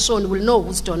Lingashon will know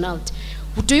who's Donald.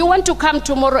 Do you want to come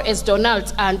tomorrow as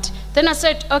Donald? And then I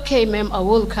said, okay, ma'am, I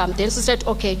will come. Then she said,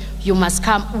 okay, you must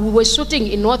come. We were shooting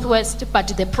in Northwest, but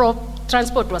the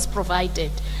transport was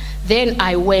provided. Then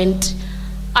I went.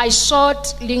 I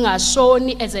shot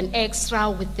Lingashoni as an extra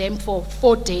with them for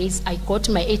 4 days. I got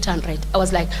my 800. I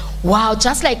was like, wow,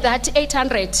 just like that,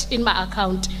 800 in my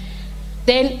account.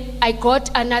 Then I got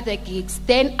another gigs.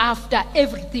 Then after,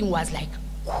 everything was like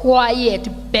quiet,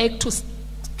 back to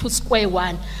square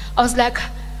one. I was like,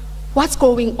 what's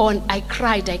going on? I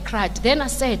cried. Then I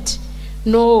said,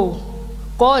 no,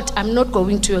 God, I'm not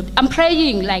going to your, I'm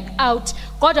praying like out,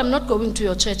 God, I'm not going to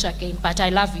your church again, but I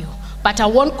love you. But I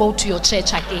won't go to your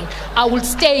church again. I will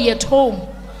stay at home.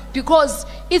 Because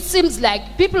it seems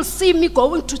like people see me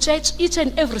going to church each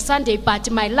and every Sunday,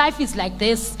 but my life is like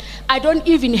this. I don't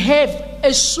even have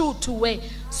a shoe to wear.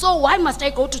 So why must I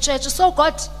go to church? So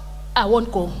God, I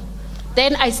won't go.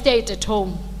 Then I stayed at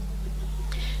home.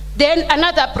 Then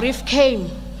another brief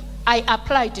came. I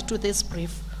applied to this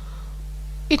brief.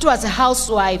 It was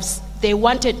housewives. They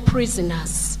wanted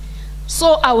prisoners.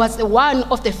 So I was one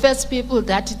of the first people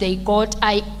that they got.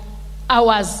 I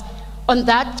was on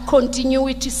that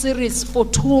continuity series for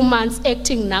 2 months,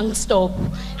 acting non-stop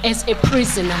as a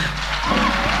prisoner.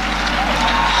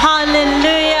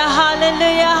 Hallelujah,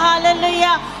 hallelujah,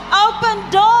 hallelujah. Open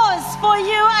doors for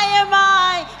you,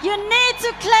 AMI. You need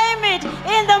to claim it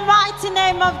in the mighty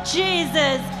name of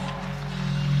Jesus.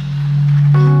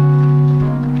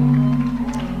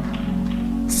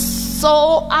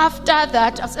 So after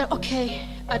that, I said, okay,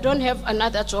 I don't have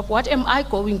another job. What am I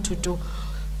going to do?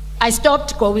 I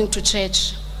stopped going to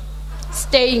church,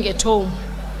 staying at home.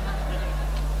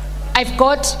 I've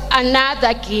got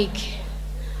another gig.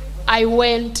 I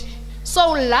went.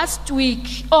 So last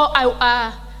week,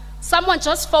 someone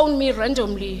just phoned me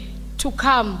randomly to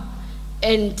come,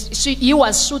 and he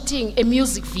was shooting a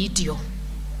music video.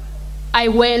 I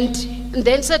went and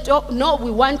then said, oh, no,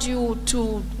 we want you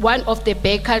to one of the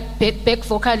back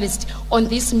vocalists on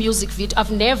this music video.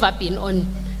 I've never been on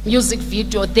music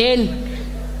video. Then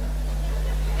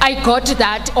I got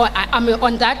that, or I'm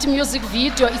on that music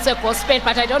video. It's a gospel,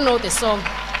 but I don't know the song.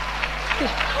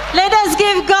 Let us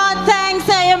give God thanks,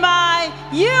 AMI.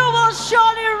 You will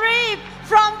surely reap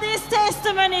from these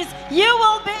testimonies. You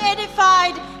will be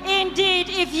edified indeed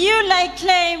if you lay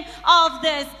claim of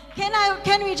this.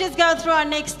 Can we just go through our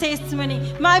next testimony?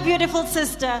 My beautiful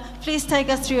sister, please take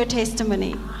us through your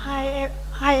testimony. Hi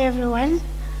everyone.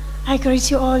 I greet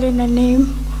you all in the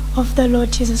name of the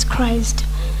Lord Jesus Christ.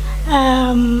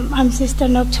 I'm Sister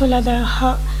Noctula,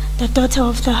 the daughter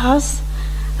of the house.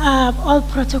 All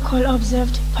protocol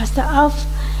observed, Pastor Alph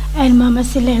and Mama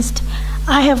Celeste.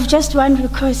 I have just one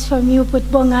request from you, but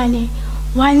Bongani.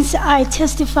 Once I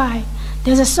testify,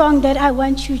 there's a song that I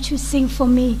want you to sing for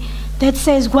me that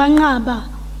says Gwangaba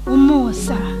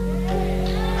Umusa.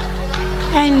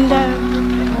 And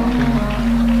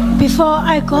before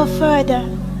I go further,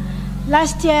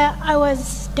 last year I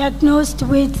was diagnosed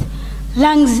with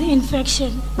lungs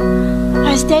infection.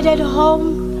 I stayed at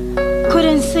home,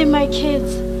 couldn't see my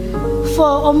kids for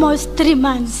almost 3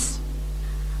 months.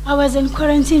 I was in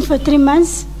quarantine for 3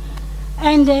 months,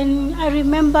 and then I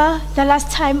remember the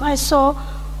last time I saw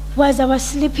was I was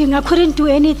sleeping. I couldn't do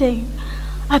anything.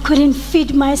 I couldn't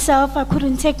feed myself. I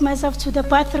couldn't take myself to the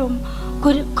bathroom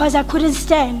because I couldn't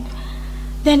stand.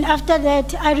 Then after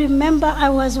that, I remember I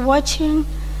was watching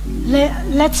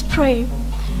Let's Pray.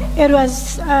 It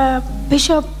was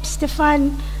Bishop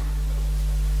Stefan,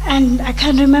 and I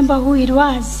can't remember who it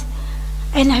was.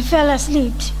 And I fell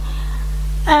asleep.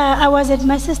 I was at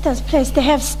my sister's place. They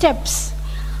have steps.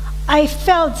 I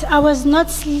felt I was not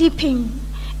sleeping.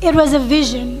 It was a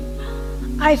vision.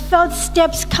 I felt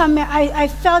steps coming. I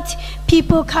felt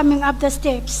people coming up the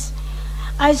steps.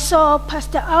 I saw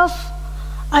Pastor Alph.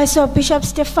 I saw Bishop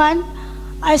Stefan.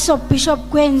 I saw Bishop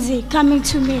Gwenzi coming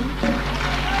to me.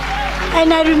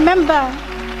 And I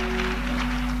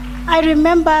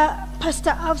remember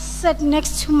Pastor Alph sat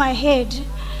next to my head,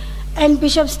 and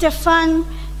Bishop Stefan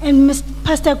and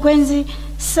Pastor Gwenzi,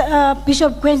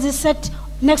 Bishop Gwenzi sat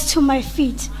next to my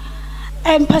feet.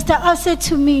 And Pastor Alph said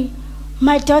to me,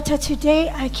 my daughter, today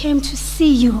I came to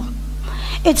see you.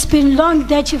 It's been long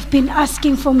that you've been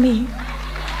asking for me.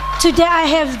 Today I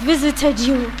have visited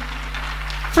you.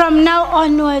 From now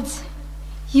onwards,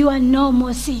 you are no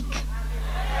more sick.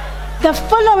 The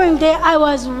following day, I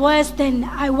was worse than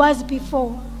I was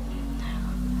before.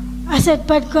 I said,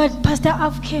 but God, Pastor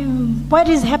Alph came. What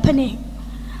is happening?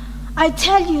 I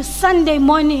tell you, Sunday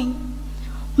morning,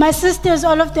 my sisters,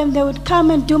 all of them, they would come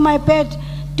and do my bed,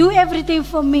 do everything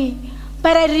for me.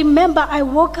 But I remember I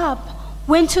woke up,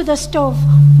 went to the stove,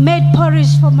 made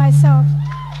porridge for myself,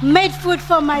 made food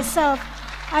for myself.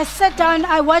 I sat down,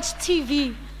 I watched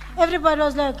TV. Everybody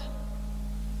was like,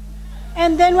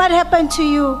 and then what happened to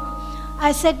you?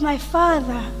 I said, my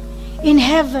Father in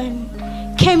heaven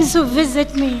came to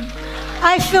visit me.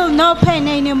 I feel no pain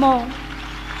anymore.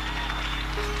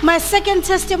 My second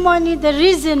testimony, the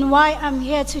reason why I'm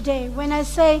here today, when I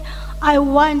say I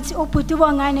want Uputi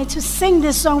Wangane to sing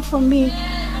this song for me.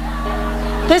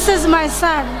 This is my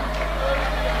son.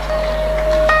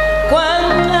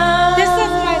 This is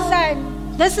my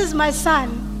son. This is my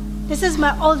son. This is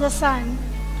my older son.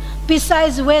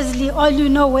 Besides Wesley, all you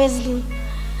know Wesley.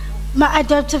 My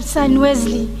adopted son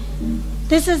Wesley.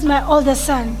 This is my older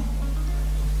son.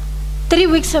 3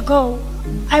 weeks ago,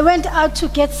 I went out to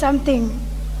get something.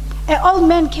 An old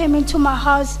man came into my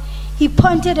house. He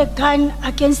pointed a gun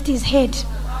against his head.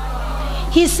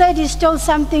 He said he stole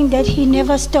something that he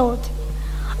never stole.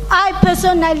 I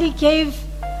personally gave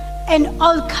an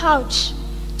old couch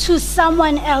to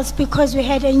someone else because we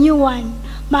had a new one.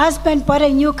 My husband bought a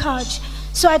new couch.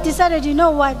 So I decided, you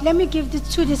know what, let me give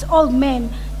this to this old man,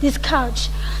 this couch.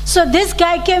 So this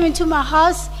guy came into my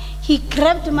house. He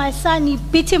grabbed my son. He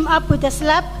beat him up with a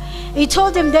slap. He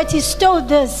told him that he stole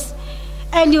this.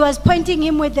 And he was pointing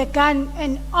him with the gun.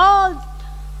 And all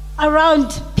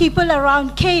around, people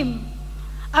around came.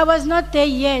 I was not there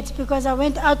yet because I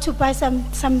went out to buy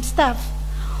some stuff.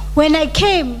 When I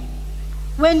came,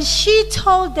 when she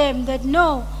told them that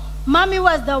no, Mommy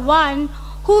was the one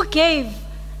who gave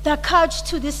the couch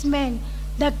to this man,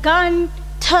 the gun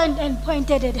turned and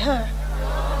pointed at her.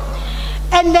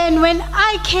 And then when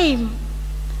I came,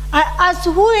 I asked,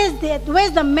 who is that?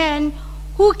 Where's the man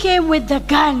who came with the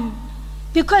gun?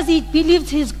 Because he believed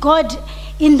he's God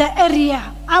in the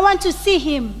area. I want to see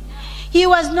him. He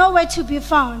was nowhere to be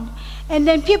found. And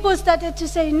then people started to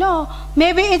say, no,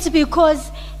 maybe it's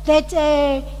because that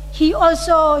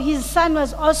his son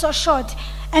was also shot.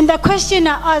 And the question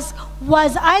I asked,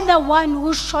 was I the one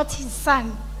who shot his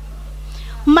son?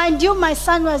 Mind you, my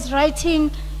son was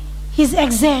writing his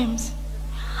exams.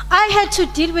 I had to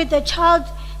deal with a child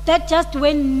that just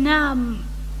went numb.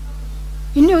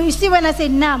 You see when I say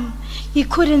numb, he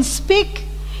couldn't speak,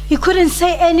 he couldn't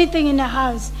say anything in the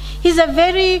house. He's a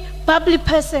very bubbly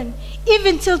person.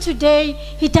 Even till today,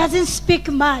 he doesn't speak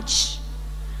much.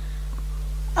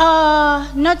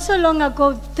 Not so long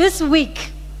ago, this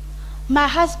week, my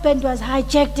husband was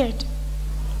hijacked.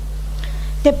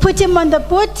 They put him on the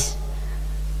boat,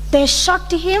 they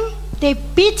shocked him, they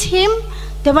beat him,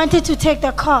 they wanted to take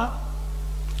the car.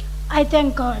 I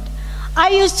thank God. I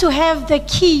used to have the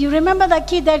key. You remember the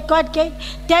key that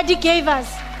Daddy gave us?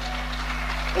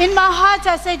 In my heart,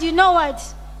 I said, you know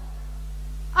what?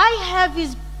 I have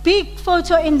his big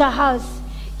photo in the house.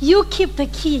 You keep the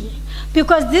key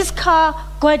because this car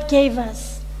God gave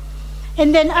us.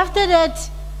 And then after that,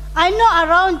 I know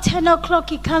around 10 o'clock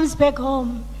he comes back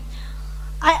home.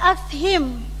 I asked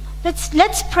him,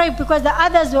 let's pray because the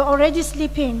others were already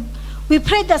sleeping. We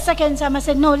prayed the second time. I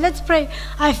said, no, let's pray.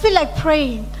 I feel like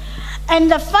praying. And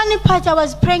the funny part, I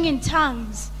was praying in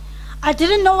tongues. I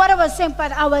didn't know what I was saying,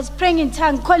 but I was praying in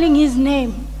tongues, calling his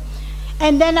name.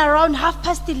 And then around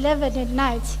 11:30 at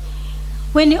night,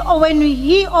 when he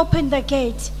opened the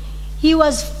gate, he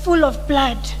was full of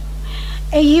blood.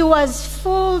 And he was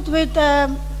filled with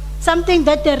something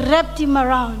that they wrapped him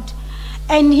around.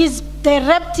 And they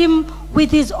wrapped him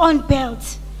with his own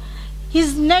belt.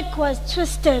 His neck was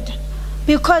twisted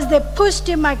because they pushed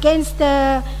him against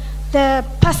the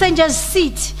passenger's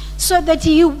seat so that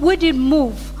he wouldn't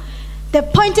move. They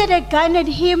pointed a gun at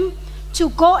him to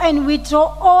go and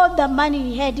withdraw all the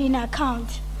money he had in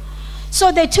account.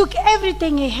 So they took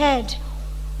everything he had.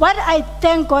 What I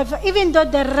thank God for, even though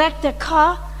they wrecked the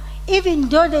car, even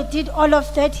though they did all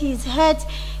of that, his head,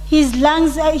 his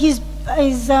lungs, his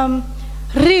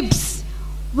ribs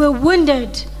were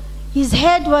wounded. His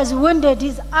head was wounded,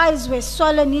 his eyes were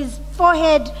swollen, his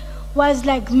forehead was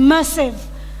like massive.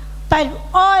 But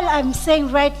all I'm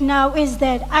saying right now is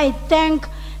that I thank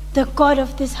the God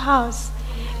of this house.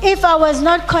 If I was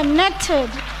not connected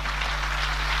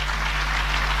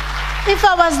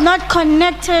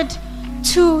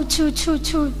to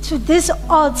this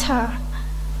altar,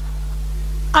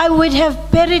 I would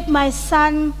have buried my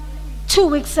son 2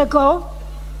 weeks ago.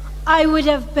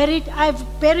 I've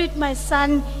buried my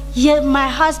son, my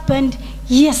husband,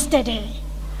 yesterday.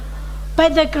 By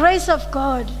the grace of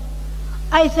God,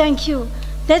 I thank you.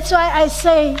 That's why I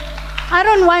say, I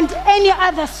don't want any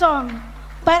other song,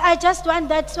 but I just want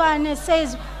that one that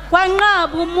says,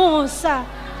 Wangabu Musa,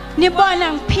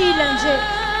 nibona ngiphila nje.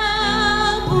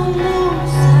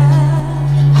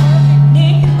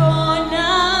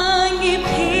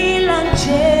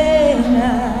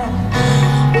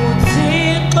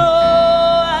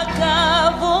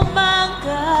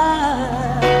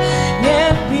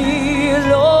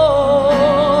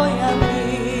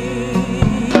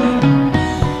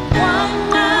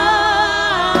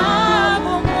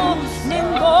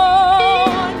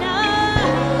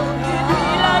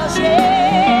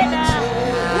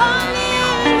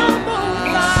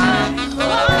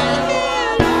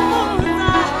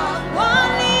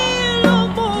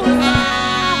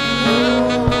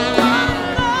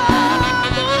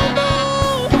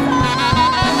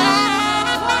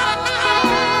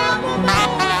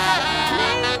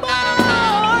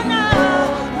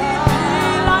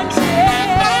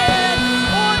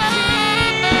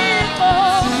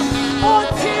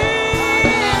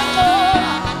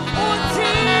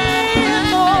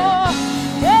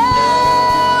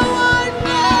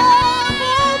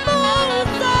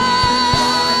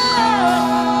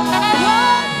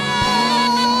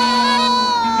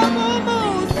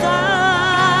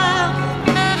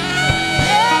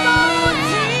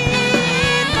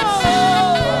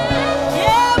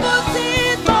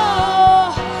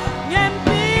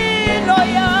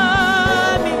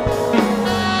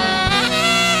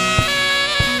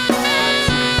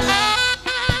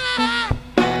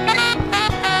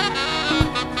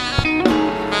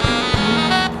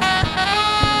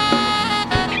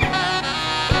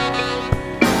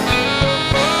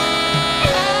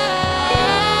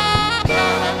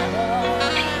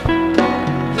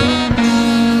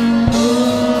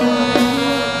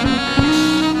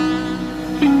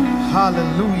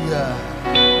 Hallelujah.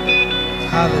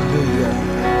 Hallelujah.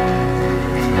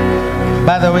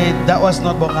 By the way, that was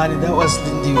not Bongani, that was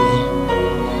Lindiwe.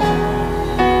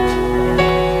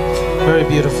 Very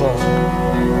beautiful.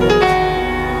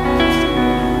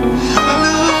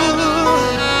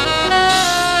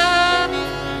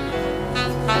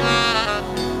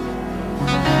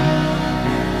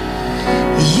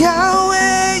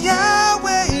 Yahweh,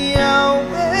 Yahweh,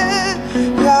 Yahweh,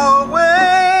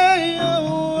 Yahweh,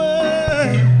 Yahweh,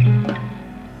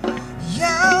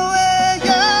 Yahweh,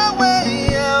 Yahweh,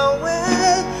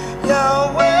 Yahweh,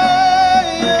 Yahweh,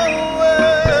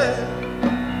 Yahweh.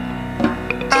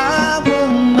 I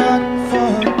will not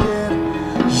forget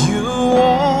you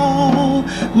all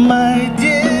my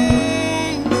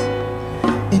days.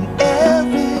 In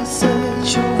every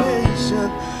situation,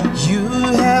 you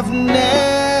have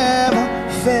never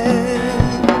failed.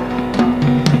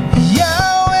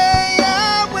 Yahweh,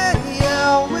 Yahweh,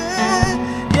 Yahweh,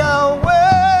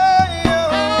 Yahweh,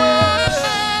 Yahweh,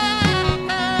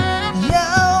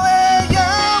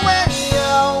 Yahweh,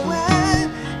 Yahweh,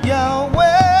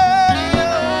 Yahweh,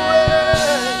 Yahweh.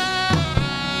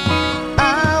 I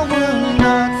will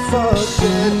not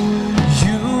forget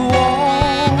you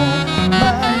all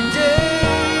my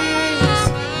days.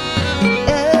 In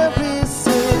every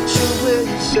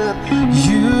situation,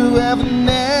 you have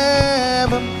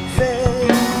never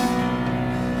failed.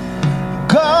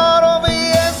 God of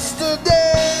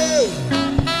yesterday,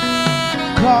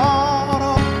 God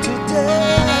of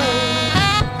today,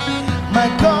 my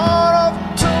God of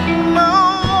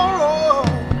tomorrow,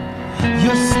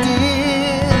 you're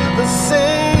still the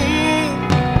same.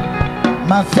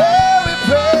 My very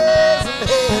present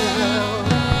help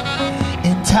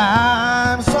in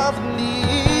times of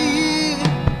need.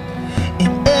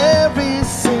 In every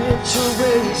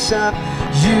situation,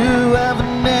 you have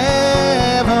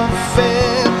never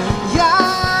failed.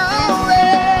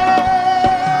 Yahweh,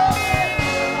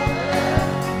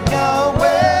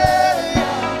 Yahweh,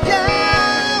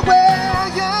 Yahweh,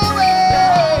 Yahweh.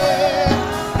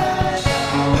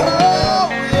 Oh,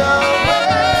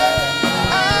 Yahweh,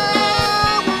 I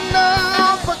will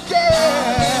not forget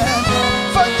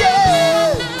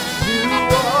you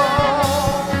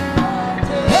all.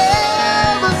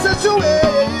 Every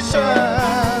situation,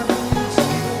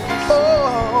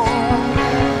 oh.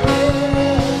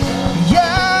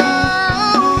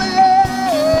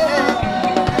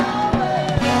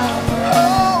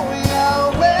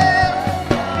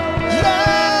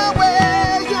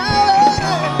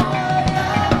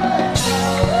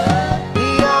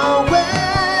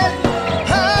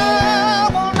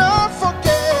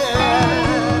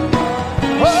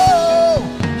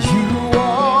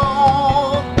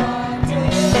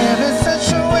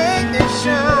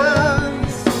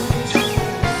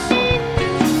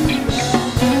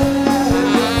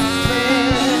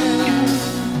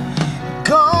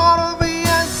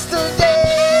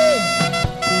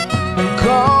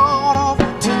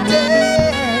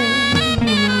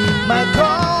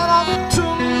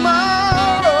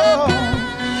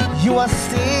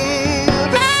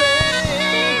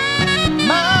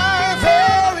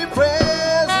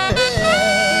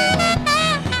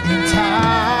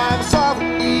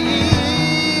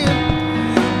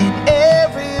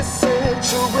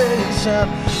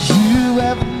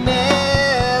 have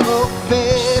never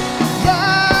failed.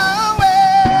 Yahweh,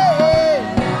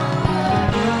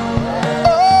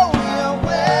 oh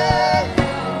Yahweh,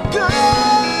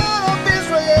 God of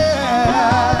Israel.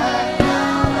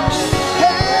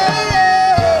 Hey,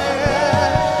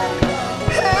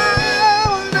 I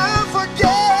will not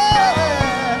forget.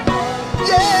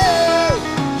 Yeah,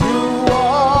 you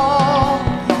are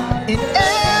in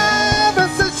every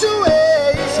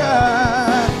situation.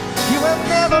 You have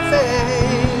never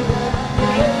failed.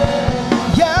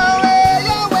 Yahweh,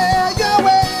 Yahweh,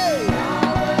 Yahweh.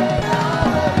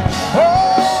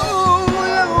 Oh,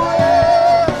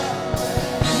 Yahweh.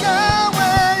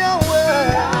 Yahweh, Yahweh.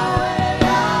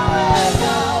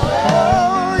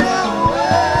 Oh,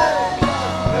 Yahweh.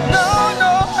 No,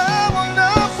 no, I will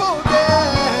not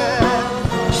forget.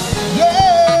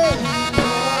 Yeah.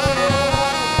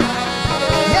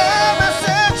 Yeah, my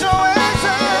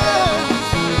situation.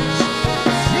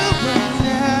 You bring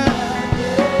there.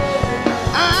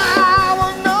 I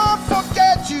will not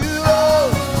forget you,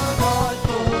 Lord.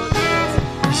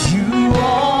 You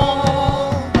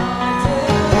are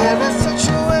every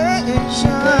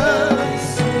situation.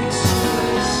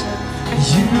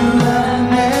 You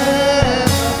have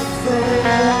never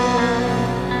failed.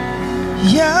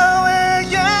 Yahweh,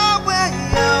 Yahweh,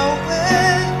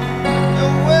 Yahweh,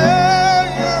 Yahweh,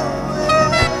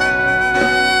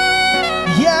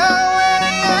 Yahweh,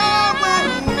 Yahweh,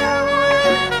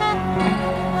 Yahweh,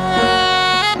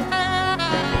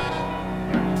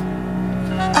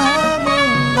 I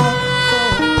will not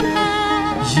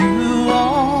forget you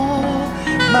all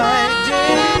my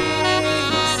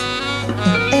days.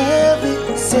 In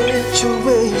every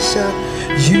situation,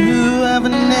 you have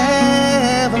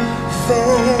never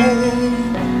failed.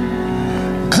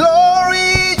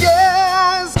 Glorious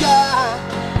God,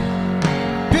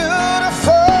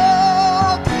 beautiful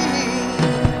King,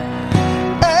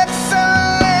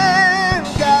 excellent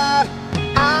God,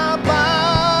 I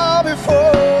bow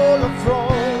before the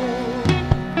throne.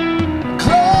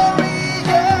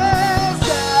 Glorious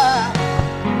God,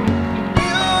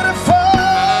 beautiful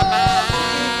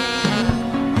King,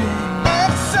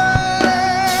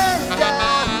 excellent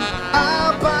God, I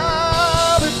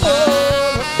bow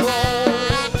before the throne.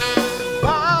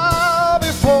 Bow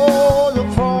before the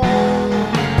throne.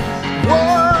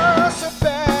 Worship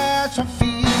at your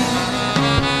feet.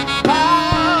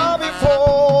 Bow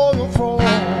before the throne.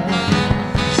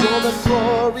 You're the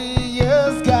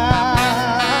glorious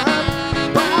God.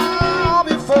 Bow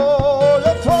before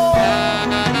the throne.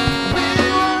 We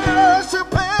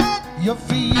worship at your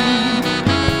feet.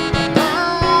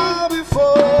 Bow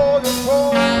before the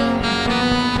throne.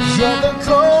 You're the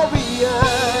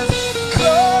glorious,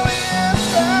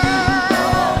 glorious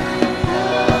God.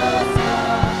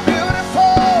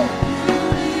 Beautiful,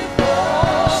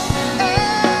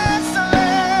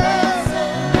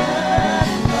 excellent.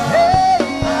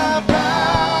 Hey, I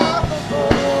bow.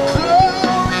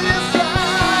 Glorious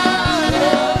God.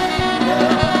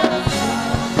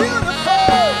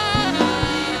 Beautiful,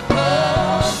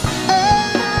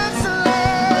 excellent.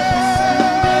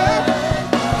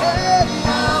 Hey, I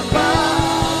bow.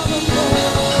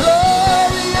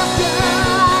 Glorious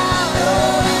God.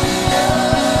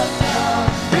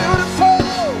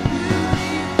 Beautiful.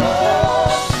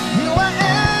 You are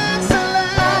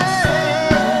excellent.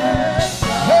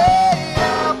 Hey,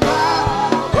 I bow.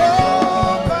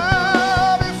 Oh,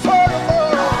 bow before the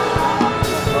throne.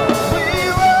 We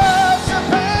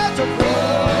worship at your feet.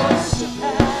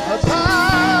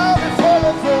 Bow before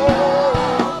the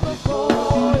throne.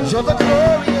 You're the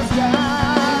glorious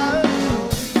God.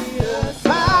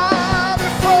 Bow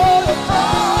before the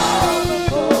throne.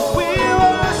 We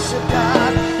worship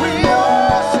God. We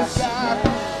worship God.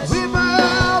 We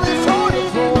bow before the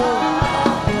throne.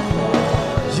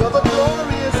 You're the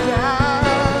glorious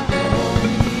God.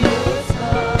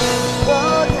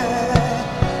 Oh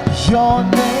yeah. Your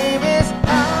name is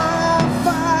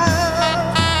Alpha,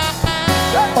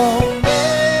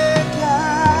 Omega,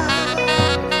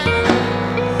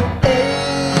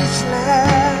 ageless,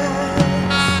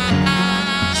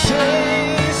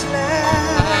 changeless,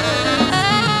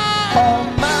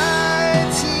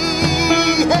 almighty,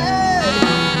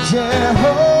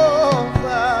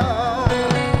 Jehovah.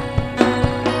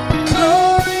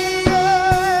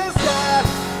 Glorious God,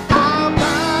 I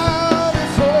bow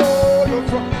before the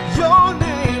throne. Your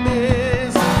name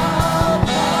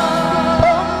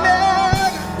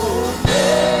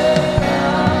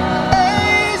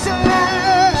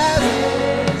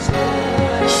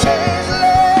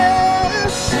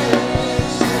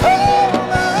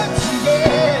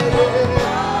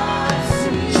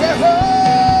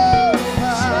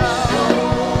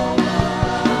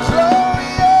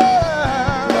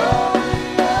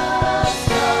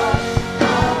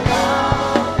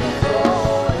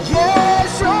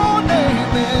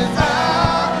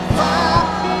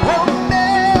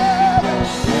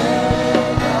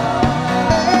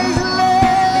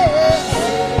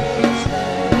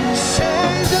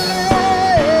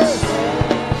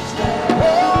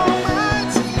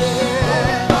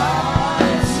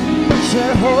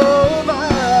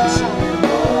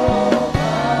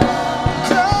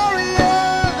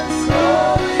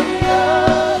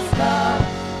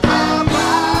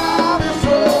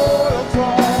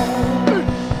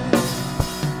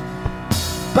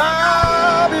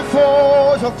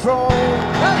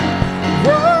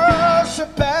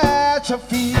your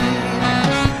feet,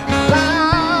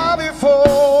 bow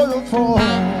before your throne.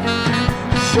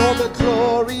 You're the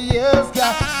glorious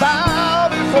God. Bow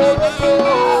before your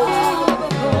throne.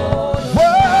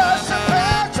 Worship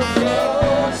at your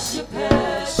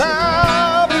feet.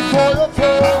 Bow before your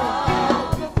throne.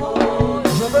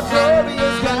 You're the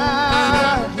glorious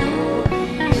God.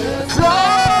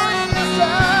 Glorious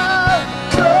God.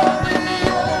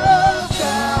 Glorious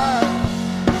God.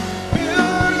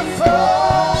 Beautiful.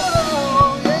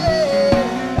 Oh,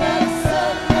 yeah.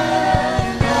 Excellent.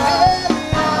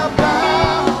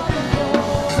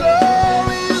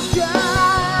 Glorious God.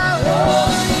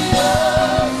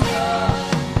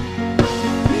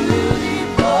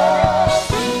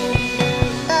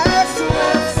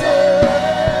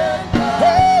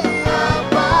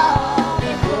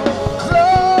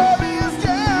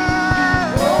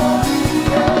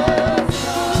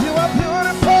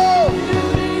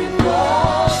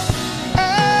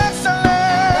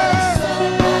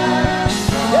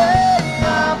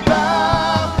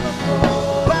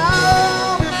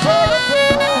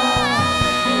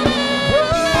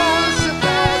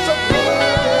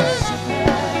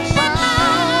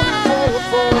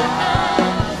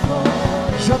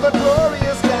 You're the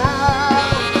glorious God.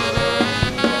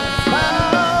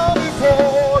 Bow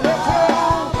before your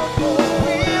throne.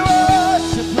 We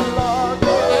worship you, Lord.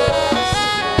 Yes.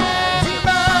 We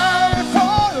bow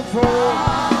before your throne.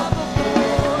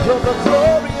 You're the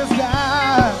glorious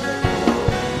God.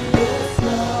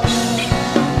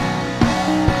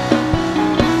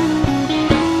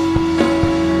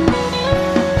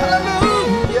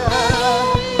 Hallelujah.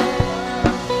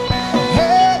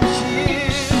 Hey,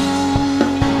 Jesus.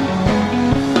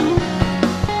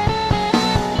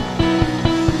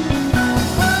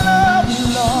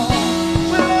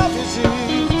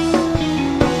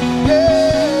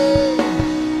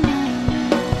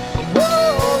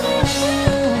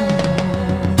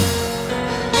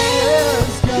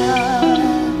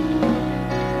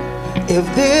 If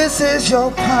this is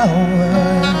your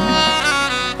power,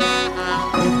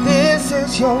 if this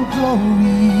is your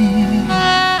glory,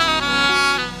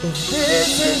 if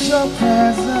this is your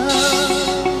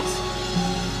presence,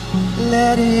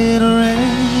 let it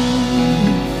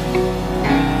rain.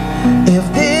 If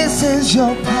this is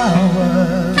your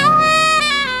power,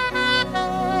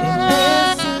 if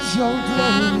this is your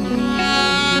glory,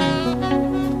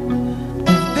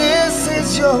 if this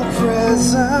is your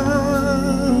presence,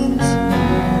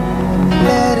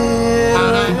 let it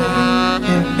rain.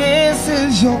 If this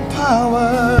is your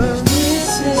power,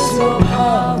 this is your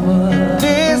power,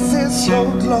 this is your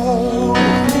glory,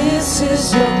 this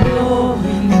is your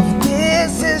glory. If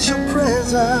this is your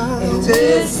presence, if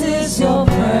this is your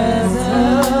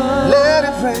presence, let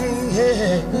it rain,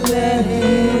 yeah. Let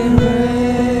it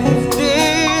rain. If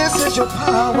this is your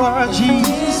power, Jesus,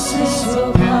 this is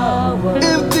your power.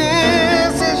 If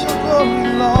this is your glory,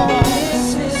 Lord,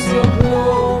 this is your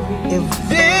glory. If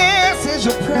this is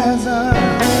your presence,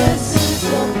 this is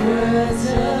your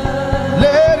presence,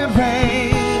 let it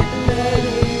rain. Let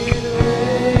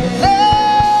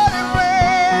it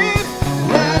rain.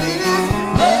 Let it rain. Let it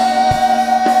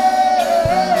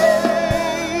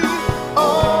rain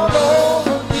all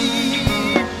over me.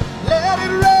 Let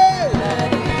it rain.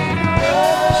 Let it rain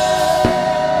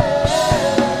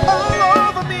all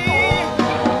over me.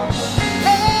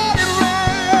 Let it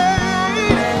rain.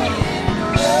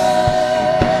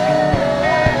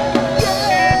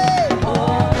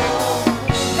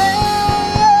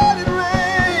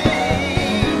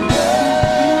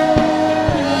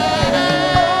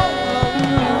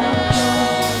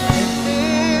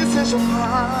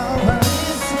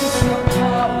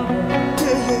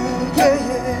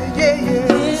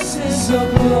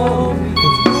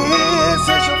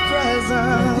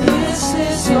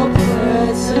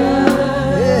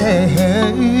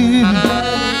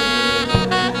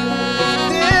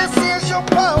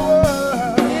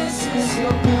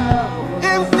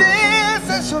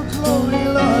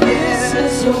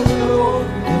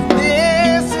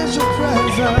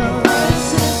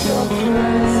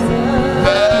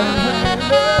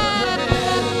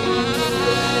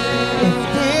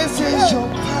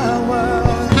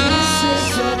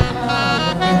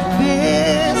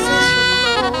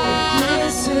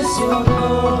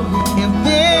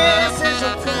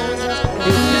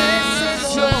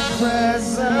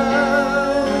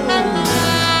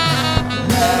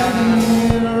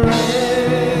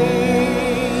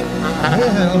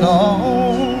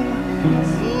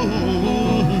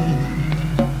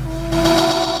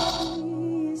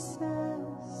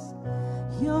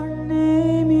 Your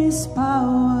name is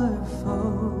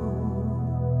powerful.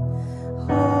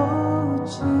 Oh,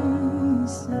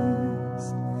 Jesus.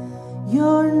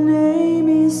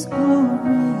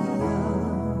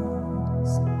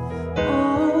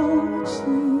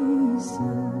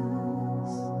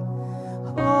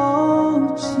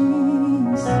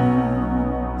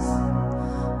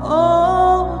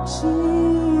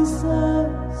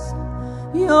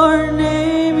 Your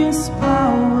name is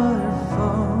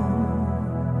powerful.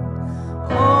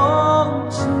 Oh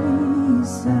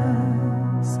Jesus,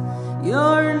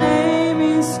 your name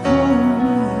is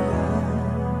glorious.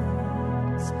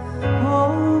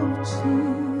 Oh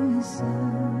Jesus,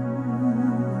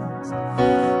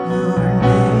 your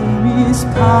name is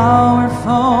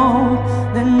powerful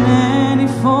than any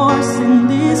force in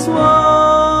this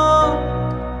world.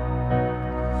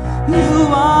 You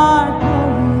are glorious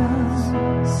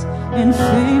and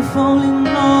faithful in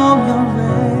all your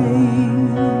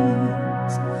ways.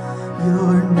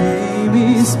 Your name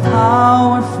is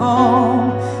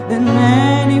powerful than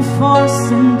any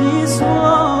force in this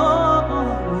world.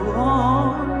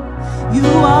 You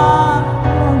are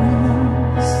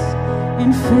glorious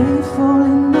and faithful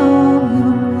in all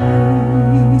your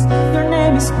ways. Your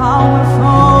name is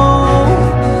powerful.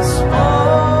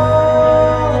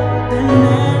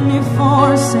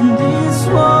 Force in this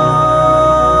world.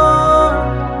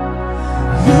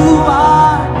 You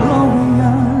are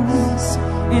glorious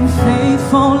and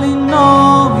faithful in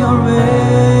all your ways.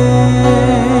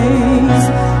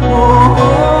 Oh,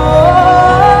 Jesus.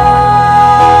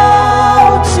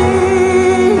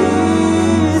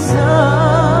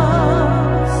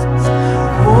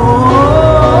 Oh,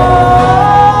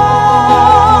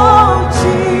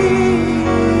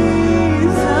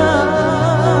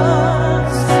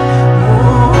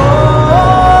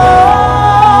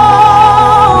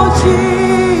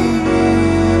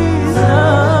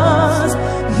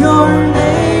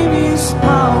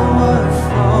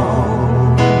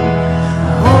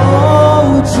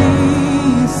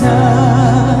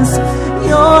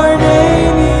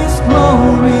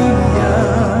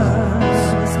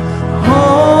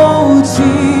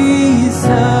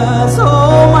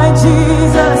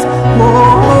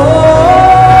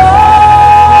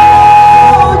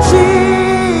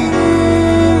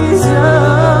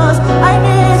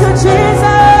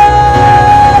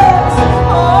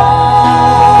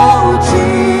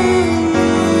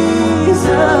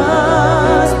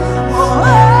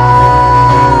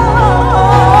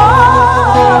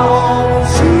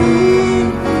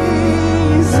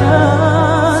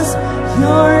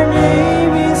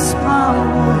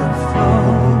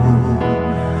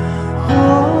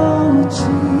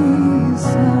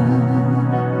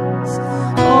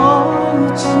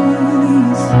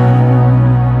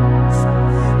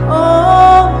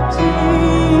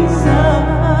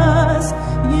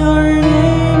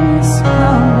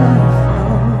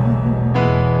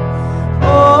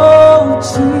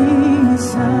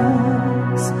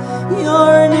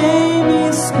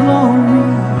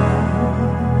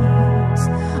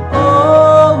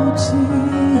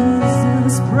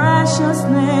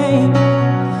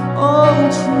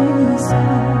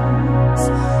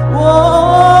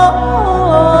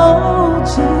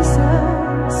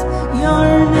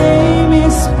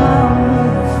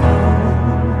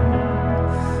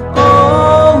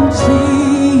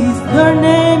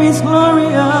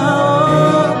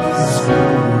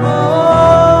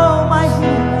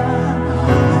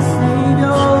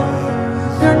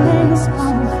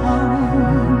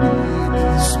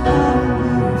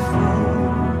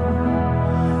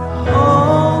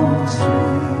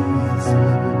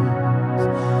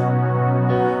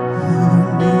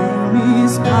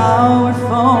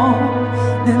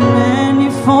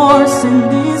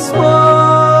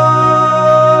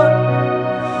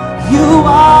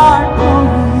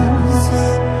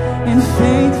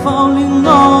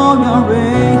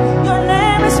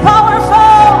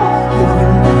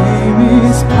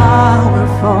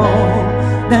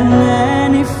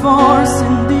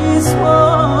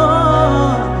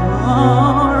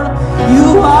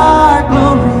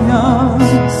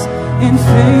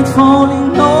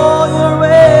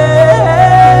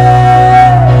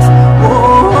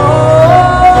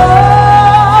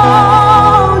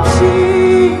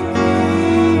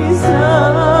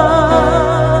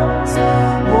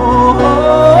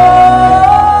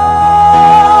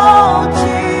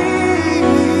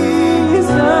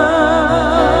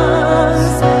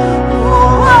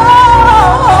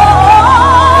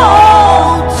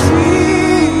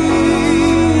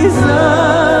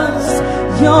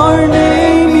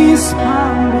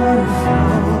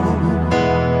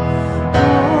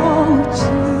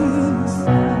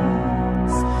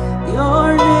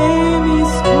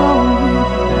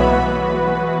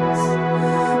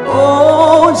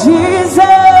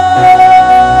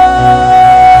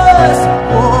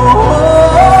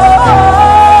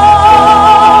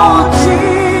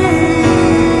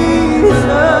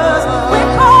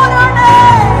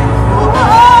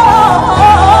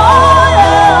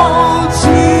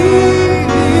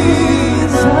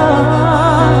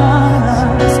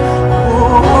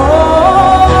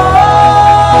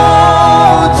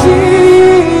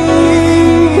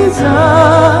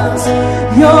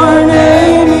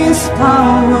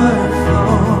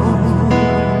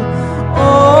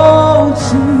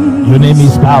 Your name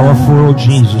is powerful,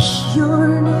 Jesus.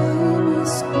 Your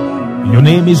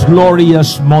name is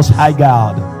glorious, Most High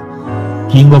God,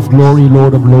 King of glory,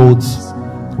 Lord of lords.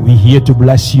 We're here to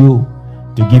bless you,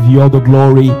 to give you all the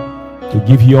glory, to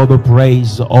give you all the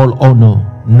praise, all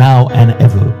honor, now and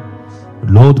ever.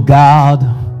 Lord God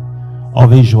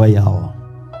of Israel,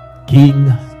 King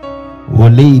who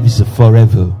lives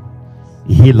forever,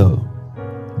 healer,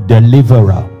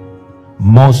 deliverer,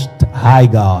 Most High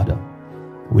God.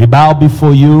 We bow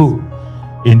before you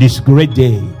in this great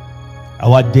day,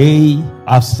 our day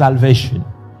of salvation,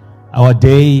 our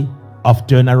day of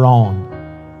turnaround,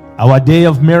 our day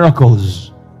of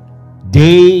miracles,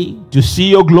 day to see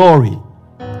your glory,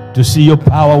 to see your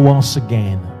power once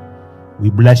again. We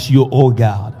bless you, O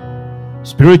God.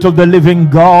 Spirit of the living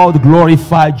God,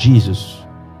 glorify Jesus.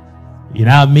 In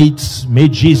our midst, may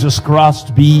Jesus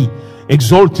Christ be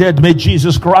exalted. May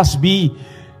Jesus Christ be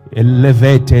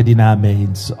elevated in our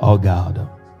midst, O God.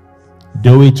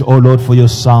 Do it, O Lord, for your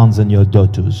sons and your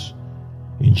daughters.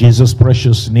 In Jesus'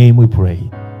 precious name we pray.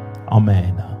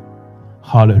 Amen.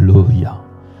 Hallelujah.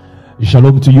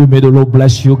 Shalom to you. May the Lord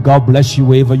bless you. God bless you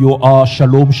wherever you are.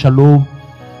 Shalom, shalom.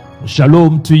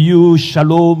 Shalom to you.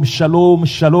 Shalom, shalom,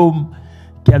 shalom.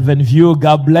 Kelvin View,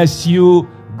 God bless you.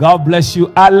 God bless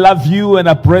you. I love you and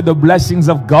I pray the blessings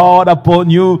of God upon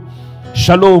you.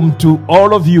 Shalom to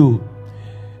all of you.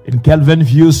 In Kelvin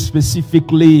View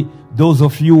specifically, those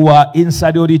of you who are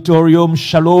inside the auditorium,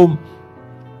 shalom.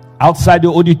 Outside the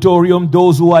auditorium,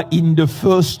 those who are in the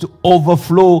first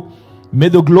overflow, may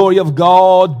the glory of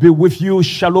God be with you.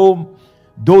 Shalom.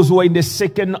 Those who are in the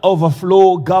second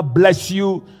overflow, God bless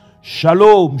you.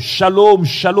 Shalom, shalom,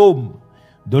 shalom.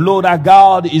 The Lord our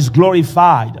God is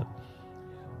glorified.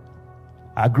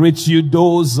 I greet you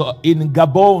those in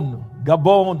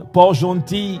Gabon,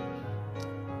 Port-Gentil.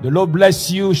 The Lord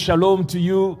bless you. Shalom to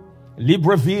you.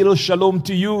 Libreville, shalom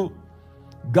to you.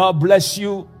 God bless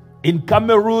you. In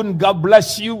Cameroon, God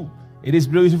bless you. It is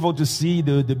beautiful to see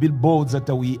the billboards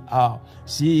that we are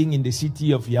seeing in the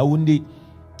city of Yaoundé.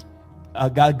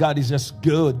 God is just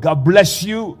good. God bless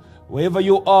you. Wherever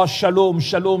you are, shalom,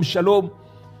 shalom, shalom.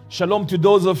 Shalom to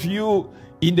those of you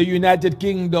in the United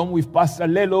Kingdom with Pastor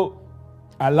Lelo.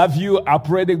 I love you. I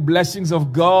pray the blessings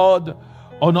of God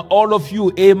on all of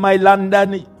you. My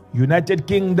London, United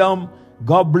Kingdom.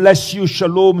 God bless you.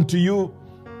 Shalom to you.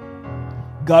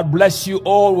 God bless you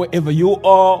all wherever you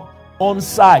are on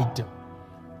site.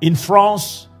 In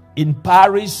France, in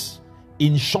Paris,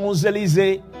 in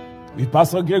Champs-Élysées, with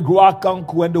Pastor Gregoire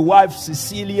Kankou and the wife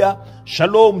Cecilia.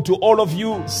 Shalom to all of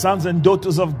you, sons and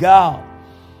daughters of God.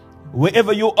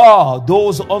 Wherever you are,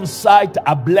 those on site,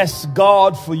 I bless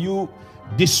God for you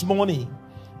this morning.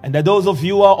 And that those of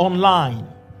you who are online,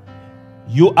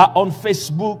 you are on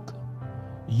Facebook,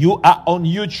 you are on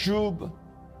YouTube,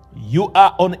 you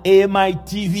are on AMI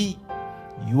TV,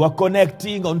 you are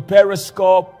connecting on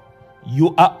Periscope,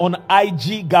 you are on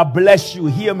IG. God bless you.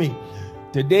 Hear me.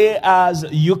 Today, as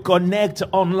you connect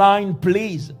online,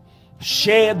 please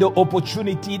share the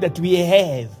opportunity that we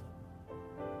have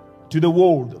to the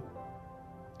world.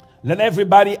 Let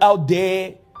everybody out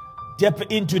there tap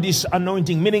into this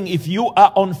anointing. Meaning, if you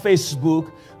are on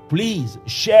Facebook, please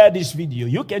share this video.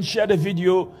 You can share the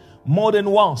video more than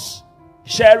once.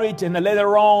 Share it, and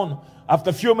later on,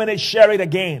 after a few minutes, share it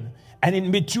again. And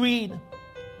in between,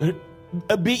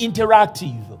 be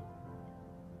interactive.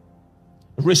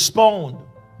 Respond.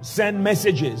 Send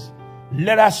messages.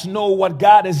 Let us know what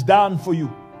God has done for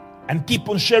you. And keep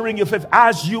on sharing your faith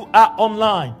as you are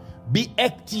online. Be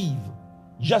active.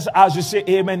 Just as you say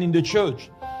amen in the church.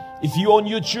 If you're on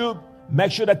YouTube,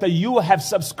 make sure that you have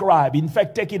subscribed. In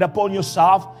fact, take it upon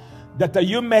yourself that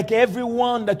you make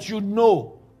everyone that you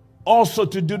know also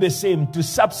to do the same, to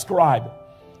subscribe.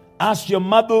 Ask your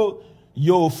mother,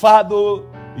 your father,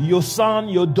 your son,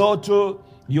 your daughter,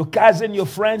 your cousin, your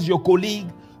friends, your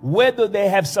colleague, whether they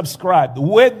have subscribed,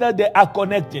 whether they are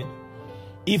connected.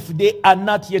 If they are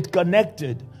not yet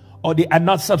connected or they are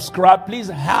not subscribed, please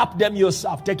help them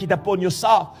yourself. Take it upon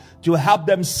yourself to help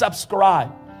them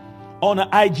subscribe. On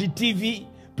IGTV,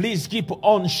 please keep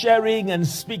on sharing and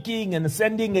speaking and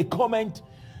sending a comment.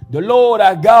 The Lord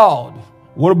our God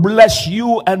will bless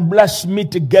you and bless me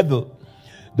together.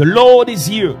 The Lord is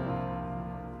here.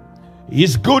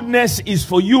 His goodness is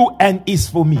for you and is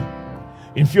for me.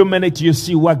 In a few minutes, you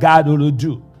see what God will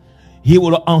do. He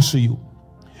will answer you.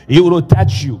 He will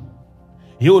touch you.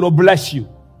 He will bless you.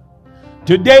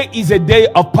 Today is a day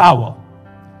of power.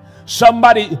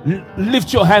 Somebody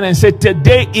lift your hand and say,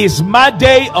 today is my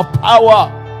day of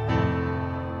power.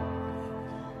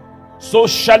 So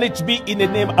shall it be in the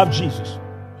name of Jesus.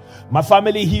 My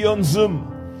family here on Zoom,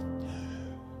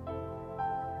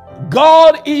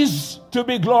 God is to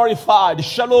be glorified.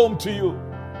 Shalom to you.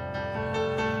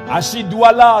 I see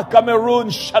Douala, Cameroon.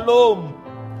 Shalom.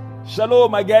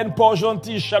 Shalom again.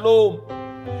 Port-Gentil. Shalom.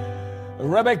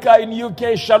 Rebecca in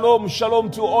UK. Shalom. Shalom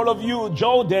to all of you.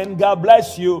 Jordan, God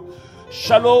bless you.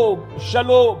 Shalom.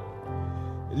 Shalom.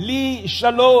 Lee,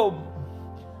 shalom.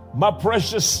 My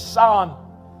precious son,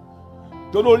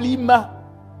 Tonolima,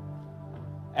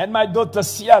 and my daughter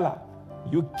Siala.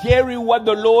 You carry what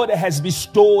the Lord has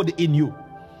bestowed in you.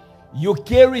 You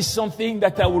carry something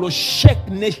that will shake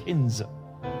nations.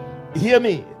 Hear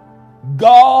me.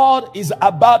 God is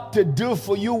about to do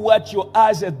for you what your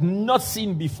eyes have not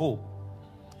seen before.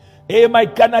 Hey, my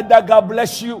Canada, God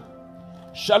bless you.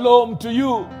 Shalom to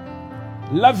you.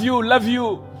 Love you, love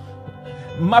you.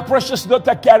 My precious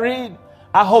daughter Karine,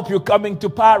 I hope you're coming to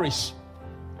Paris.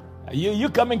 You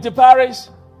coming to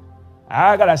Paris?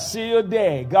 I gotta see you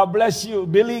there. God bless you.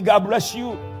 Billy, God bless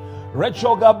you.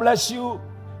 Rachel, God bless you.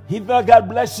 Heather, God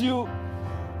bless you.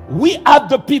 We are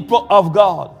the people of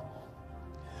God.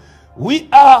 We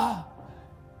are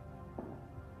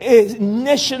a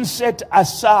nation set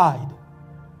aside.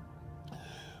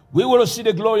 We will see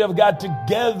the glory of God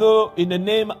together in the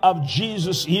name of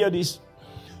Jesus. Hear this.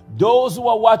 Those who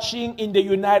are watching in the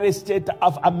United States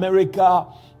of America,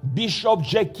 Bishop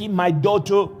Jackie, my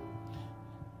daughter,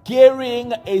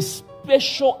 carrying a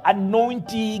special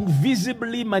anointing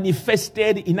visibly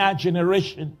manifested in our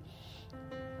generation,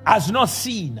 has not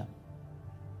seen.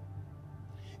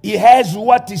 He has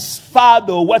what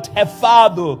her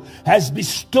father has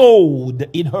bestowed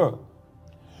in her.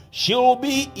 She will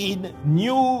be in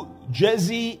New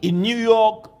Jersey, in New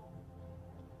York,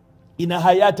 in a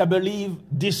Hyatt, I believe,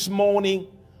 this morning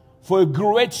for a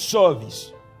great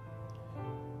service.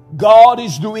 God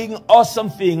is doing awesome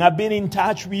thing. I've been in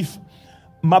touch with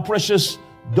my precious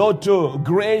daughter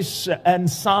Grace and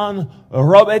son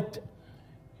Robert.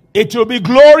 It will be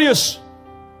glorious.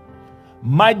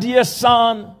 My dear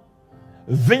son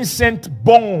Vincent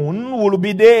Bone will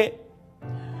be there.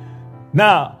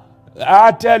 Now,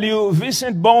 I tell you,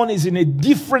 Vincent Bone is in a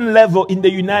different level in the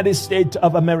United States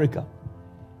of America.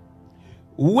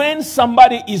 When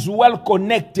somebody is well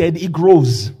connected, he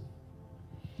grows.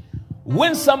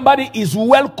 When somebody is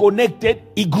well connected,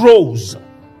 he grows.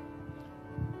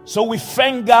 So we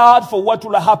thank God for what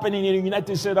will happen in the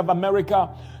United States of America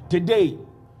today.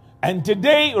 And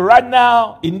today, right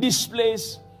now, in this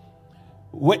place,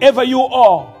 wherever you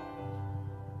are,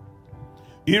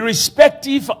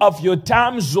 irrespective of your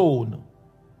time zone,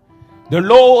 the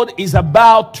Lord is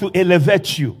about to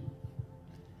elevate you.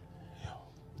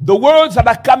 The words that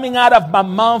are coming out of my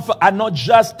mouth are not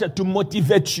just to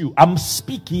motivate you. I'm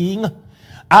speaking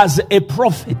as a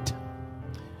prophet.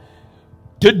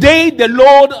 Today, the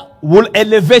Lord will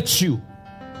elevate you.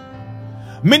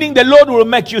 Meaning the Lord will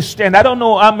make you stand. I don't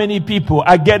know how many people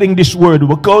are getting this word,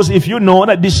 because if you know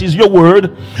that this is your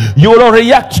word, you will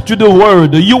react to the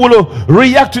word. You will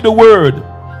react to the word.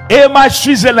 Hey, my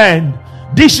Switzerland,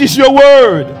 this is your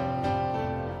word.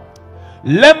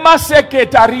 We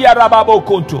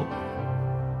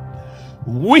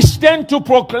stand to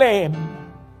proclaim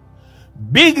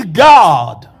big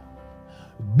God,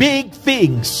 big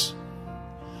things.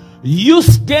 You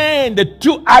stand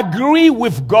to agree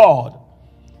with God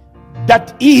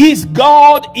that His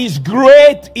God is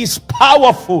great, is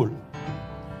powerful.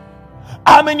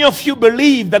 How many of you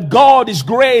believe that God is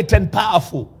great and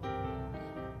powerful?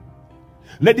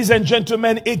 Ladies and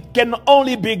gentlemen, it can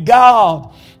only be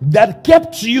God that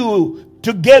kept you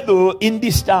together in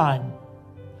this time.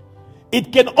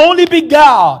 It can only be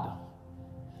God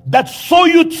that saw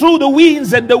you through the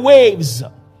winds and the waves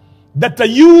that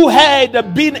you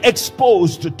had been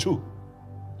exposed to.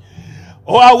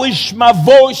 Oh, I wish my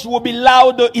voice would be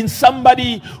louder in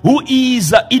somebody who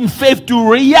is in faith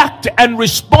to react and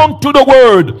respond to the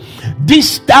word.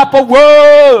 This type of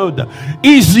word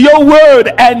is your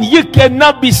word, and you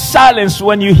cannot be silenced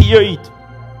when you hear it.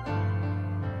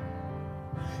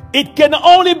 It can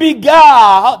only be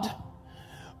God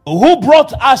who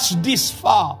brought us this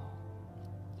far.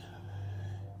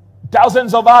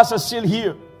 Thousands of us are still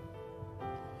here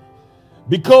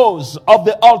because of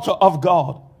the altar of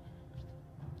God.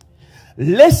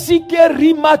 Lesike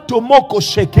rima tomoko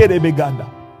shekere beganda.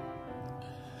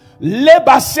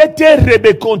 Lebasete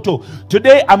rebekonto.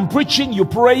 Today I'm preaching, you're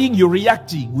praying, you're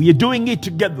reacting. We are doing it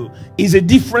together. It's a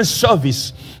different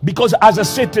service. Because as I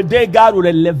said today, God will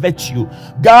elevate you.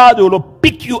 God will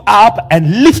pick you up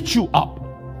and lift you up.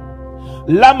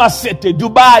 Lama sete,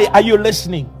 Dubai, are you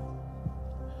listening?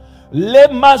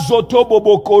 Lema zoto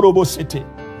bobo korobo sete.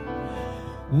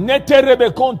 Nete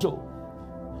rebekonto.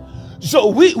 So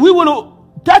we will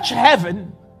touch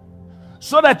heaven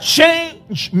so that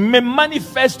change may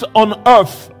manifest on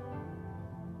earth.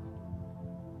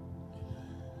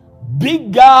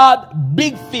 Big God,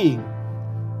 big thing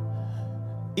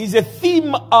is a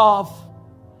theme of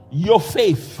your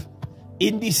faith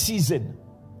in this season.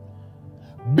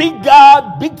 Big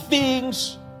God, big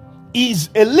things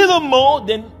is a little more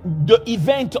than the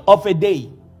event of a day.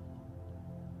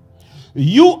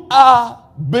 You are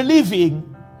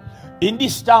believing in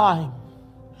this time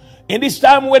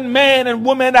when men and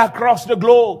women across the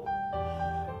globe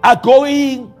are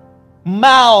going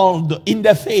mild in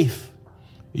their faith.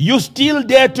 You still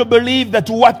dare to believe that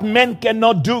what men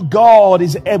cannot do, God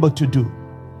is able to do.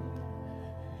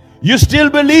 You still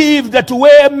believe that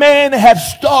where men have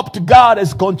stopped, God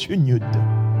has continued.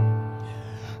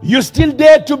 You still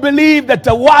dare to believe that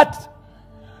what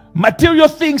material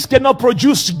things cannot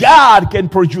produce, God can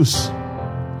produce.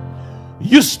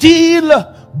 You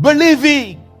still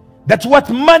believing that what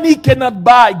money cannot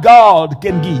buy, God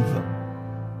can give.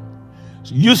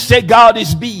 So you say God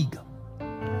is big,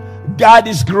 God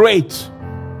is great,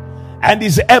 and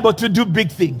is able to do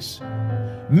big things.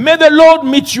 May the Lord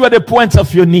meet you at the point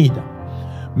of your need.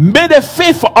 May the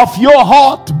faith of your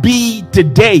heart be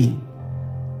today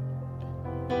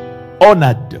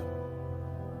honored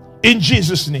in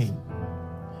Jesus' name.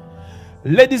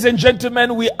 Ladies and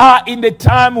gentlemen, we are in the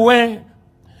time where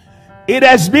it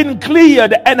has been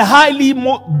cleared and highly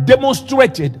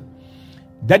demonstrated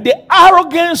that the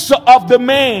arrogance of the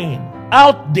man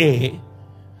out there,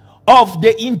 of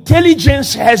the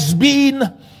intelligence, has been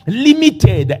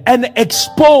limited and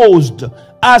exposed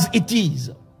as it is.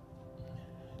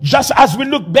 Just as we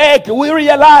look back, we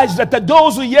realize that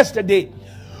those who yesterday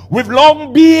with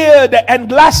long beard and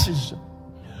glasses,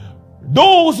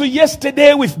 those who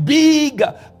yesterday with big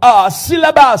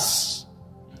syllabus,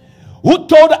 who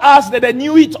told us that they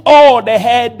knew it all, they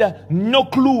had no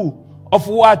clue of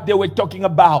what they were talking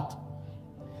about.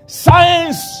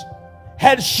 Science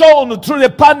had shown through the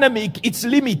pandemic its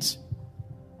limits.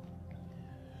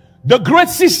 The great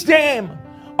system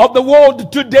of the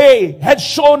world today had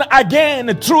shown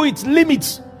again through its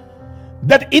limits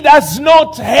that it does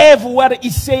not have what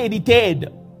it said it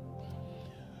had.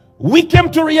 We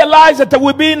came to realize that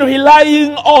we've been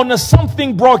relying on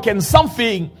something broken,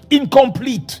 something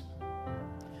incomplete,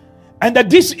 and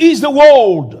that this is the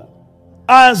world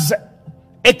as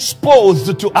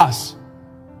exposed to us.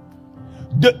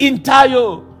 The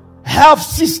entire health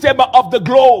system of the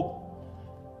globe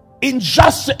in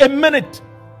just a minute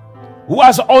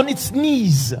was on its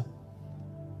knees.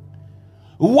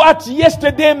 What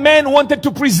yesterday men wanted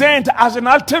to present as an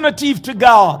alternative to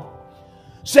God,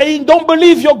 saying, don't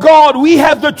believe your God, we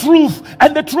have the truth,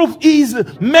 and the truth is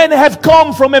men have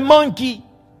come from a monkey.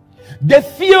 The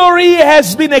theory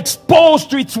has been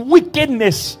exposed to its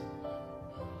wickedness.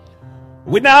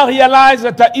 We now realize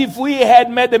that if we had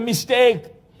made a mistake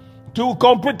to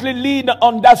completely lean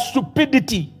on that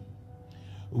stupidity,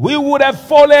 we would have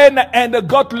fallen and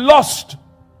got lost,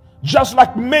 just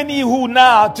like many who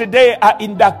now today are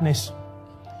in darkness.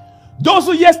 Those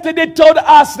who yesterday told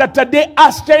us that they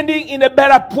are standing in a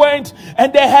better point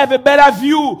and they have a better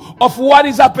view of what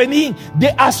is happening, they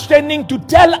are standing to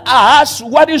tell us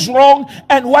what is wrong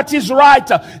and what is right.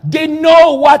 They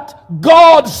know what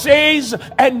God says,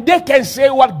 and they can say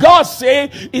what God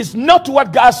says is not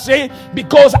what God says,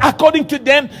 because according to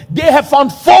them, they have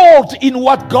found fault in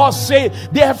what God says.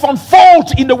 They have found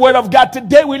fault in the word of God.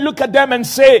 Today we look at them and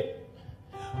say,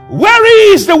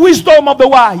 where is the wisdom of the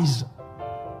wise?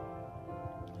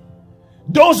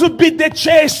 Those who beat the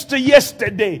chest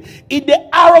yesterday in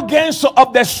the arrogance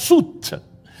of their suit,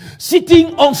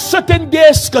 sitting on certain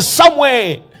desks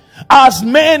somewhere as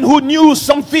men who knew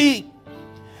something,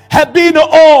 have been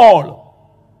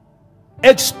all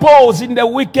exposed in the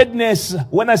wickedness.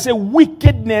 When I say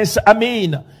wickedness, I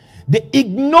mean the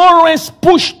ignorance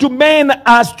pushed to men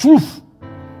as truth.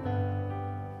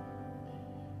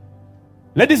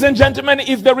 Ladies and gentlemen,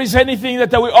 if there is anything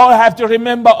that we all have to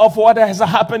remember of what has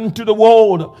happened to the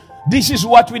world, this is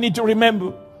what we need to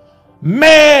remember.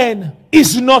 Man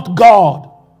is not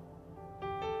God.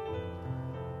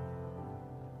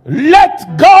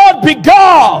 Let God be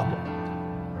God.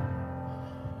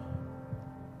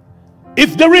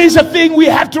 If there is a thing we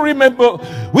have to remember,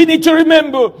 we need to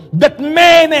remember that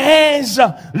man has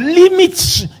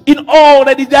limits in all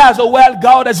that he does. Oh, well,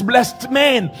 God has blessed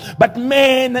man, but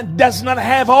man does not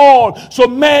have all. So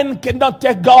man cannot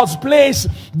take God's place.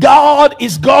 God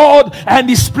is God, and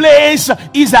his place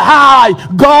is high.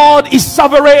 God is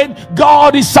sovereign.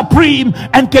 God is supreme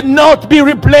and cannot be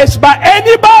replaced by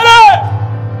anybody.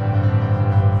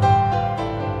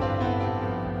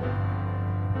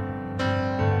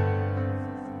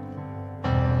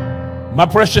 My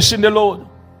precious in the Lord,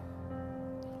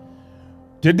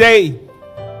 today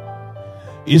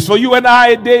is for you and I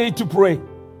a day to pray.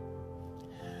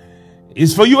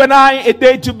 It's for you and I a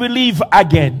day to believe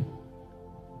again.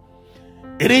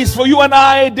 It is for you and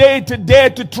I a day to dare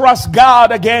to trust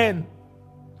God again.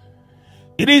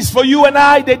 It is for you and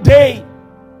I the day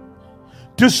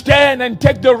to stand and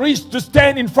take the risk to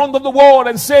stand in front of the world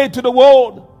and say to the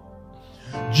world,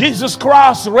 Jesus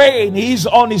Christ reigns, He is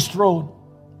on His throne.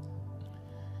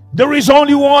 There is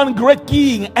only one great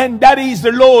king, and that is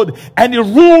the Lord, and He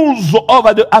rules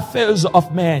over the affairs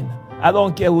of men. I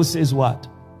don't care who says what.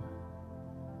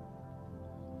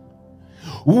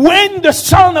 When the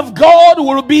Son of God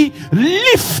will be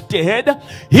lifted,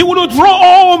 He will draw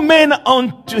all men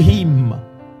unto Him.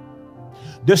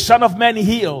 The Son of Man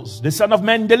heals. The Son of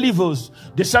Man delivers.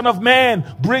 The Son of Man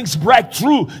brings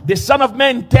breakthrough. The Son of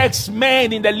Man takes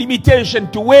men in the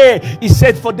limitation to where He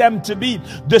said for them to be.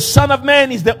 The Son of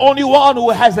Man is the only one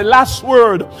who has the last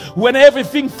word. When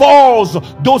everything falls,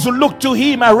 those who look to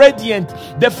Him are radiant.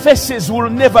 Their faces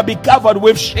will never be covered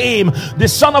with shame. The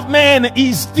Son of Man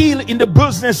is still in the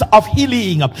business of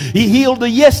healing. He healed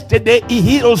yesterday. He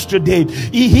heals today.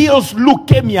 He heals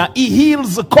leukemia. He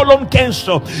heals colon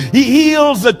cancer. He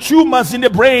heals the tumors in the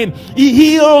brain. He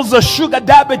heals sugar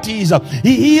diabetes.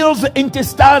 He heals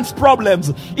intestines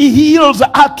problems. He heals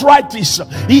arthritis.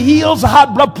 He heals high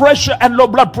blood pressure and low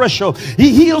blood pressure.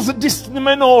 He heals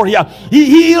dysmenorrhea. He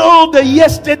healed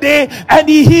yesterday and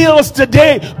He heals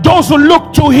today. Those who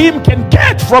look to Him can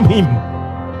get from Him.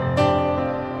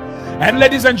 And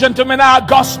ladies and gentlemen, our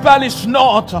gospel is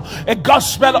not a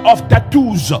gospel of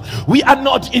tattoos. We are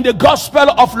not in the gospel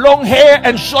of long hair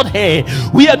and short hair.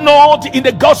 We are not in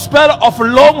the gospel of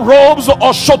long robes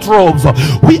or short robes.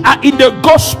 We are in the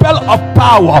gospel of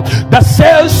power that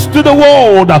says to the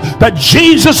world that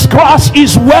Jesus Christ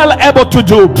is well able to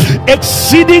do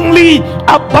exceedingly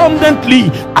abundantly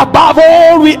above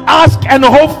all we ask and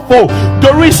hope for.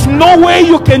 There is no way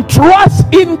you can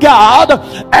trust in God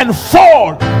and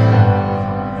fall.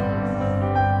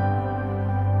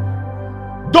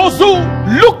 Those who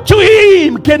look to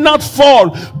Him cannot fall.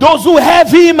 Those who have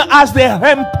Him as their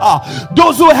rampart,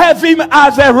 those who have Him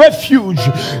as a refuge,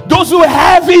 those who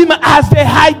have Him as their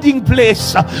hiding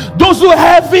place, those who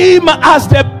have Him as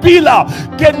their pillar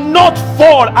cannot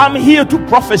fall. I'm here to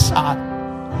prophesy.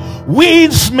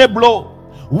 Winds may blow,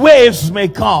 waves may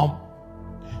come.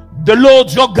 The Lord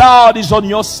your God is on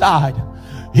your side.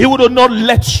 He will not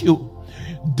let you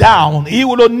down. He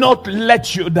will not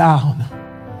let you down.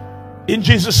 In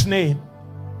Jesus' name,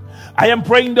 I am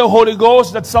praying the Holy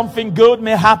Ghost that something good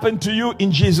may happen to you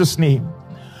in Jesus' name.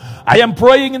 I am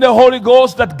praying in the Holy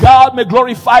Ghost that God may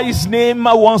glorify His name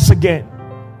once again.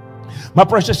 My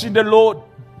precious in the Lord,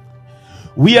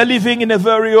 we are living in a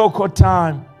very awkward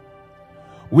time.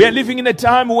 We are living in a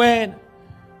time when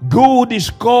good is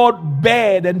called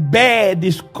bad and bad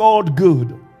is called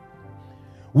good.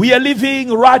 We are living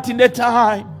right in the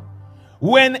time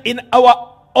when in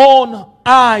our own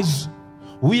eyes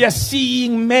we are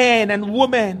seeing men and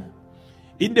women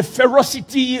in the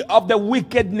ferocity of the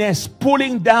wickedness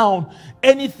pulling down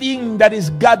anything that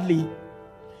is godly.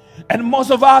 And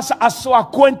most of us are so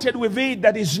acquainted with it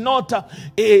that it's not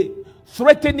a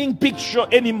threatening picture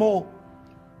anymore.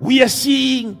 We are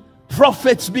seeing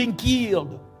prophets being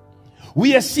killed.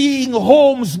 We are seeing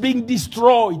homes being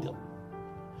destroyed.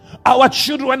 Our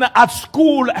children at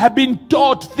school have been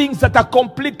taught things that are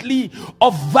completely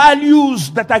of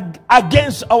values that are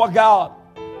against our God.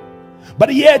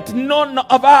 But yet none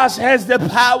of us has the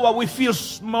power. We feel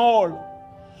small.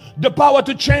 The power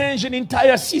to change an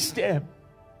entire system.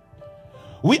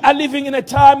 We are living in a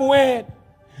time where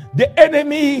the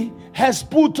enemy has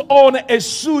put on a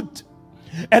suit,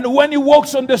 and when he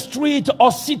walks on the street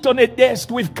or sit on a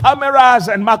desk with cameras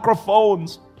and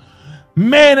microphones,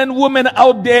 men and women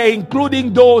out there,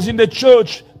 including those in the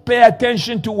church, pay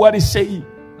attention to what he's saying.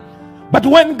 But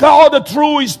when God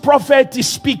through His prophet is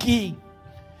speaking,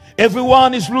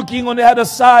 everyone is looking on the other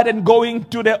side and going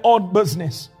to their own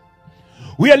business.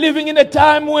 We are living in a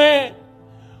time where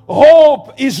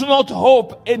hope is not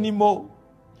hope anymore.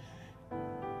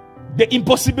 The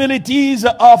impossibilities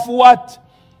of what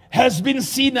has been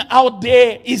seen out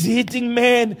there is hitting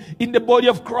men in the body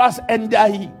of Christ and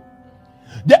dying.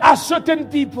 There are certain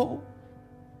people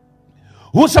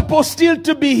who are supposed still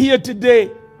to be here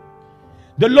today.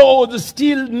 The Lord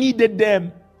still needed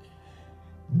them.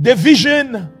 The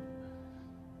vision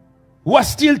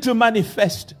was still to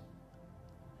manifest.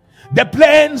 The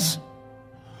plans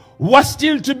were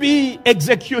still to be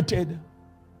executed.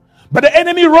 But the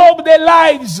enemy robbed their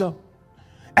lives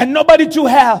and nobody to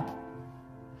help.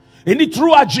 In the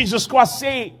true as Jesus Christ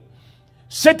said,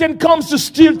 Satan comes to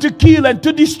steal, to kill, and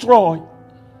to destroy.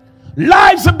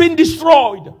 Lives have been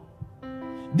destroyed.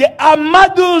 There are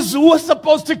mothers who are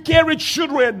supposed to carry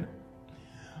children.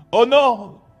 Oh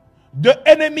no, the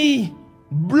enemy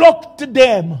blocked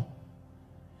them.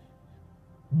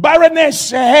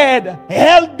 Barrenness had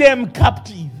held them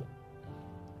captive.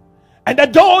 And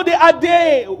although they are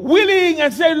there willing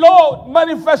and say, Lord,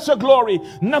 manifest your glory,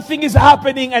 nothing is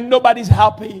happening and nobody's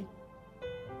happy.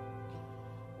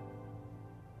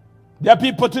 There are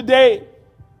people today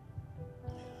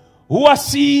who are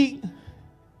seeing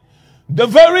the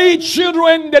very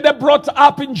children that are brought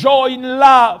up in joy, in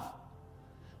love,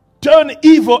 turn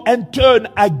evil and turn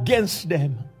against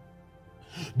them.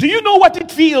 Do you know what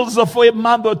it feels for a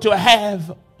mother to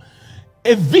have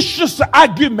a vicious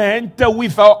argument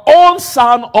with her own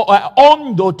son or her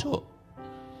own daughter,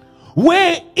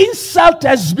 where insult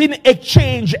has been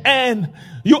exchanged, and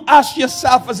you ask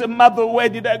yourself as a mother, where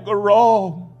did I go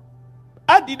wrong?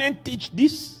 I didn't teach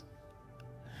this.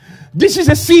 This is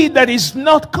a seed that is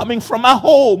not coming from our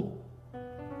home.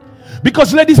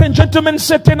 Because, ladies and gentlemen,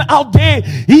 Satan out there,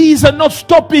 he is not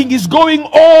stopping. He's going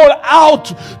all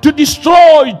out to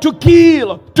destroy, to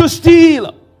kill, to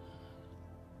steal.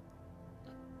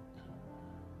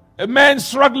 A man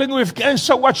struggling with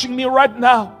cancer watching me right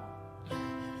now.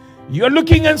 You're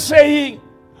looking and saying,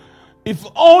 if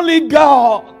only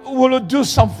God will do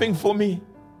something for me.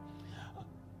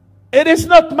 It is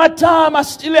not my time. I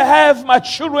still have my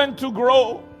children to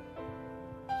grow.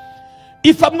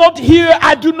 If I'm not here,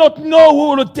 I do not know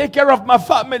who will take care of my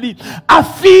family. I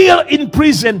feel in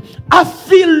prison. I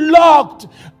feel locked.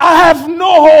 I have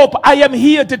no hope. I am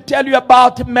here to tell you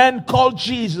about a man called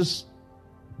Jesus.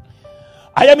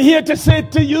 I am here to say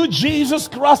to you, Jesus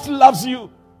Christ loves you.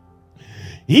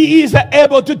 He is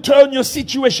able to turn your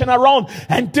situation around.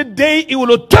 And today, He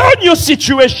will turn your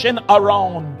situation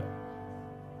around.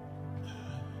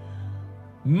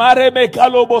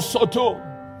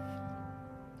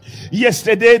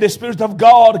 Yesterday, the Spirit of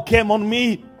God came on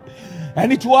me,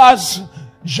 and it was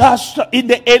just in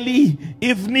the early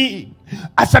evening.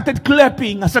 I started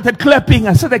clapping. I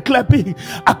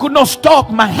could not stop.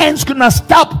 My hands could not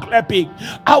stop clapping.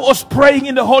 I was praying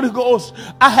in the Holy Ghost.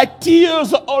 I had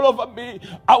tears all over me.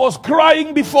 I was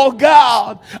crying before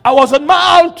God. I was on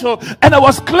my altar and I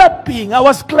was clapping.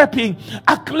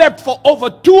 I clapped for over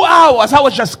 2 hours. I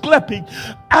was just clapping.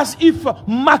 As if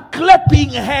my clapping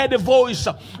had a voice.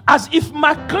 As if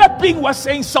my clapping was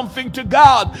saying something to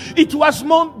God. It was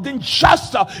more than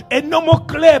just a normal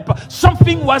clap.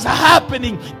 Something was happening.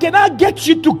 Can I get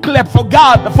you to clap for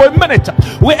God for a minute?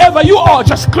 Wherever you are,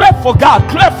 just clap for God.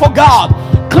 Clap for God.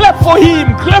 Clap for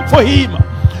Him. Clap for Him.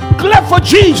 Clap for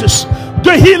Jesus,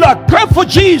 the healer. Clap for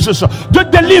Jesus, the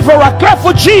deliverer. Clap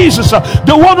for Jesus,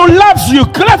 the one who loves you.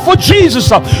 Clap for Jesus,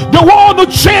 the one who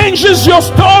changes your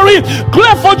story.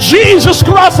 Clap for Jesus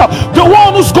Christ, the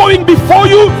one who's going before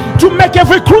you to make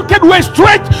every crooked way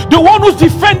straight, the one who's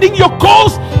defending your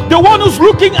cause, the one who's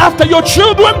looking after your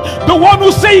children, the one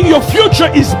who's saying your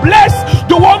future is blessed,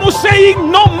 the one who's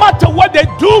saying no matter what they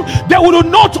do, they will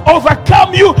not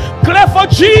overcome you. Clap for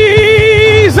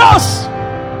Jesus.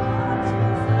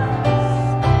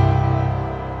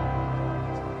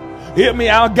 Hear me,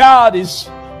 our God is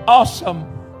awesome.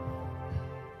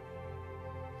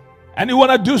 And He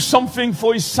want to do something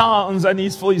for His sons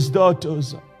and for His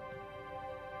daughters.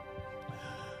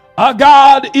 Our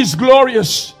God is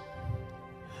glorious.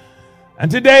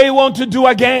 And today He wants to do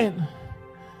again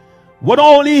what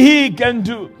only He can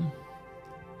do.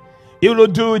 He will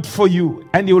do it for you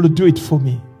and He will do it for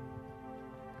me.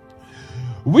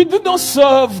 We do not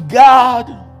serve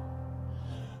God,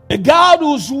 a God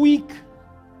who's weak.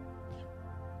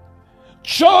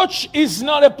 Church is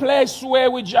not a place where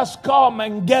we just come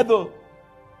and gather.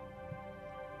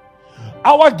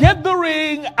 Our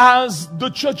gathering as the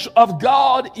church of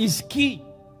God is key.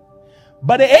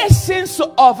 But the essence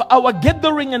of our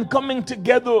gathering and coming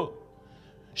together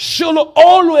should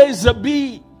always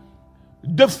be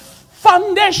the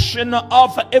foundation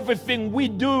of everything we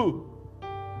do.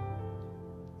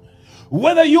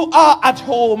 Whether you are at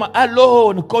home,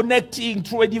 alone, connecting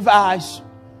through a device,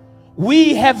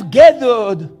 we have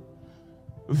gathered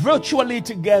virtually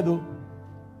together.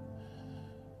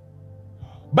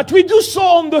 But we do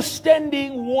so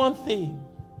understanding one thing,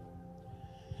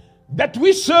 that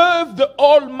we serve the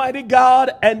Almighty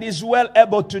God and is well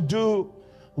able to do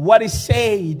what He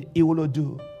said He will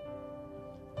do.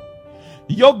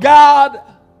 Your God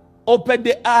opened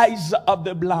the eyes of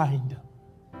the blind.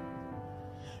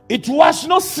 It was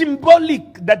not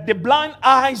symbolic that the blind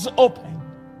eyes opened.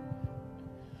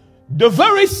 The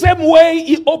very same way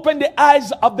he opened the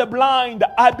eyes of the blind,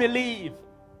 I believe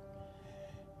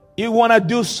he want to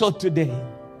do so today.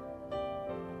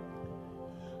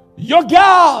 Your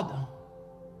God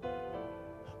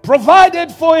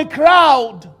provided for a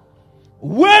crowd,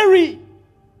 weary,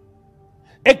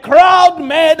 a crowd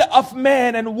made of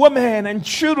men and women and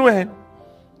children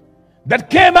that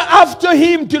came after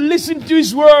him to listen to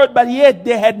his word, but yet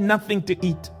they had nothing to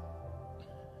eat.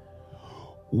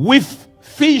 With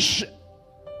fish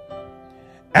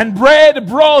and bread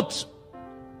brought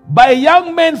by a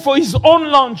young man for his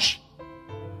own lunch,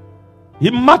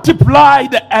 he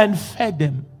multiplied and fed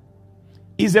them.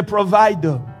 He's a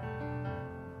provider.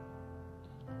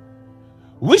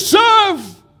 We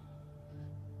serve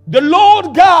the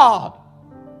Lord God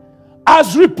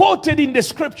as reported in the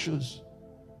scriptures.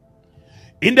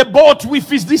 In the boat with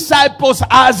his disciples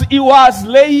as he was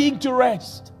laying to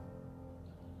rest.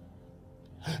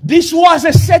 This was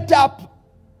a setup.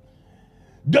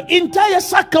 The entire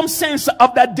circumstance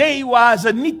of that day was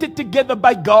knitted together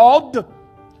by God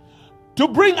to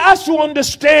bring us to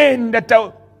understand that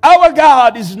our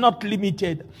God is not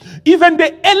limited. Even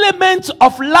the elements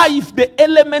of life, the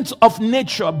elements of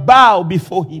nature bow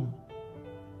before him.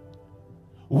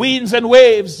 Winds and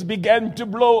waves began to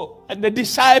blow, and the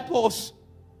disciples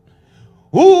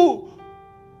who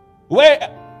were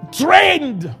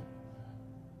trained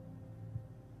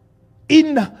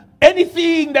in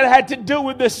anything that had to do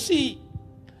with the sea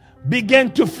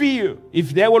began to fear.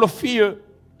 If they were to fear,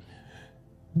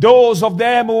 those of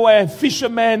them who were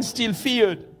fishermen still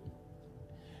feared.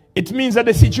 It means that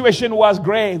the situation was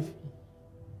grave.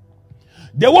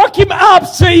 They woke him up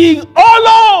saying,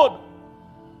 "Oh Lord,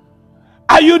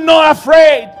 are you not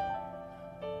afraid?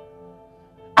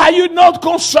 Are you not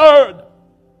concerned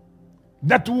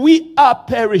that we are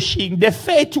perishing?" The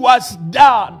fate was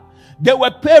done. They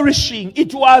were perishing.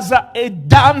 It was a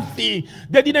done thing.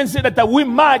 They didn't say that we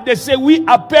might. They say we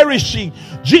are perishing.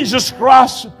 Jesus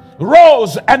Christ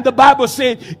rose, and the Bible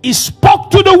said he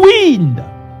spoke to the wind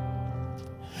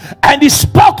and he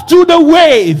spoke to the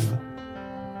wave.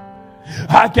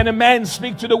 How can a man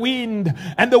speak to the wind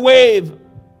and the wave?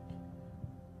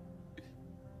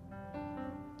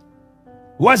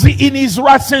 Was he in his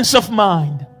right sense of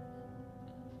mind?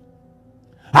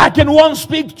 How can one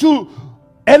speak to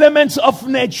elements of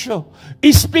nature?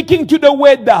 He's speaking to the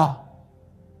weather.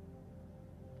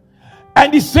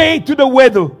 And he said to the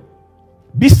weather,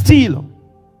 "Be still."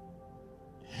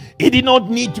 He did not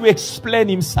need to explain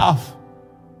himself.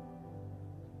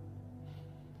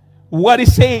 What he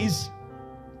says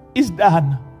is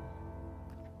done.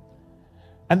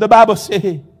 And the Bible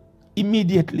says,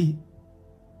 immediately,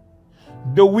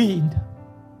 the wind,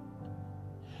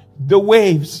 the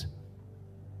waves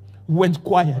went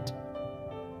quiet.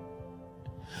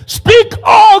 Speak,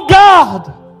 oh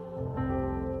God.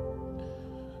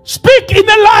 Speak in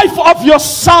the life of your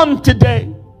son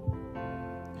today.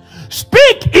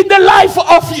 Speak in the life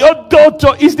of your daughter.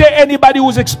 Is there anybody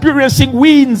who's experiencing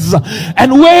winds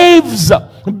and waves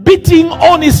beating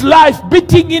on his life,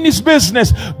 beating in his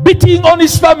business, beating on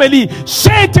his family?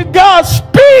 Say to God,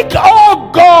 speak, oh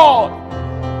God.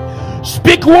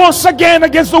 Speak once again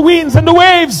against the winds and the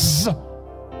waves.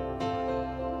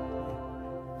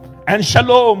 And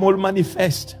shalom will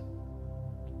manifest.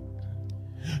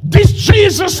 This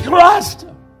Jesus Christ,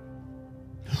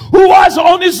 who was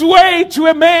on his way to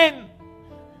a man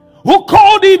who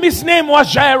called him, his name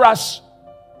was Jairus.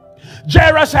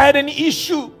 Jairus had an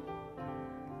issue.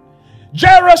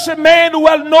 Jairus, a man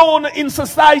well known in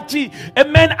society, a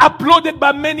man applauded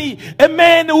by many, a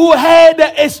man who had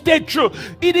a stature.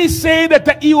 It is said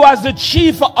that he was the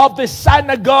chief of the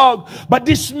synagogue, but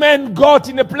this man got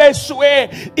in a place where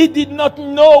he did not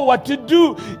know what to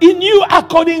do. He knew,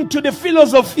 according to the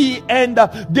philosophy and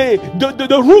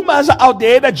the rumors out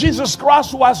there, that Jesus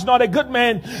Christ was not a good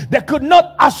man. They could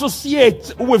not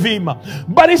associate with him.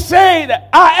 But he said,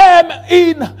 I am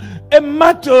in a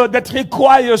matter that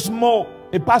requires more.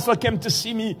 A pastor came to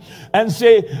see me and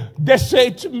they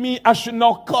say to me, I should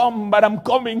not come, but I'm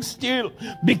coming still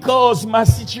because my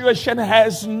situation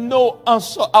has no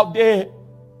answer out there.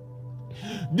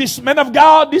 This man of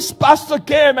God, this pastor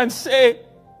came and said,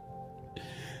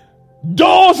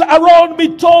 those around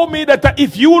me told me that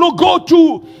if you will go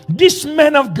to this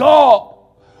man of God,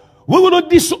 we will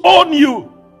disown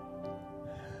you.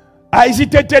 I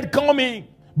hesitated coming.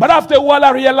 But after a while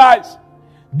I realized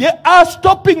they are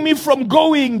stopping me from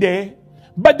going there,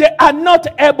 but they are not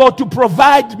able to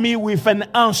provide me with an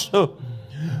answer.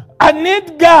 I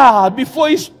need God before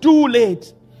it's too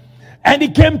late. And he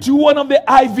came to one of the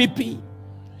IVP.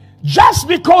 Just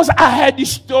because I had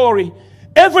this story,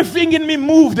 Everything in me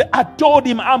moved. I told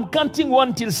him, I'm counting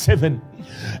 1 till 7.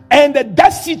 And that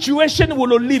situation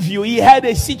will leave you. He had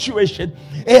a situation,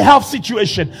 a health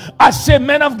situation. I said,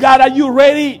 man of God, are you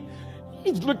ready?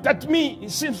 He looked at me.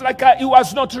 It seems like he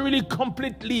was not really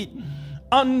completely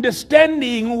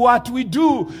understanding what we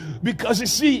do. Because you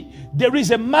see, there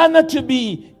is a manner to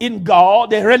be in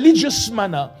God, a religious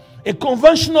manner, a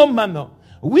conventional manner.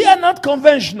 We are not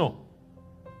conventional.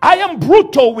 I am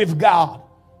brutal with God.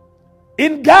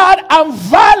 In God, I'm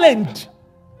violent.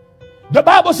 The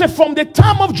Bible says from the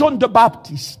time of John the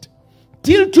Baptist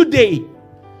till today,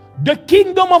 the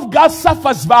kingdom of God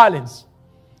suffers violence.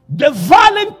 The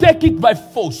violent take it by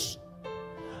force.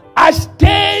 I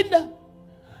stayed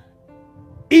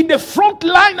in the front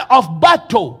line of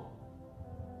battle.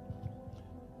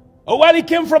 While he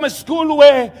came from a school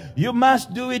where you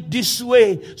must do it this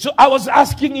way. So I was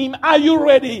asking him, are you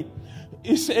ready?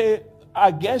 He said,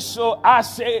 I guess so. I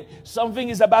say, something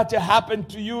is about to happen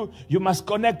to you. You must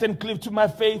connect and cleave to my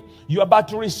faith. You're about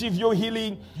to receive your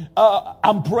healing.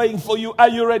 I'm praying for you. Are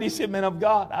you ready? He said, man of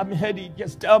God, I'm ready.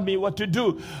 Just tell me what to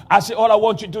do. I said, all I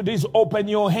want you to do is open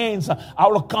your hands. I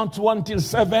will count 1 till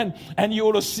 7 and you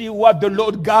will see what the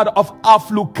Lord God of Alph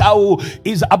Lukau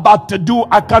is about to do.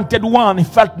 I counted 1. He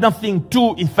felt nothing.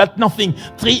 2. He felt nothing.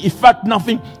 3. He felt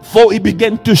nothing. 4. He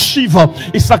began to shiver.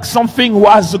 It's like something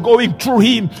was going through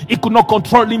him. He could not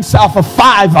control himself.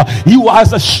 5, he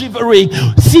was shivering.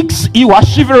 6, he was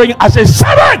shivering. As a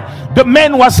 7, the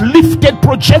man was lifted,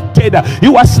 projected. He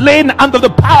was laying under the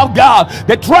power of God.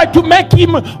 They tried to make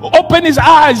him open his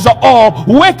eyes or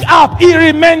wake up. He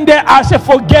remained there. I said,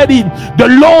 forget it. The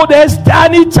Lord has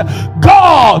done it.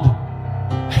 God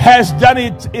has done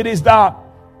it. It is done.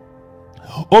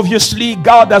 Obviously,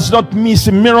 God does not miss.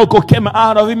 A miracle came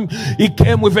out of him. He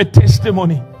came with a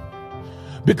testimony.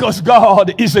 Because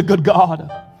God is a good God.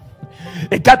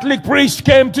 A Catholic priest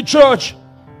came to church.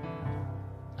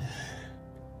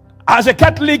 As a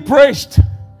Catholic priest,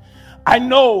 I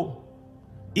know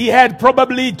he had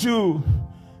probably to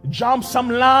jump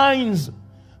some lines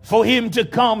for him to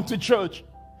come to church.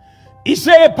 He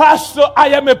said, Pastor, I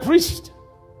am a priest.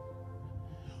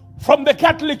 From the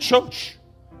Catholic Church,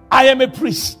 I am a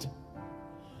priest.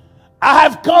 I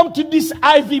have come to this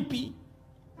IVP.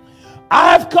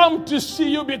 I have come to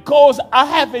see you because I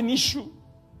have an issue.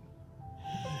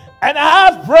 And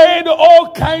I have prayed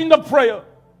all kind of prayer.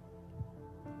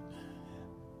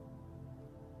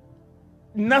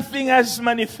 Nothing has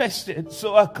manifested.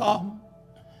 So I come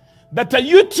that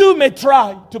you too may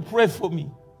try to pray for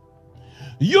me.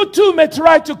 You too may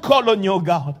try to call on your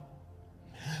God.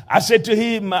 I said to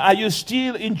him, are you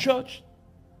still in church?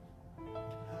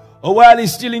 Oh, well,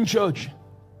 he's still in church.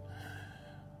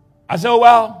 I said,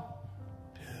 well,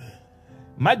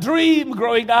 my dream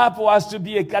growing up was to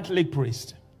be a Catholic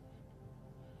priest.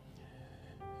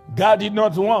 God did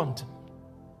not want.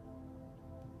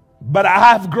 But I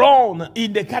have grown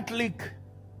in the Catholic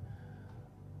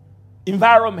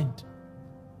environment.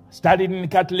 Studied in a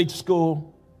Catholic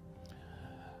school.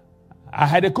 I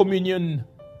had a communion.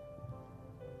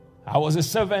 I was a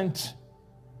servant.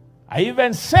 I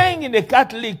even sang in the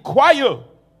Catholic choir.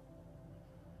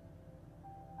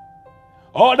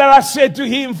 All that I said to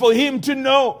him, for him to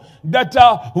know that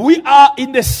we are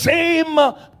in the same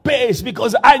pace,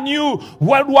 because I knew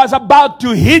what was about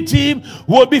to hit him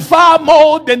would be far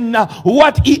more than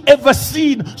what he ever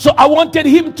seen. So I wanted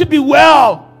him to be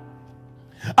well.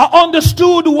 I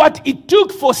understood what it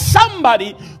took for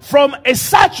somebody from a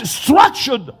such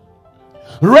structured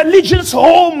religious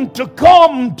home to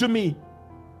come to me.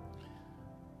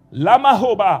 Lama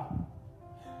Hoba.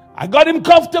 I got him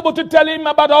comfortable to tell him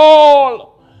about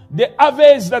all the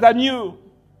others that I knew.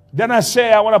 Then I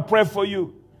say, I want to pray for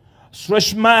you.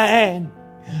 Stretch my hand.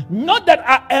 Not that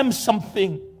I am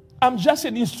something. I'm just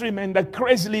an instrument that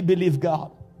crazily believes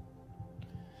God.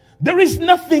 There is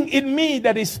nothing in me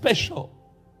that is special.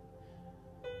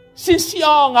 Since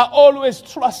young, I always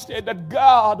trusted that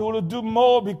God will do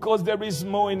more because there is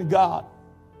more in God.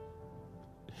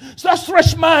 So I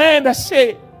stretch my hand. I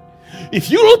say,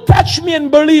 if you will touch me and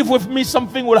believe with me,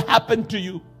 something will happen to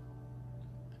you.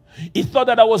 He thought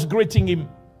that I was greeting him.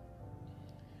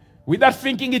 Without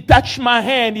thinking, he touched my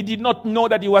hand. He did not know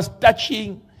that he was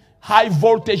touching high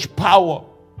voltage power.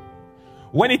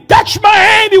 When he touched my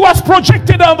hand, he was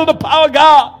projected under the power of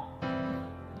God.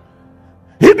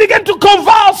 He began to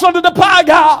convulse under the power of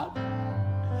God.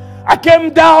 I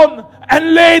came down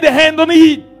and laid a hand on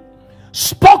him,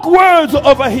 spoke words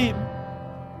over him.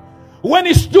 When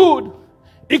he stood,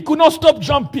 he could not stop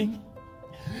jumping.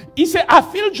 He said, I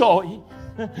feel joy.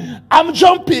 I'm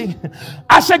jumping.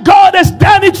 I said, God has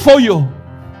done it for you.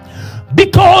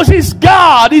 Because his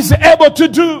God is able to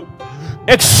do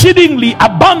exceedingly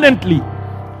abundantly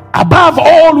above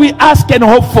all we ask and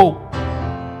hope for.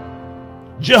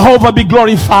 Jehovah be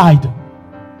glorified.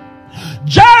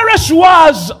 Jairus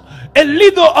was a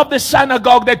leader of the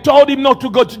synagogue. They told him not to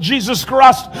go to Jesus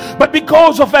Christ, but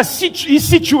because of his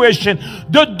situation,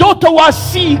 the daughter was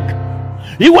sick.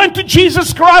 He went to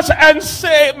Jesus Christ and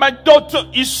said, my daughter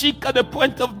is sick at the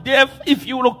point of death. If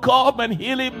you will come and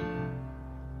heal him.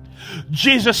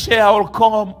 Jesus said, I will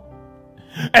come.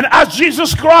 And as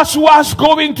Jesus Christ was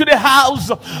going to the house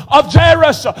of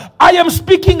Jairus, I am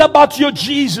speaking about your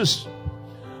Jesus.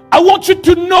 I want you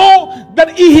to know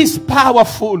that he is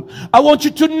powerful. I want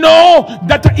you to know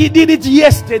that he did it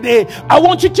yesterday. I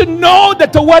want you to know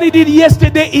that what he did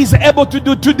yesterday is able to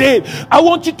do today. I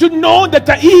want you to know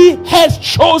that he has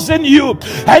chosen you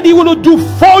and he will do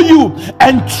for you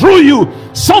and through you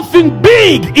something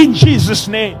big in Jesus'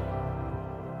 name.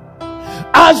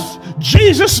 As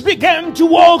Jesus began to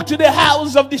walk to the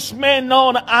house of this man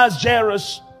known as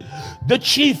Jairus, the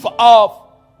chief of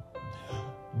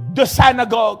the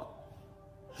synagogue.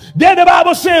 Then the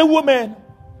Bible says a woman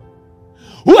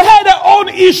who had her own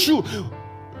issue.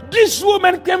 This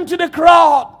woman came to the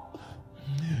crowd.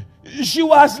 She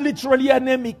was literally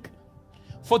anemic.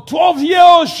 For 12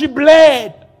 years she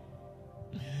bled.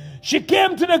 She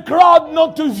came to the crowd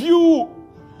not to view,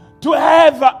 to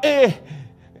have a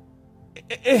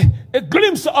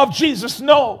glimpse of Jesus.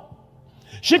 No.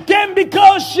 She came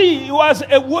because she was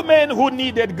a woman who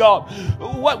needed God.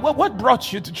 What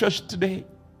brought you to church today?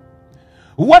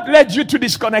 What led you to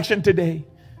this connection today?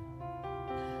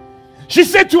 She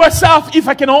said to herself, if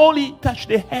I can only touch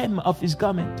the hem of his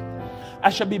garment, I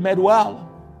shall be made well.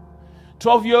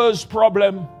 12 years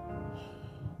problem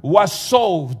was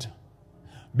solved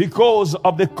because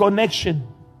of the connection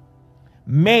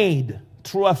made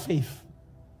through her faith.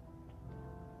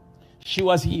 She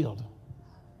was healed.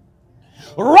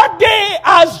 Right there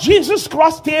as Jesus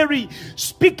Christ Terry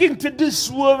speaking to this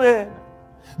woman,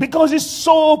 because his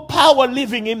soul power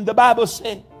living him, the Bible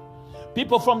says,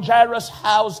 people from Jairus'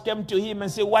 house came to him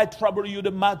and said, why trouble you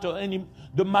the master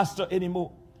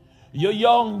anymore? Your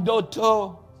young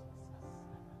daughter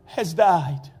has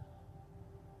died.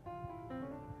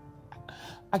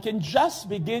 I can just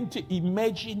begin to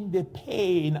imagine the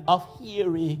pain of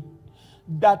hearing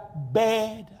that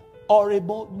bad,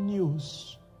 horrible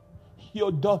news.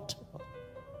 Your daughter,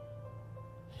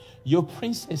 your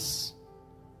princess,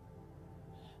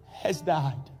 has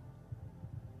died.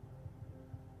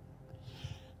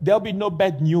 There'll be no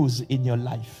bad news in your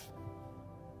life.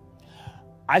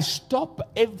 I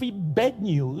stop every bad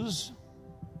news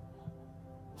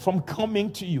from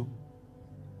coming to you.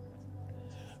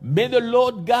 May the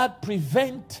Lord God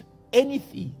prevent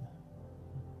anything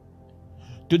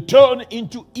to turn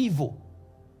into evil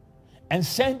and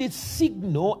send its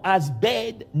signal as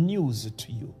bad news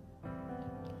to you.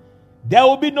 There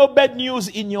will be no bad news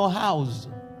in your house.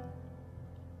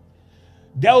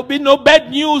 There will be no bad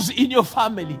news in your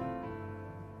family.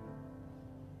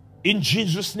 In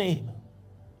Jesus' name.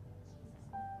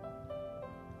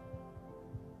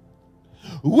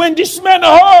 When this man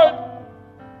heard,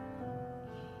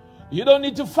 you don't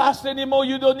need to fast anymore.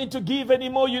 You don't need to give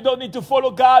anymore. You don't need to follow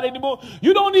God anymore.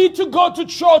 You don't need to go to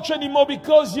church anymore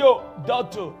because your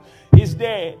daughter is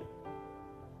dead.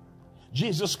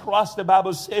 Jesus Christ, the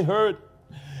Bible says, heard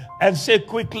and said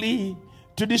quickly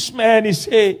to this man, he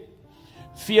said,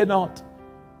 fear not,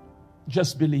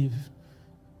 just believe.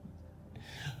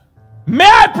 May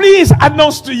I please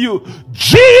announce to you,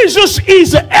 Jesus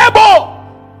is able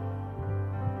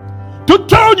to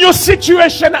turn your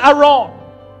situation around.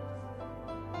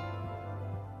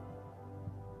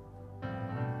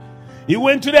 He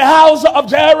went to the house of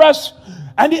Jairus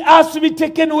and he asked to be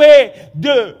taken away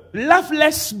the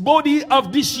lifeless body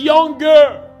of this young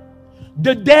girl.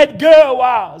 The dead girl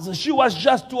was. She was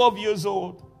just 12 years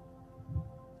old.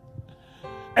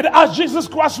 And as Jesus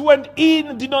Christ went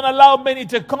in, did not allow many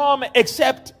to come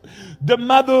except the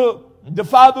mother, the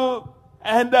father,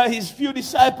 and his few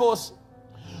disciples.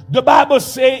 The Bible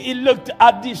says he looked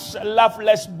at this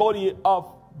lifeless body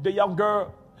of the young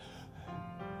girl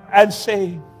and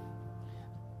said,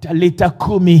 Talita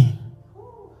Kumi.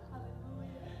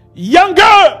 Young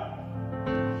girl,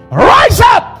 rise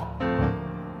up.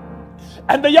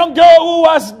 And the young girl who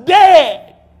was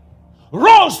dead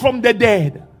rose from the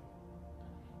dead.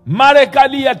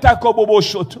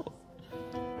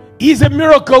 He's a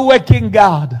miracle working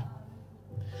God.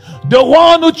 The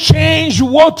one who changed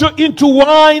water into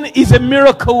wine is a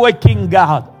miracle working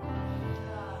God.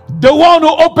 The one who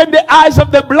opened the eyes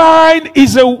of the blind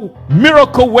is a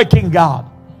miracle working God.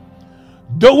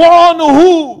 The one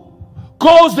who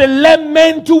caused the lame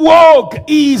man to walk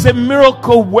is a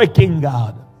miracle working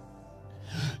God.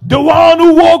 The one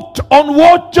who walked on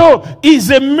water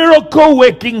is a miracle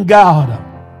working God.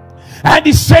 And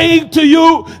he's saying to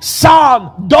you,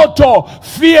 son, daughter,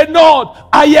 fear not.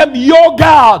 I am your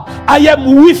God. I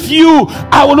am with you.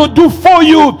 I will do for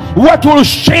you what will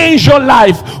change your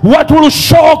life, what will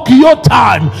shock your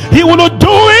time. He will do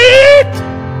it.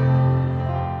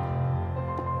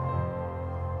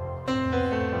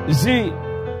 You see,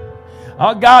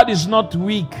 our God is not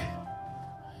weak.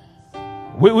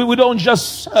 We don't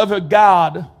just serve a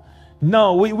God.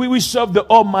 No, we serve the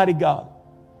Almighty God.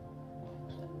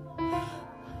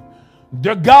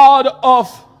 The God of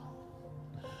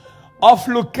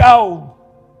Lukau,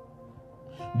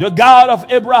 the God of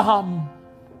Abraham,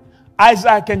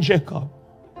 Isaac, and Jacob,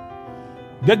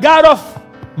 the God of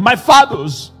my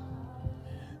fathers,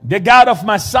 the God of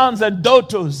my sons and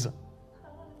daughters,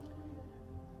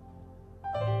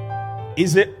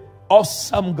 is an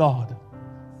awesome God.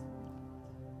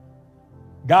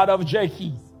 God of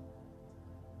Jackie,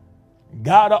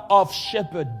 God of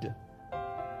Shepherd,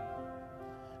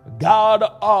 God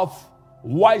of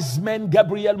wise man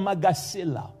Gabriel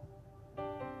Magasila,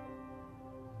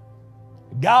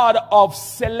 God of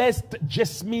Celeste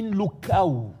Jasmine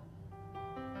Lukau,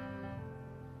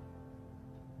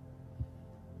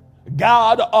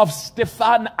 God of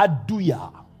Stefan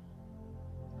Aduya,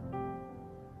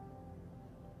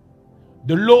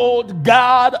 the Lord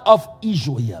God of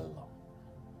Israel.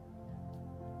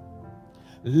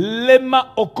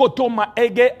 Lema okoto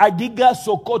maege agiga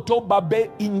sokoto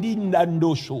babe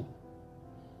indindandosho.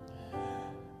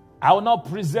 I will not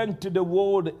present to the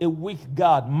world a weak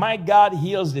God. My God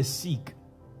heals the sick.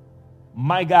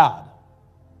 My God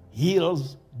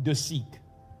heals the sick.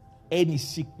 Any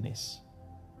sickness.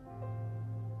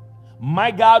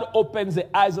 My God opens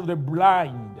the eyes of the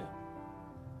blind.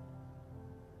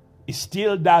 He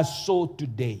still does so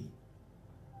today.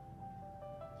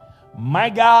 My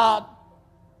God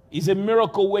is a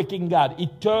miracle working God. He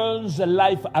turns the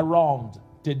life around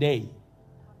today.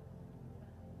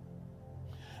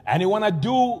 And He want to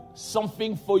do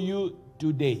something for you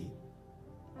today.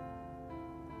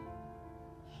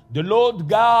 The Lord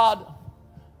God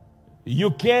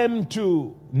you came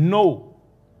to know,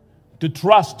 to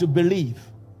trust, to believe,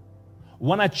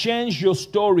 want to change your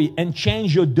story and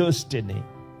change your destiny.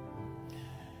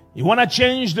 You want to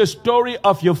change the story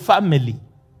of your family.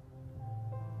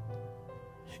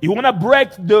 You want to break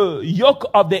the yoke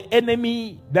of the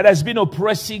enemy that has been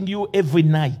oppressing you every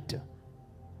night.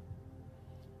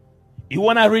 You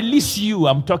want to release you,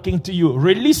 I'm talking to you,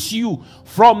 release you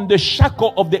from the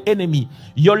shackle of the enemy.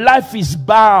 Your life is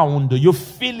bound. You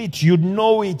feel it, you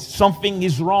know it, something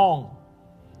is wrong.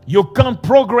 You can't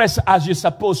progress as you're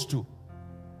supposed to.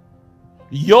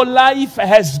 Your life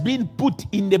has been put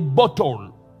in the bottle.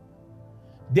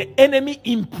 The enemy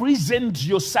imprisoned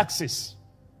your success.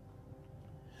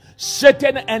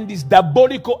 Satan and his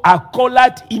diabolical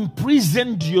acolyte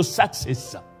imprisoned your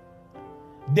success.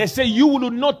 They say you will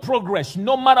not progress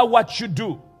no matter what you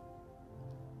do.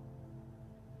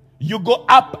 You go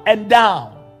up and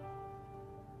down.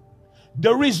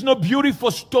 There is no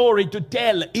beautiful story to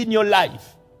tell in your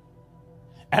life.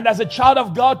 And as a child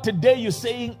of God today, you're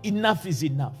saying enough is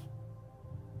enough.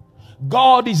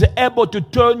 God is able to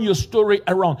turn your story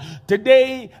around.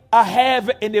 Today, I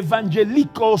have an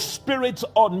evangelical spirit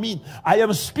on me. I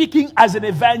am speaking as an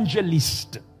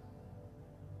evangelist.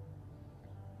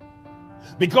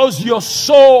 Because your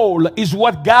soul is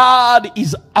what God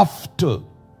is after.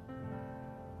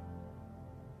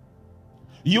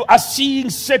 You are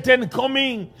seeing Satan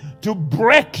coming to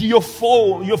break your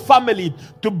family,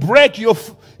 to break your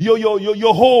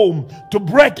home, to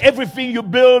break everything you're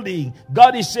building.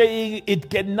 God is saying it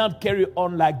cannot carry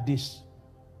on like this.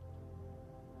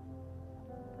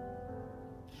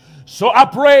 So I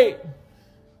pray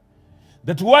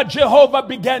that what Jehovah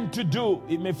began to do,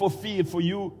 it may fulfill for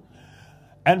you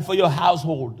and for your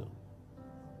household.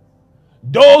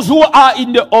 Those who are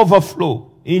in the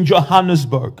overflow in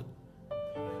Johannesburg,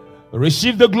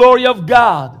 receive the glory of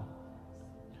God.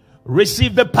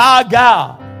 Receive the power of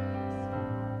God.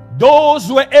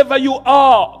 Those wherever you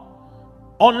are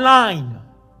online,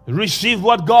 receive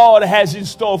what God has in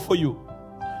store for you.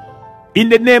 In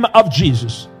the name of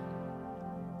Jesus.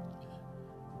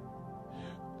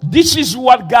 This is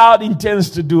what God intends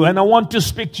to do. And I want to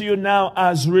speak to you now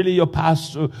as really your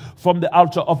pastor from the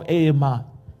altar of AMI.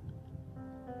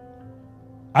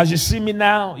 As you see me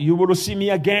now, you will see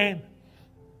me again.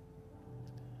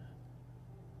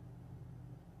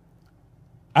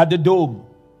 At the dome.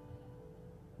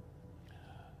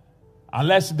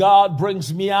 Unless God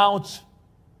brings me out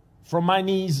from my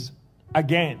knees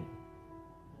again.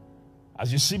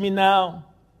 As you see me now,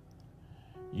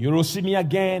 you will see me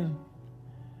again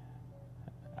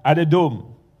at the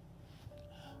dome.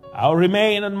 I'll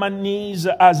remain on my knees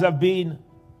as I've been.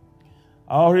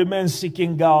 I'll remain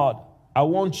seeking God. I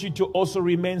want you to also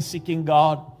remain seeking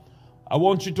God. I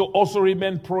want you to also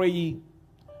remain praying.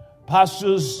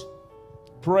 Pastors,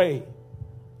 pray.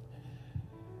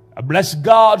 I bless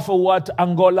God for what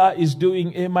Angola is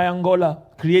doing in my Angola.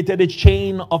 Created a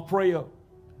chain of prayer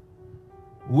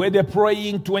where they're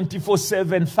praying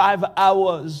 24/7, 5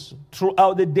 hours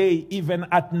throughout the day, even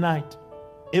at night,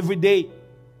 every day,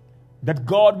 that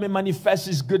God may manifest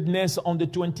His goodness on the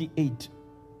 28th.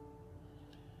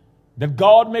 That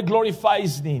God may glorify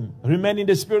His name. Remain in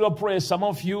the spirit of prayer. Some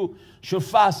of you should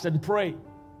fast and pray.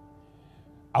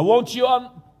 I want you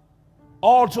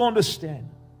all to understand.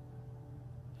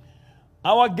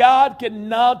 Our God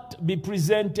cannot be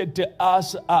presented to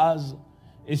us as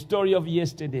a story of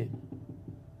yesterday.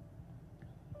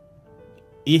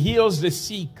 He heals the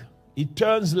sick. He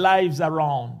turns lives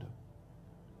around.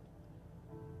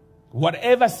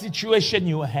 Whatever situation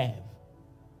you have,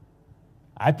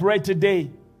 I pray today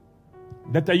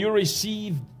that you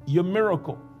receive your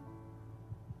miracle.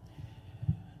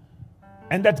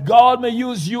 And that God may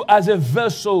use you as a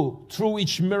vessel through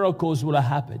which miracles will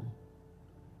happen.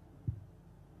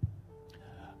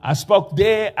 I spoke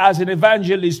there as an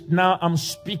evangelist. Now I'm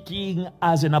speaking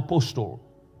as an apostle.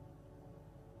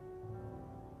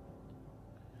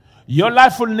 Your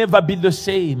life will never be the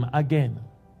same again.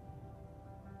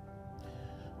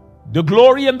 The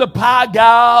glory and the power of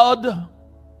God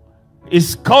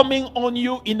is coming on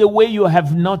you in a way you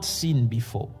have not seen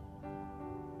before.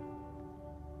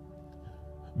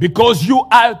 Because you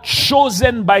are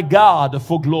chosen by God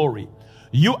for glory.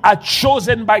 You are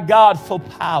chosen by God for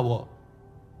power.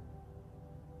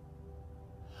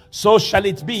 So shall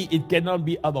it be. It cannot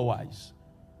be otherwise.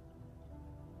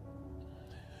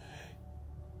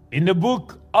 In the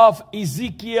book of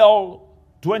Ezekiel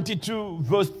 22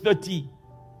 verse 30,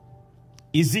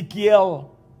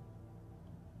 Ezekiel,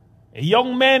 a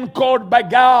young man called by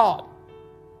God,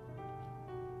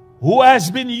 who has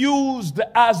been used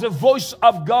as a voice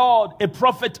of God, a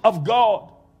prophet of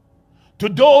God, to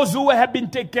those who have been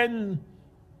taken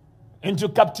into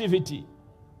captivity.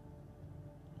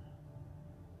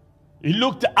 He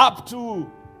looked up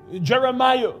to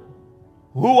Jeremiah,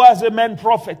 who was a man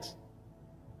prophet.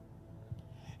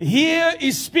 Here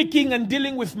is speaking and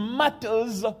dealing with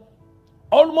matters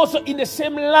almost in the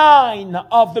same line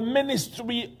of the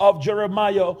ministry of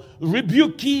Jeremiah,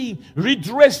 rebuking,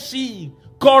 redressing,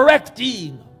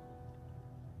 correcting.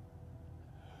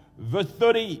 Verse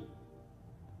 30,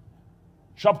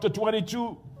 chapter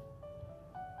 22,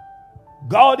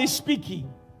 God is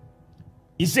speaking.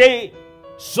 He said,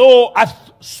 so I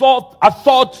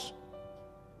thought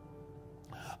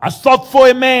for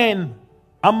a man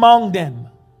among them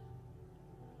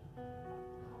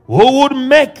who would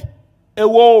make a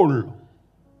wall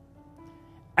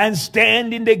and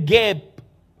stand in the gap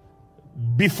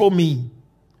before me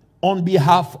on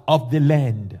behalf of the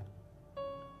land,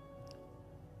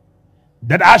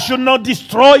 that I should not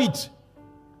destroy it.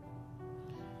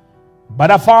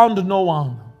 But I found no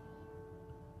one.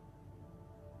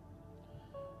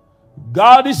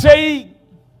 God is saying,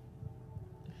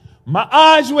 my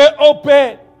eyes were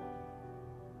open,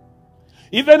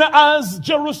 even as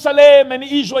Jerusalem and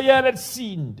Israel had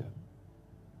sinned.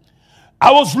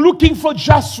 I was looking for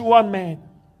just one man.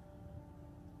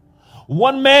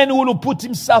 One man who will put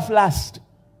himself last.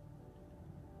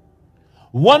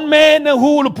 One man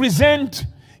who will present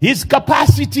his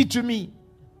capacity to me.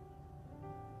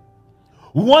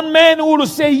 One man who will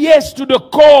say yes to the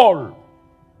call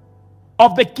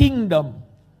of the kingdom.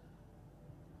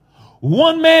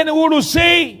 One man who will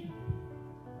say,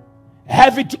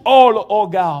 have it all, oh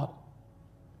God.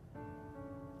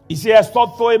 He says, I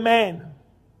thought for a man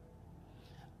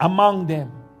among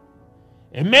them.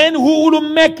 A man who will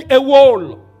make a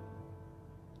wall.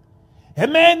 A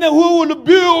man who will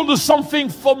build something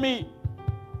for me.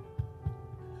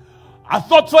 I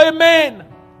thought for a man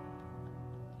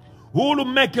who will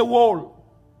make a wall.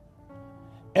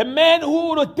 A man who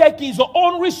will take his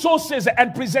own resources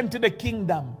and present to the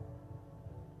kingdom.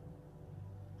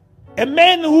 A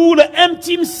man who will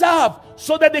empty himself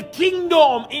so that the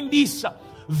kingdom in this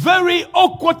very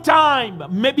awkward time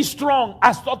may be strong.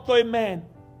 I thought for a man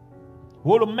who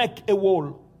will make a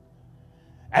wall.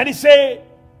 And he said,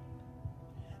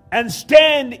 and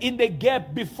stand in the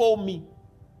gap before me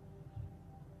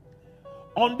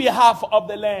on behalf of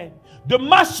the land. There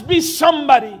must be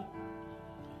somebody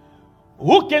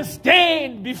who can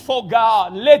stand before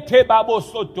God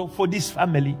for this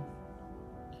family.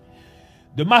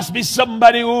 There must be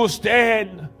somebody who will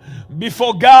stand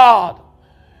before God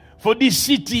for this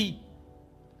city,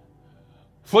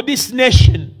 for this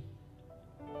nation,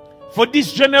 for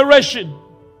this generation,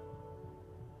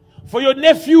 for your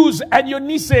nephews and your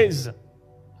nieces,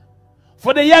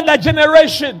 for the younger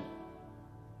generation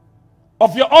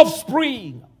of your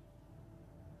offspring.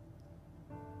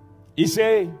 He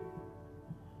said,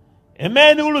 a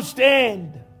man who will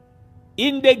stand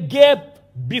in the gap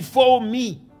before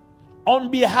me on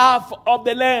behalf of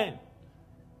the land.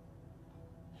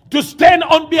 To stand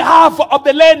on behalf of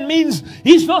the land means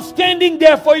he's not standing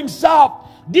there for himself.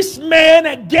 This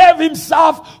man gave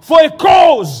himself for a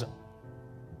cause.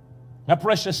 My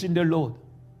precious in the Lord,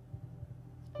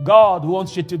 God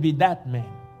wants you to be that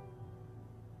man.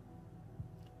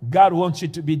 God wants you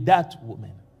to be that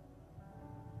woman.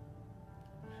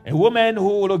 A woman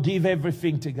who will give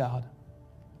everything to God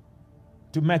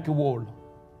to make a wall.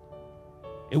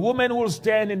 A woman who will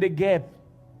stand in the gap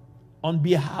on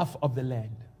behalf of the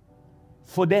land.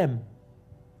 For them.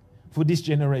 For this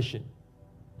generation.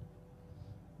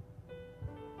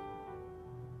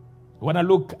 When I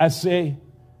look, I say,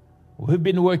 we've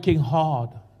been working hard.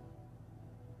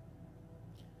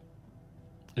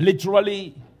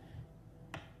 Literally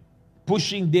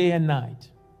pushing day and night.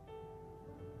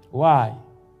 Why?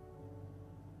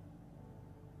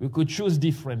 We could choose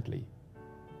differently.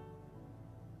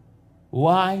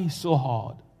 Why so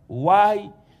hard? Why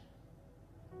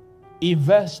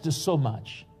invest so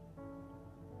much?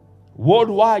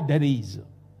 Worldwide, that is.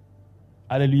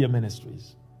 Hallelujah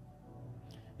Ministries.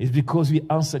 It's because we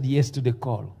answered yes to the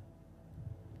call.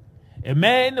 A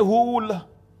man who will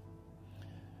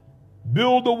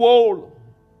build a wall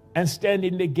and stand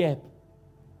in the gap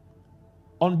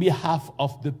on behalf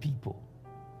of the people,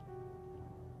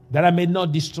 that I may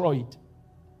not destroy it.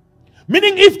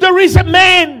 Meaning, if there is a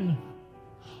man,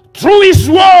 through his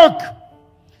work,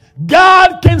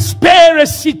 God can spare a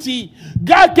city.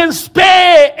 God can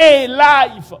spare a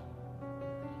life.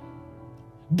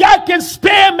 God can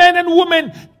spare men and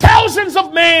women, thousands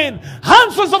of men,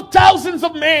 hundreds of thousands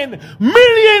of men,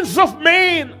 millions of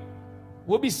men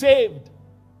will be saved.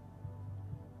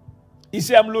 He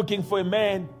said, I'm looking for a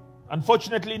man.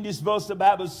 Unfortunately, in this verse, the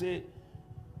Bible says,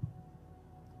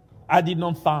 I did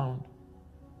not find.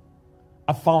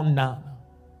 I found none.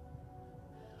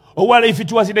 Oh, well, if it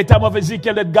was in the time of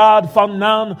Ezekiel that God found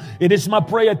none, it is my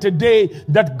prayer today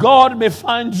that God may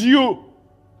find you.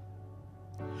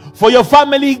 For your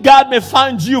family, God may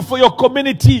find you. For your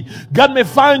community, God may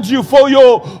find you. For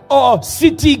your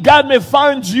city, God may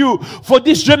find you. For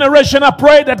this generation, I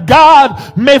pray that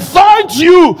God may find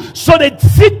you so that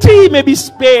city may be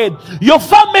spared. Your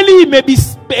family may be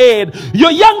spared.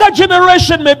 Your younger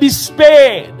generation may be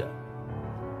spared.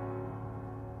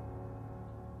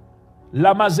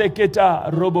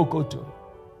 Lamazeketa Robokoto.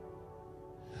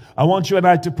 I want you and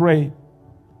I to pray.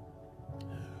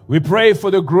 We pray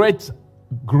for the great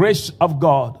grace of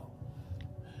God.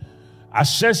 I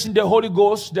sense in the Holy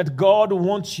Ghost that God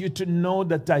wants you to know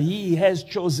that He has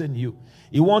chosen you.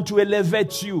 He wants to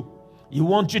elevate you. He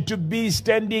wants you to be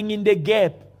standing in the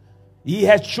gap. He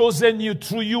has chosen you.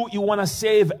 Through you, He wants to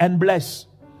save and bless.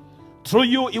 Through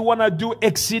you, He wants to do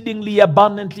exceedingly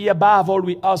abundantly above all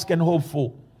we ask and hope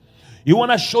for. You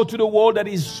want to show to the world that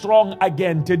He's strong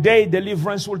again. Today,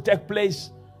 deliverance will take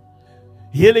place.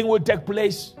 Healing will take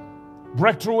place.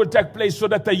 Breakthrough will take place so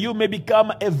that you may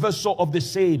become a vessel of the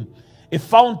same. A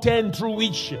fountain through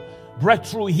which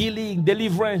breakthrough, healing,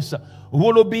 deliverance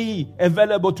will be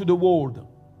available to the world.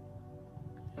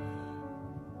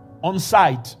 On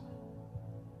site,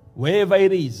 wherever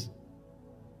it is.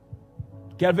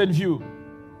 Calvin View,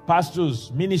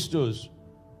 pastors, ministers,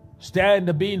 stand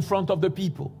and be in front of the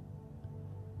people.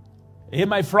 In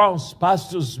my France,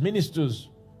 pastors, ministers,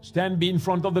 stand be in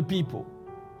front of the people.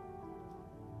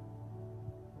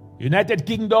 United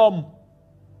Kingdom,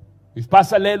 with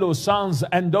Pastor Lelo, sons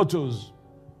and daughters,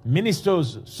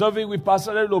 ministers serving with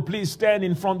Pastor Lelo, please stand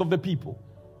in front of the people.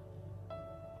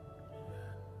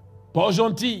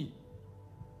 Port-Gentil,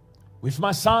 with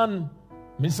my son,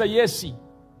 Mr. Yesi,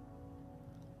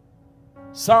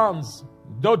 sons,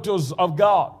 daughters of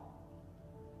God,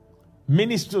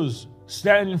 ministers,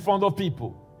 stand in front of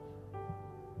people.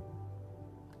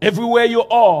 Everywhere you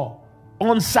are,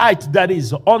 on site, that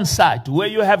is, on site, where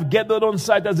you have gathered on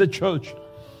site as a church,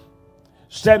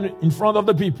 stand in front of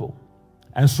the people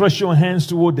and stretch your hands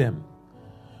toward them.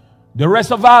 The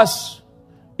rest of us,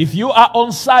 if you are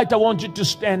on site, I want you to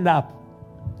stand up.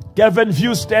 Calvin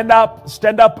View, stand up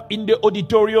in the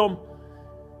auditorium.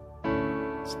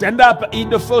 Stand up in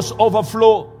the first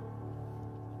overflow.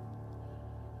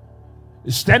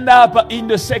 Stand up in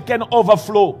the second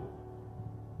overflow.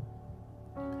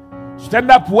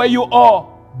 Stand up where you are.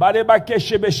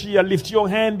 Lift your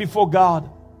hand before God.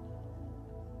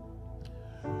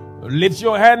 Lift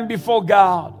your hand before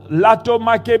God. Lato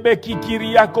makebeki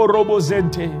kiriako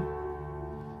robozente.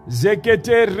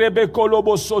 Zekete rebeko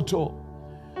lobo soto.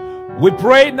 We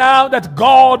pray now that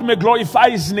God may glorify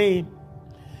His name.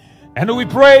 And we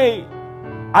pray,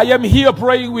 I am here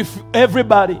praying with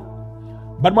everybody,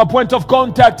 but my point of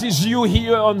contact is you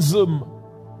here on Zoom.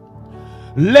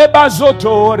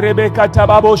 Lebazoto rebeka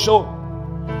tababosho.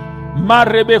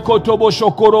 Marebeko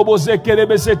tobosho korobo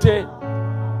zekerebesete.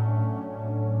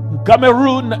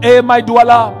 Cameroon, my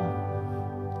Douala.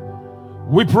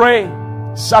 We pray.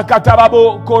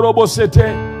 Sakatababo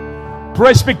korobosete.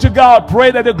 Pray, speak to God.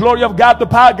 Pray that the glory of God, the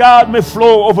power of God may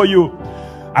flow over you.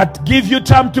 I give you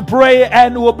time to pray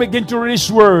and we'll begin to read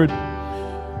His word.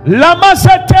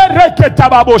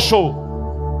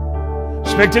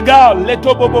 Speak to God.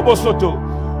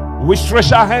 We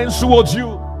stretch our hands towards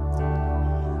you.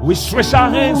 We stretch our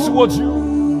hands towards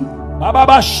you.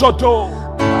 Baba Shoto.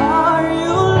 Are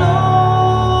you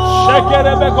Lord?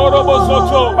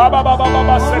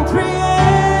 Baba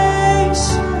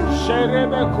creation.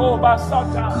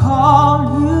 Call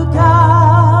you God.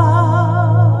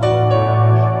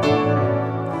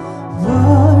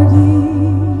 Worthy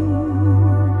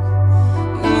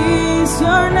is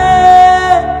your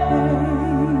name.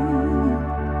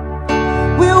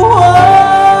 We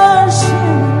worship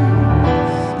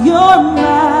your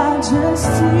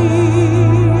majesty.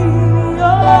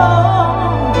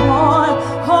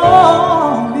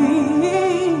 Holy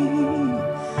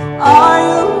are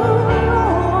you,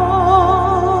 Lord.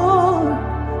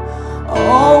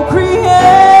 All creation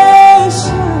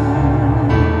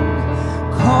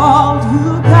called you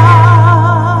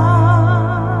God.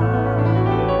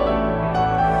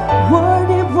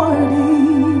 Worthy, worthy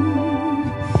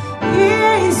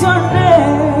is your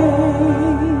name.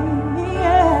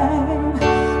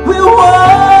 We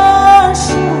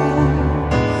worship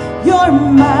your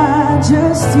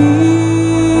majesty.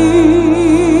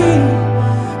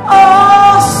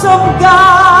 Awesome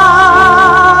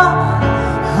God,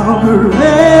 how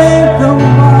great the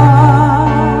one.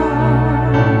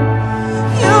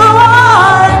 You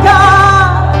are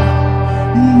God,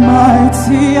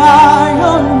 mighty are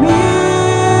your miracles.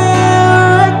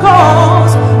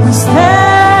 We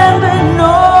stand in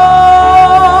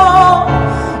awe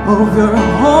of your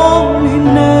holy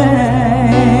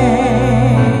name.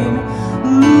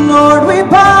 Lord, we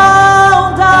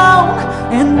bow down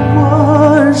and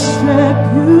worship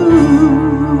you.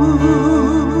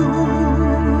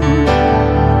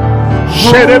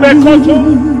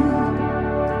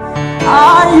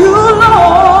 Are you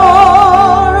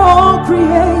Lord? All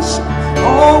creation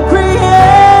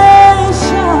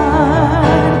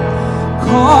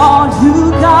call you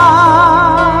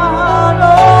God.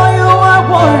 Oh, you are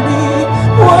worthy,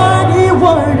 worthy,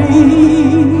 worthy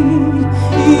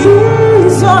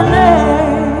is your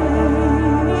name.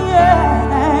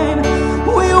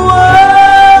 We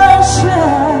worship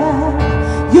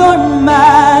your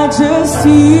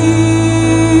majesty.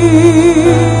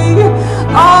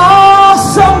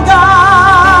 Awesome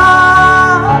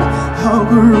God, how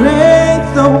great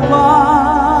the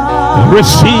one.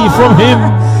 Receive from Him.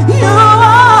 You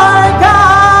are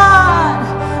God,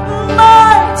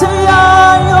 mighty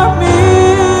are your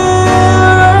miracles.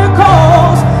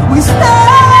 We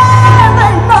stand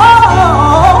in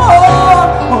awe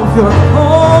of your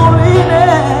holy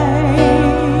name.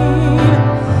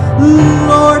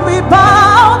 Lord, we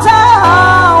bow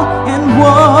down and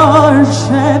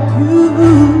worship you.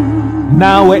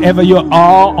 Now, wherever you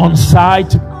are on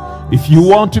site, if you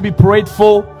want to be prayed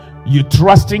for, you're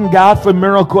trusting God for a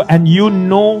miracle, and you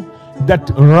know that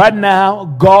right now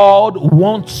God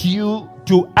wants you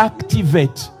to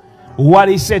activate what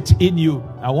He set in you.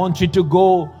 I want you to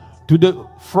go to the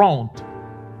front.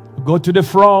 Go to the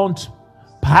front.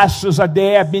 Pastors are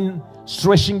there, have been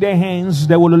stretching their hands.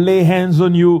 They will lay hands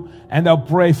on you and they'll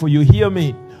pray for you. Hear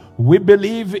me. We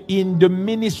believe in the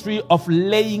ministry of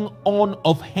laying on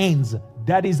of hands.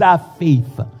 That is our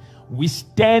faith. We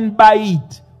stand by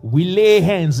it. We lay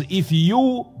hands. If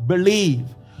you believe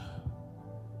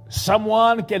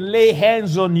someone can lay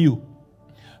hands on you,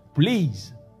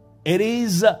 please, it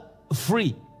is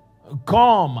free.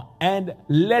 Come and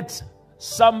let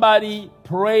somebody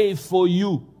pray for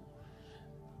you.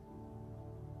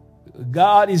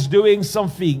 God is doing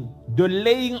something. The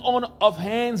laying on of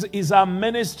hands is our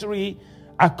ministry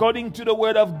according to the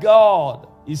word of God.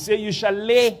 He said, you shall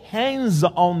lay hands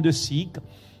on the sick,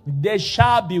 they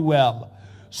shall be well.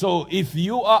 So if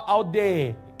you are out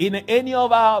there in any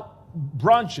of our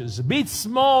branches, be it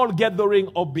small gathering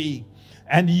or big,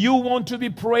 and you want to be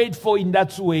prayed for in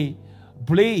that way,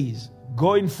 please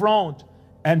go in front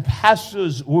and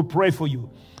pastors will pray for you.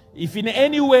 If in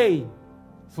any way,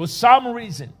 for some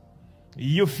reason,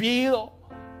 you feel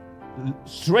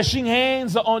stretching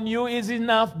hands on you is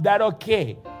enough, that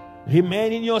okay.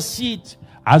 Remain in your seat.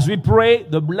 As we pray,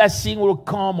 the blessing will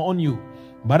come on you.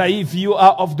 But if you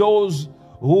are of those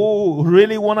who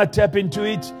really want to tap into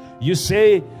it, you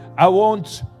say, I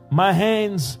want my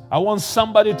hands, I want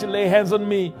somebody to lay hands on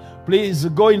me. Please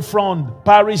go in front.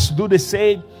 Paris, do the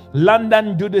same.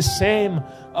 London, do the same.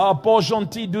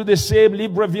 Port-Gentil, do the same.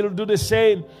 Libreville, do the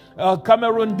same.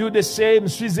 Cameroon, do the same.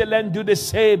 Switzerland, do the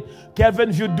same.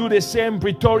 Kelvinview, do the same.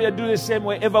 Pretoria, do the same.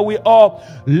 Wherever we are,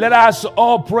 let us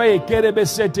all pray.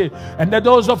 And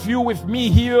those of you with me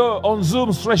here on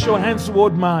Zoom, stretch your hands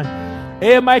toward mine.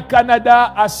 Hey, my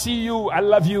Canada, I see you. I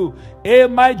love you. Hey,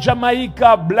 my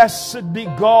Jamaica, blessed be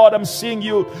God. I'm seeing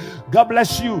you. God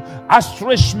bless you. I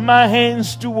stretch my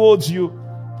hands towards you.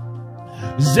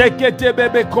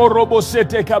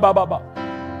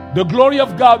 The glory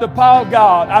of God, the power of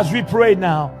God, as we pray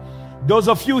now. Those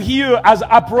of you here, as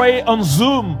I pray on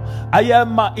Zoom, I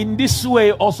am in this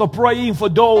way also praying for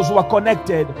those who are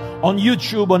connected on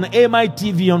YouTube, on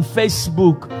MITV, on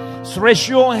Facebook. Stretch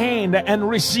your hand and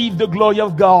receive the glory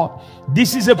of God.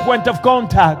 This is a point of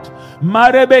contact.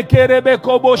 I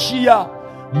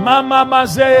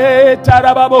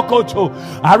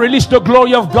release the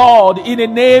glory of God in the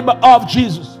name of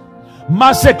Jesus.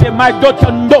 My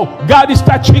daughter, no, God is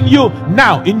touching you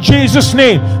now in Jesus'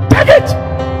 name. Take it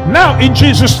now in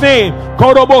Jesus' name.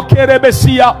 Korobo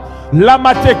kerebesia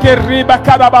lamateke riba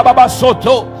karababa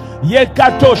soto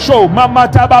yekato show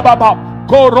mamata baba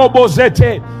korobo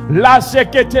zete la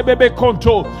sekete bebe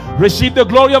konto. Receive the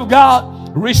glory of God.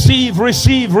 Receive,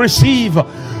 receive, receive,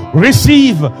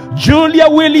 receive. Julia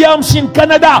Williams in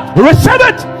Canada, receive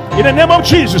it in the name of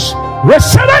Jesus.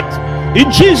 Receive it in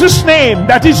Jesus' name.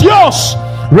 That is yours.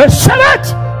 Receive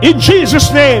it in Jesus'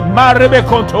 name.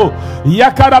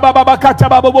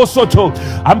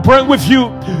 I'm praying with you.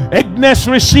 Agnes,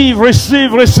 receive,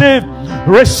 receive, receive,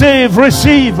 receive,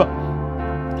 receive.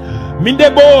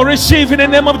 Mindebo, receive in the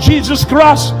name of Jesus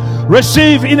Christ.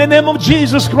 Receive in the name of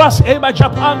Jesus Christ. Amen.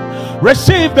 Japan,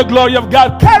 receive the glory of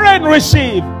God. Karen,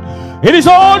 receive. It is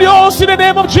all yours in the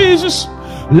name of Jesus.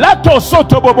 Lato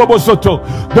soto bobo soto.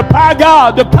 The power of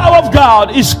God, the power of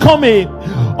God is coming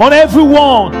on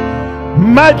everyone.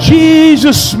 My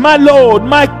Jesus, my Lord,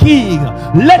 my King.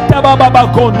 Leta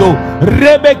baba kondo.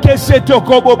 Rebeke seto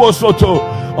kobobo soto.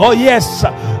 Oh yes.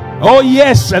 Oh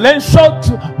yes. Let's shout.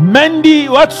 Mandy,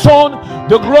 Watson.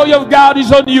 The glory of God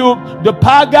is on you. The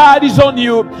power of God is on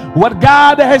you. What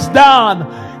God has done,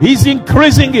 He's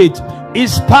increasing it.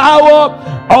 His power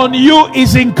on you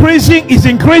is increasing, is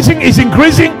increasing, is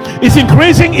increasing, is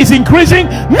increasing, is increasing.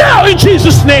 Now in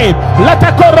Jesus' name.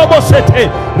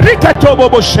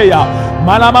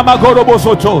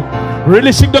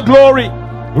 Releasing the glory,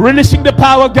 releasing the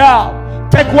power of God.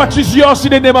 Take what is yours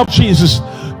in the name of Jesus.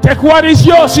 Take what is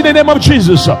yours in the name of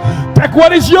Jesus. Take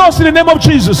what is yours in the name of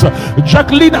Jesus.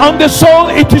 Jacqueline on the soul,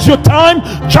 it is your time.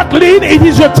 Jacqueline, it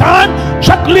is your time.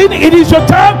 Jacqueline, it is your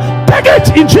time. Take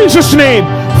it in Jesus' name.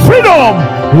 Freedom.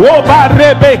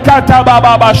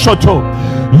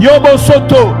 Yobo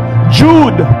Soto.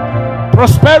 Jude.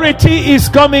 Prosperity is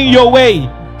coming your way.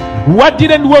 What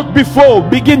didn't work before,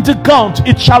 begin to count.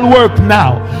 It shall work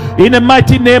now. In the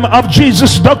mighty name of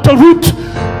Jesus. Dr. Ruth.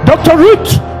 Dr.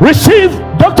 Ruth, receive.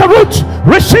 Dr. Ruth,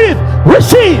 receive.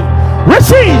 Receive.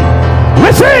 Receive.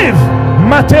 Receive.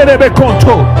 Materebe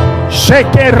konto.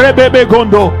 Sheke rebebe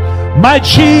gondo. My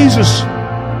Jesus.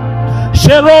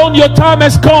 Sharon, your time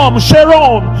has come.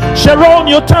 Sharon, Sharon,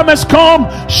 your time has come.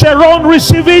 Sharon,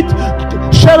 receive it.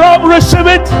 Sharon, receive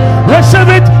it. Receive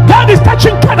it. God is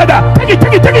touching Canada. Take it,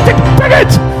 take it, take it, take it, take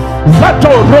it.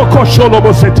 Vato roko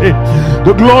sholobosete.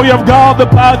 The glory of God, the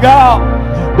power of God.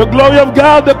 The glory of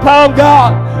God, the power of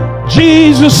God.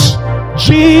 Jesus,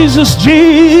 Jesus,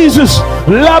 Jesus.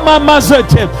 Lama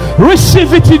mazete.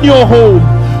 Receive it in your home.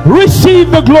 Receive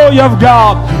the glory of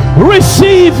God.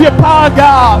 Receive your power,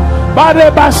 God.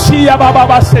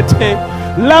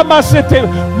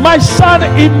 My son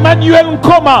Emmanuel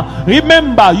Nkoma,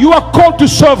 remember, you are called to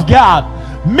serve God.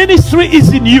 Ministry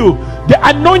is in you. The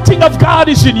anointing of God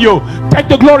is in you. Take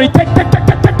the glory. Take it.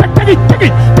 Take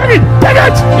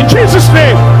it. In Jesus'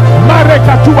 name.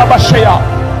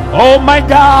 Oh my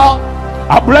God.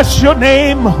 I bless your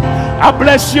name. I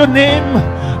bless your name.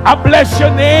 I bless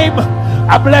your name.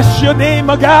 I bless your name,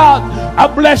 God. I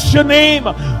bless your name.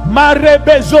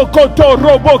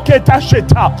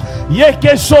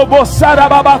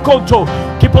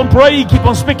 Keep on praying, keep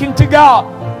on speaking to God,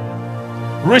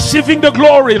 receiving the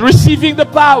glory, receiving the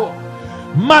power.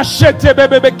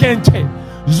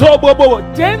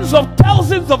 Tens of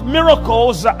thousands of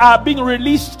miracles are being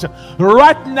released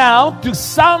right now to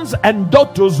sons and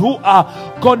daughters who are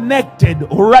connected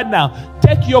right now.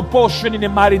 Take your portion in the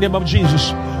mighty name of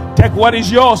Jesus. Take what is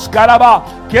yours. We are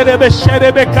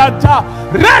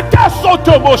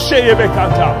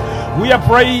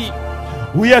praying.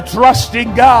 We are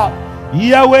trusting God.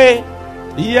 Yahweh,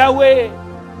 Yahweh,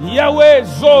 Yahweh,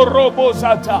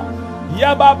 Zorobozata.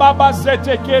 Yababa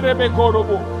Zete Kerebe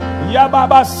Korobo.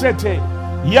 Yababa Sete.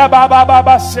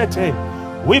 Yababa Sete.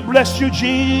 We bless you,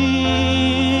 Jesus.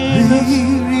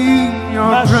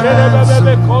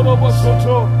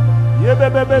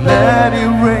 Let it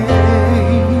rain.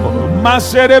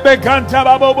 Maserebe Kanta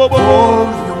Babo.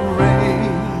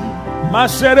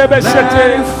 Maserebe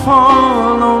Sete.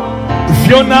 If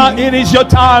you're not, it is your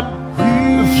time.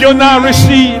 If you're not,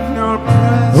 receive.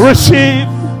 Receive.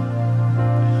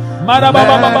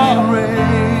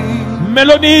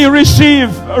 Melody, receive.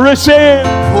 Receive.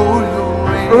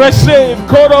 Receive.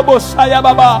 Korobo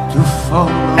Sayababa.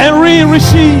 Henry,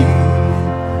 receive.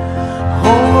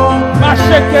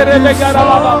 Mashekerebe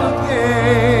Garababa.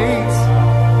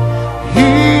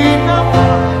 In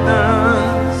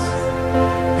abundance,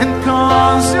 and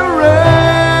cause your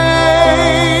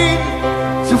rain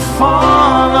to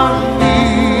fall on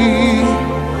me.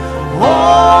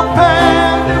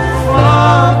 Open the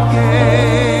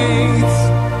floodgates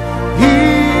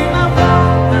in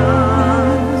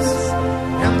abundance,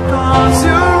 and cause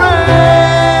your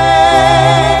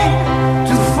rain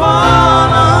to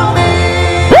fall on me.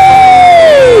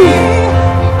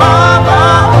 Baba,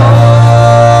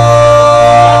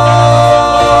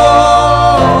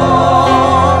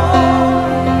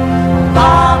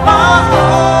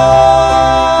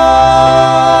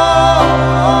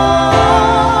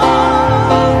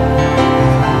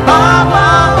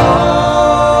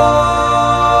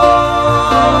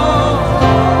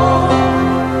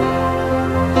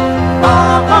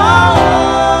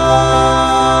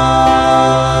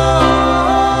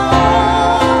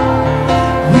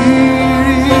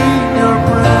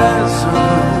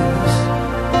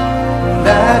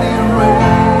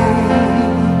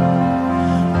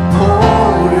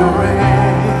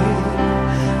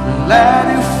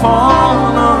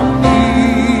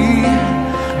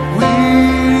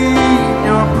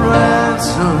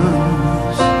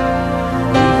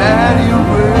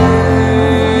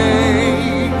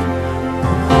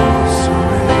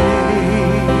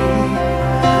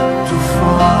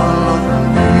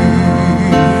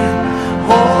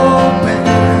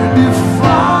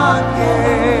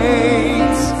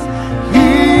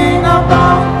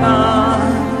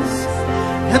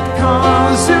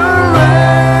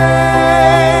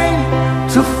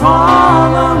 to fall.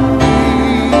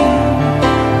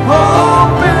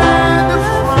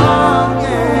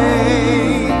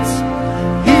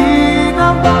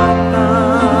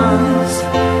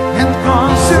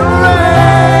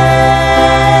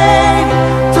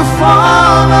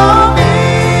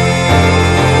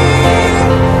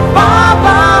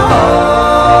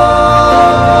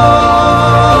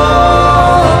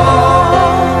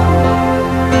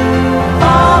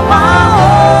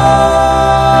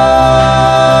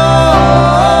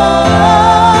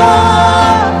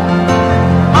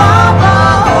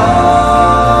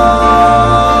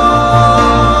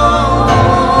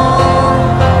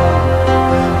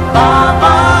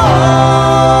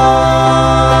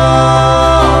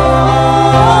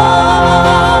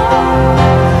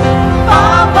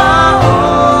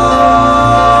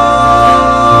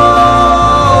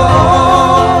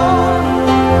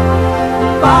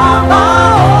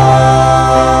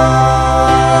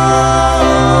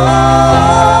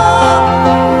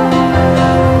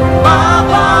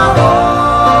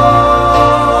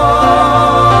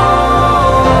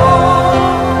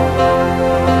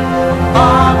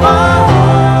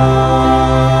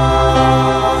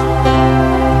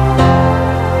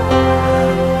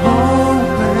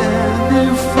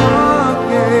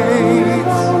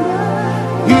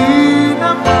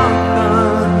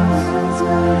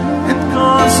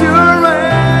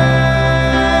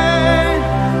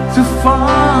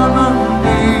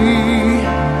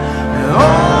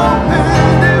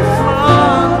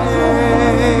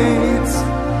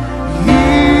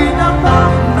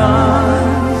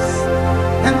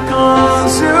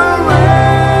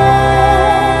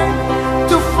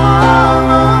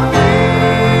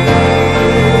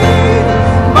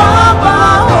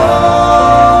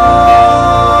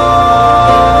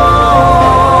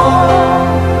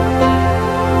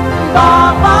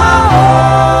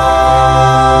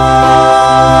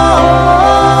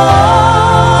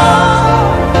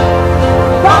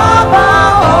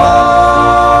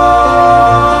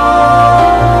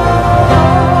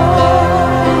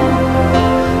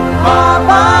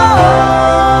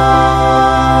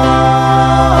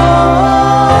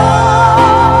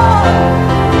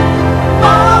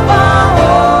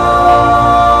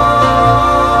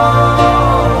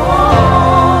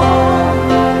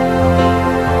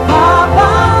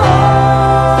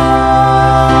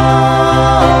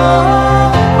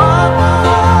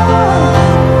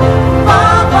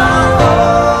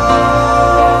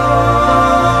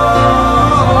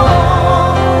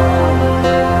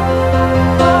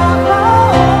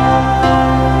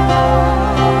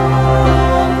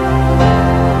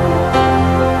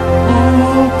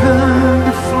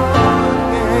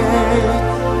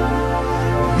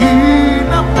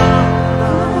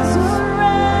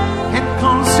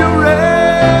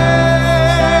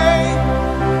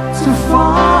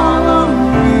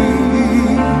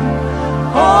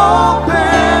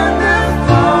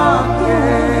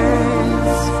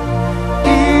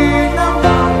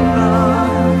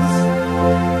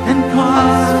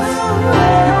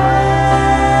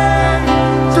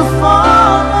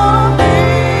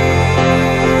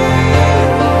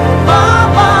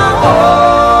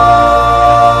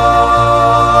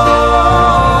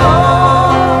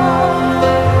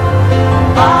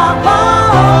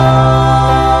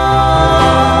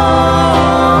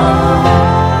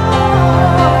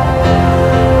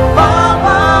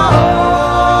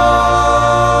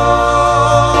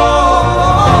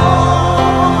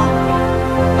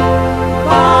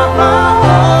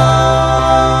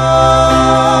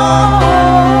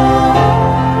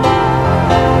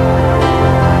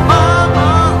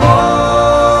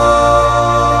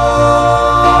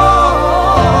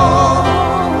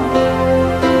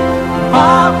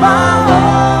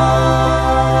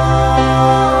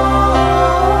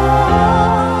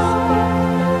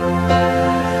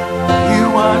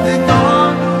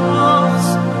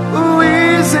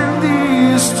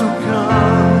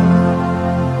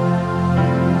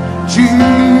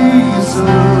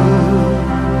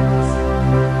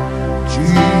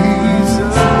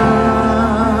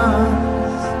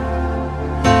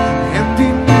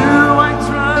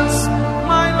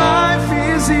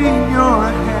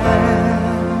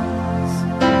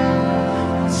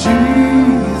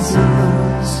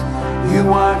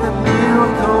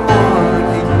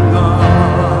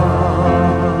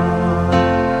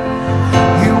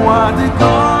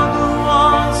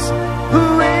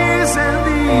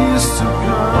 years to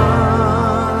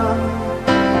come.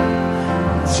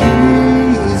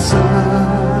 Jesus,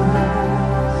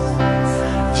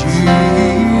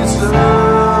 Jesus.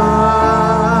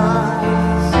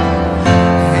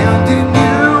 And in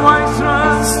you I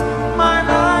trust, my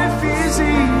life is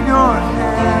in your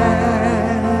hands.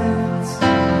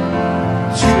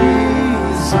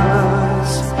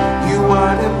 Jesus, you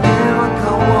are the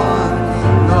miracle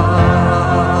working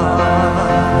God.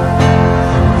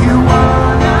 You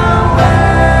are Yahweh.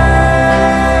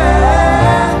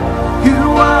 You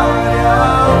are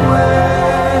Yahweh.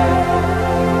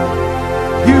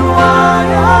 You are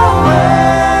Yahweh.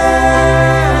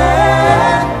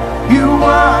 You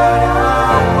are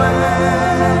Yahweh.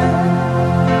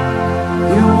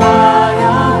 You are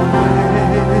Yahweh.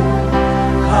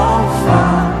 Alpha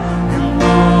and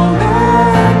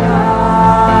Omega.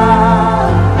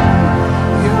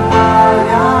 You are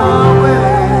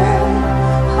Yahweh.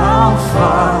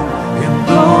 Alpha and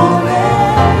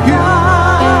Omega.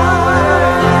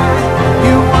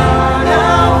 You are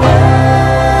Yahweh.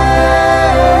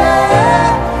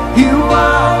 You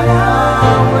are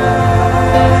Yahweh.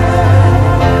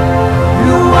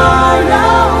 You are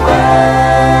Yahweh.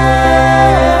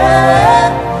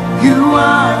 You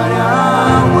are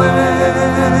Yahweh.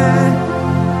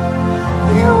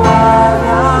 You are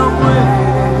Yahweh.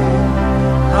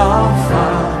 Alpha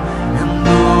and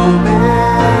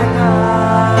Omega.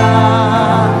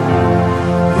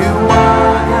 You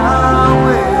are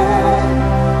Yahweh.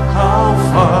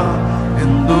 Alpha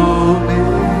and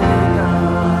Omega.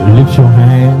 Lift your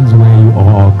hands where you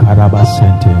are,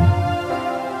 Karabasente.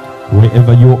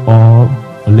 Wherever you are,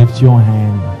 lift your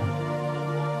hand.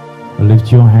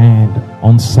 Lift your hand.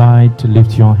 On site,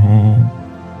 lift your hand.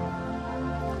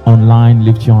 Online,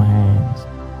 lift your hands.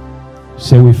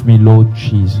 Say with me, Lord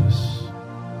Jesus,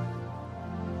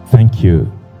 thank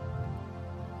you.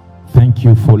 Thank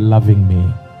you for loving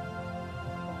me.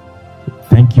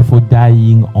 Thank you for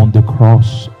dying on the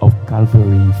cross of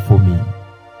Calvary for me.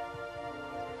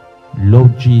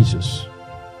 Lord Jesus,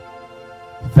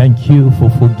 thank you for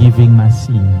forgiving my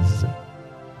sins.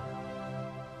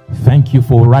 Thank you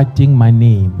for writing my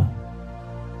name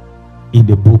in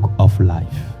the book of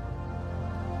life.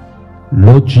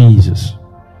 Lord Jesus,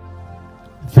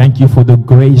 thank you for the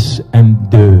grace and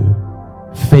the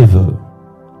favor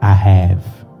I have.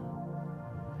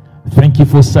 Thank you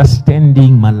for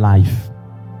sustaining my life.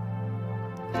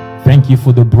 Thank you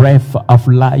for the breath of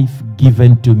life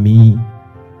given to me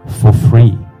for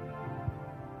free.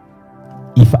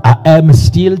 If I am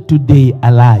still today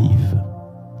alive,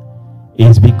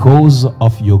 it's because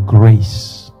of your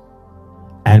grace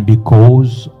and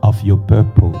because of your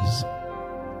purpose.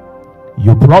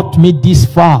 You brought me this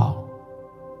far.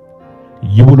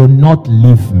 You will not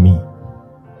leave me.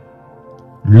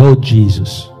 Lord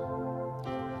Jesus,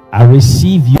 I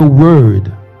receive your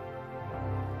word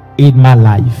in my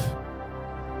life.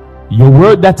 Your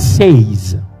word that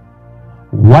says,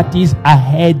 what is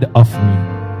ahead of me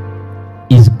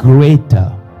is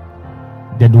greater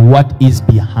than what is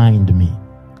behind me.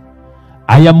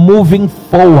 I am moving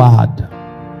forward,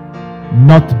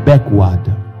 not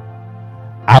backward.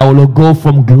 I will go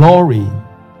from glory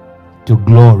to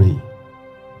glory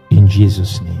in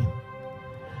Jesus' name.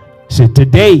 So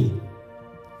today,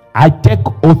 I take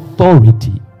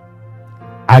authority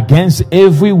against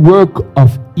every work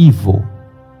of evil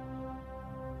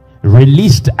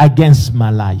released against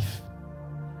my life.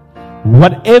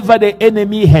 Whatever the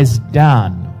enemy has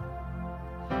done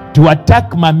to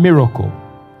attack my miracle,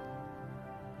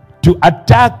 to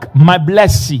attack my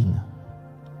blessing,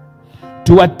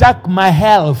 to attack my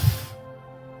health,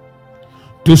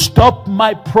 to stop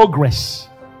my progress,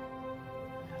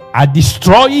 I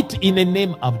destroy it in the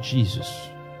name of Jesus.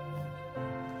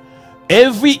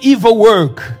 Every evil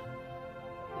work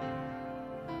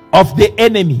of the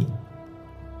enemy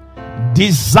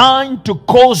designed to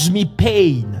cause me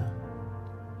pain,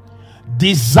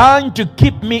 designed to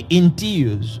keep me in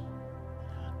tears,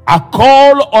 I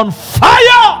call on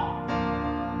fire.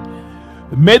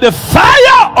 May the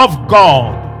fire of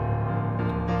God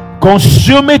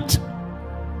consume it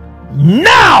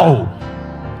now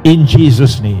in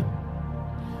Jesus' name.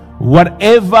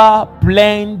 Whatever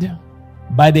planned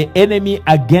by the enemy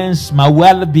against my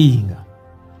well-being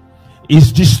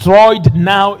is destroyed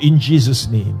now in Jesus'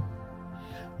 name.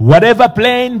 Whatever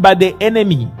planned by the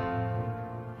enemy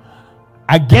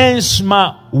against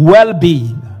my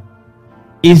well-being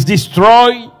is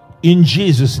destroyed in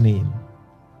Jesus' name.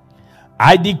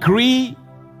 I decree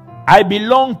I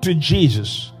belong to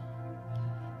Jesus.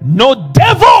 No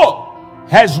devil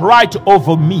has right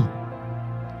over me.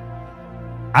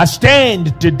 I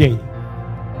stand today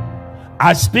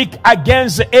I speak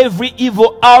against every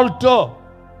evil altar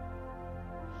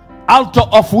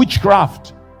of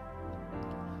witchcraft,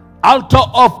 altar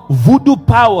of voodoo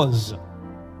powers,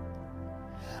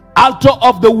 altar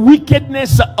of the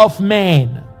wickedness of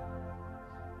man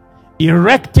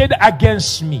erected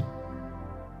against me.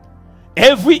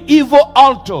 Every evil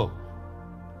altar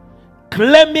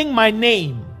claiming my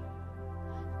name,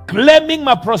 claiming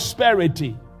my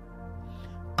prosperity,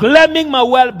 claiming my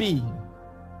well-being,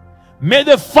 may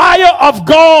the fire of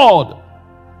God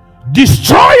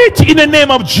destroy it in the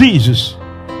name of Jesus.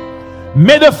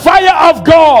 May the fire of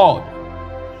God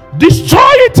destroy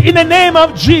it in the name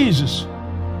of Jesus.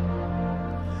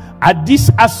 I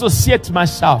disassociate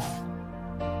myself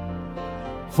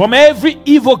from every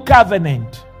evil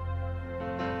covenant,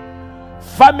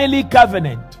 family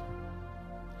covenant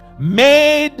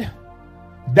made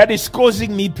that is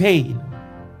causing me pain.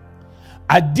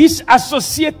 I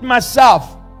disassociate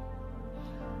myself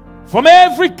from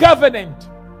every covenant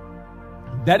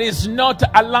that is not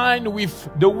aligned with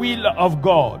the will of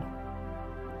God.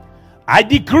 I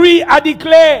decree, I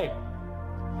declare,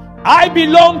 I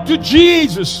belong to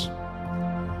Jesus.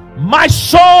 My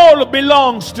soul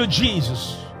belongs to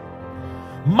Jesus.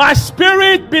 My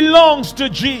spirit belongs to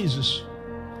Jesus.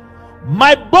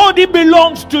 My body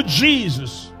belongs to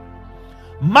Jesus.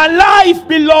 My life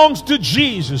belongs to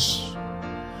Jesus.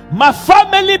 My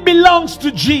family belongs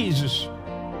to Jesus.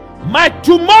 My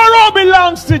tomorrow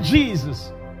belongs to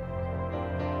Jesus.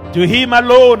 To Him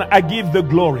alone I give the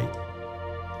glory.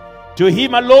 To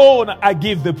Him alone I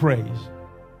give the praise.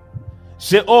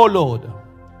 Say, oh Lord,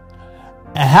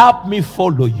 help me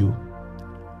follow you.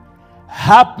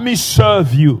 Help me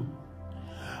serve you.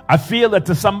 I feel that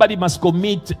somebody must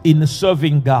commit in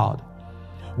serving God.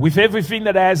 With everything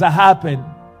that has happened,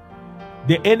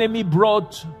 the enemy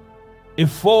brought a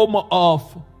form of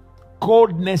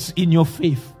coldness in your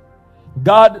faith.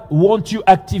 God wants you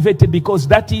activated because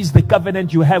that is the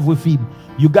covenant you have with Him.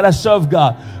 You gotta serve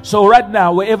God. So right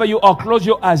now, wherever you are, close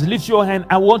your eyes, lift your hand.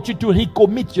 I want you to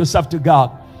recommit yourself to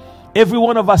God. Every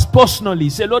one of us personally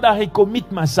say, Lord, I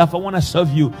recommit myself. I want to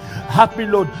serve you. Help me,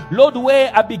 Lord. Lord, where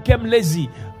I became lazy,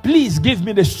 please give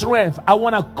me the strength. I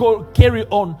want to carry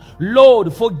on.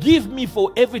 Lord, forgive me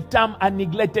for every time I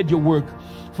neglected your work.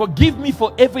 Forgive me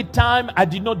for every time I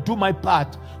did not do my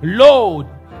part. Lord,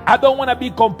 I don't want to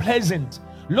be complacent.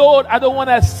 Lord, I don't want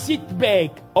to sit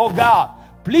back. Oh God,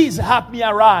 please help me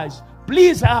arise.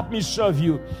 Please help me serve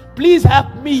you. Please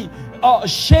help me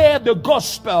share the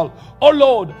gospel. Oh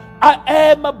Lord, I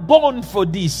am born for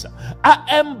this. I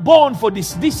am born for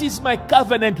this. This is my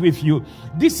covenant with you.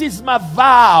 This is my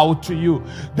vow to you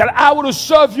that I will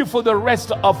serve you for the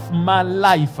rest of my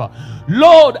life.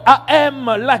 Lord, I am,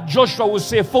 like Joshua would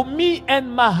say, for me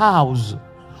and my house,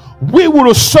 we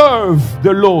will serve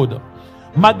the Lord.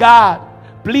 My God,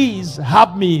 please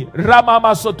help me.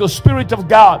 Ramama Soto, Spirit of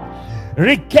God,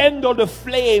 rekindle the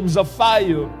flames of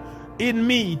fire in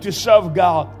me to serve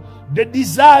God. The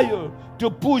desire to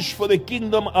push for the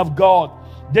kingdom of God.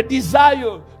 The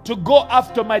desire to go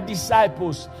after my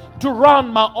disciples, to run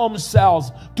my own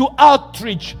cells, to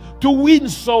outreach, to win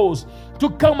souls, to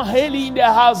come highly in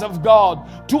the house of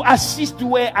God, to assist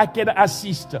where I can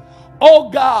assist.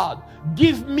 Oh God,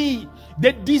 give me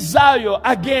the desire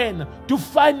again to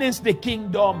finance the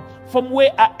kingdom from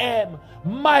where I am.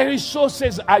 My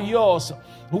resources are yours.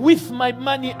 With my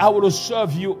money, I will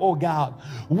serve you, oh God.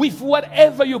 With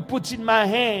whatever you put in my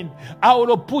hand, I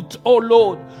will put, oh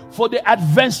Lord, for the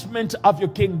advancement of your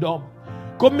kingdom.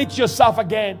 Commit yourself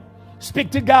again.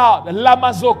 Speak to God.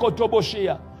 Lamazoko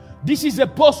Toboshia. This is a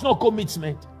personal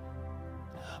commitment.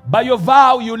 By your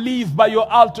vow, you live. By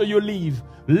your altar, you live.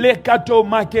 Lekato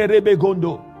makerebe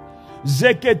gondo.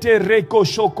 Zekete reko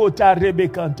shokota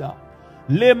rebekanta.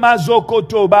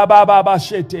 Lemazokoto baba baba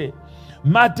shete.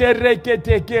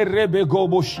 Matereketeke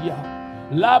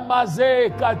rebegoboshia.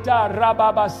 Lamaze kata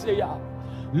rababaseya.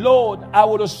 Lord, I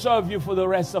will serve you for the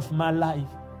rest of my life.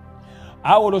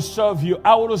 I will serve you.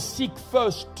 I will seek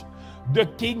first the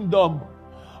kingdom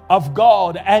of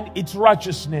God and its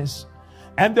righteousness,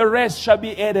 and the rest shall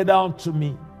be added on to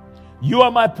me. You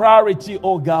are my priority,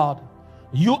 O God.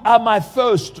 You are my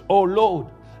first, O Lord.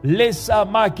 Lesa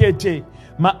makete.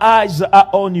 My eyes are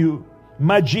on you,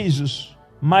 my Jesus,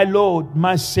 my Lord,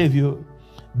 my Savior.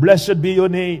 Blessed be your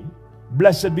name.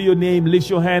 Blessed be your name. Lift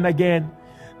your hand again.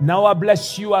 Now I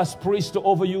bless you as priest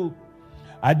over you.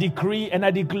 I decree and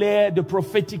I declare the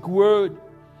prophetic word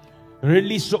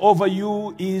released over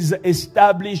you is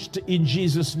established in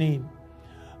Jesus' name.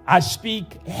 I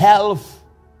speak health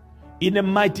in the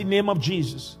mighty name of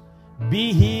Jesus.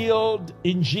 Be healed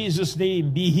in Jesus'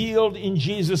 name. Be healed in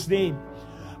Jesus' name.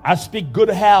 I speak good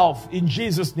health in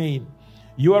Jesus' name.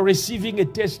 You are receiving a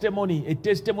testimony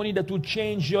that will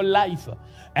change your life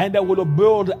and that will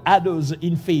build others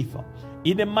in faith.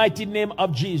 In the mighty name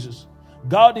of Jesus,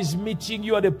 God is meeting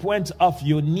you at the point of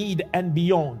your need and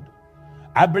beyond.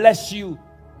 I bless you.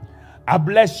 I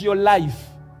bless your life.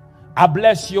 I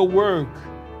bless your work.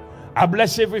 I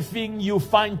bless everything you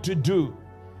find to do.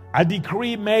 I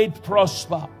decree made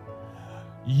prosper.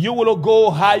 You will go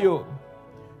higher.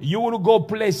 You will go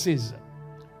places.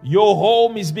 Your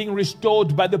home is being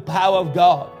restored by the power of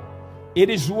God. It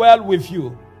is well with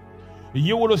you.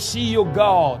 You will see your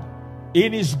God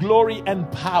in His glory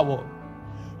and power.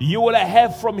 You will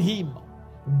have from Him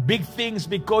big things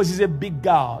because He's a big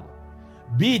God.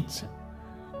 Be it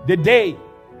the day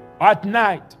or at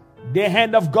night, the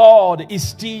hand of God is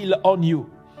still on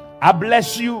you. I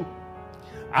bless you.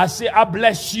 I say, I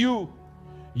bless you.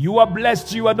 You are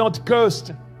blessed. You are not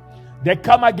cursed. They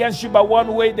come against you by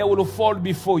one way, they will fall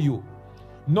before you.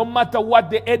 No matter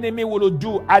what the enemy will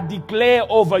do, I declare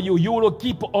over you, you will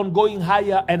keep on going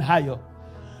higher and higher.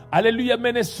 Hallelujah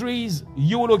Ministries,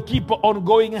 you will keep on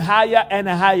going higher and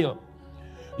higher.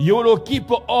 You will keep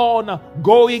on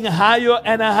going higher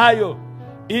and higher.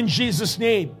 In Jesus'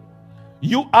 name,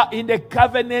 you are in the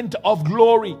covenant of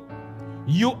glory.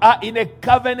 You are in a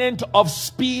covenant of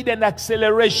speed and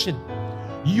acceleration.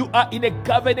 You are in a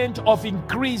covenant of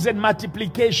increase and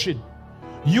multiplication.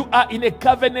 You are in a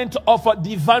covenant of a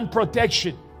divine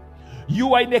protection.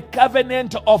 You are in a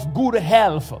covenant of good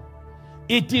health.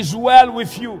 It is well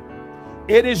with you.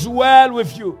 It is well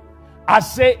with you. I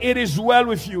say it is well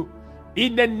with you.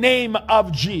 In the name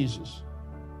of Jesus.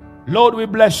 Lord, we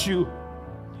bless you.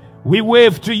 We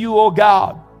wave to you, oh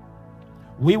God.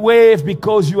 We wave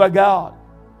because you are God.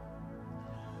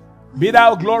 Be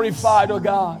thou glorified, oh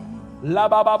God. La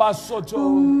Baba Soto.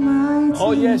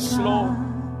 Oh yes, Lord.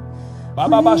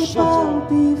 Baba Soto.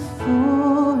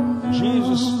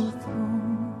 Jesus.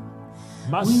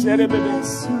 Masere Bebe.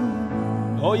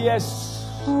 Oh yes.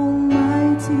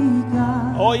 Almighty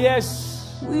God. Oh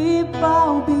yes. We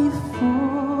bow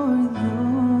before your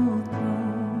throne.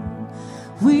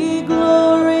 We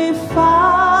glorify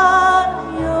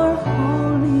your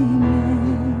holy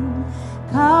name.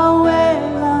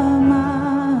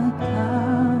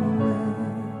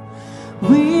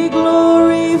 We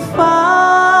glorify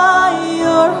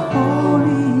your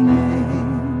holy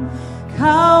name.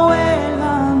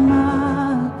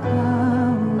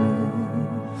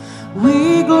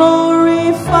 We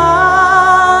glorify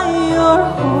your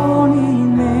holy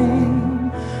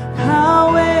name.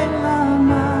 Amen,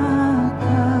 amen.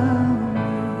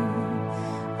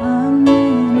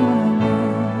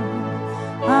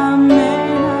 Amen,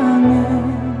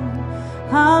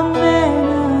 amen. Amen.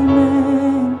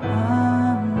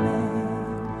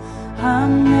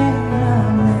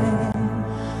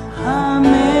 Amen,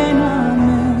 amen,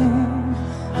 amen,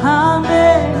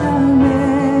 amen,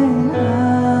 amen,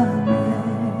 amen.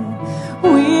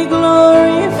 We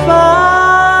glorify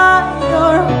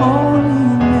your holy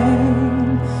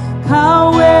name.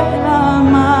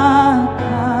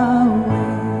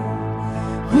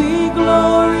 We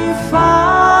glorify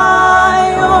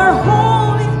your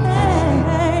holy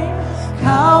name.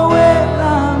 Amen,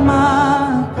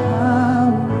 amen,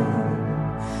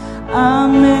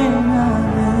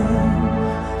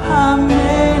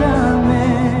 amen,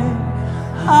 amen,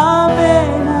 amen, amen,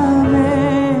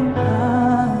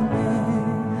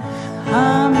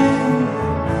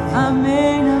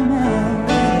 amen,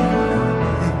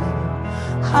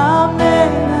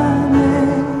 amen,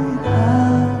 amen,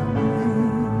 amen.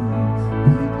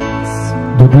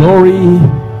 The glory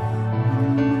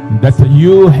that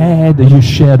you had, you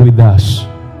shared with us,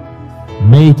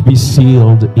 may it be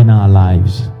sealed in our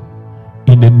lives.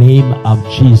 In the name of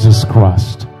Jesus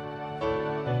Christ.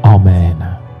 Amen.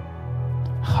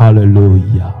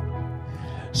 Hallelujah.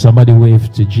 Somebody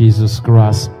wave to Jesus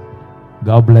Christ.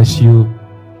 God bless you.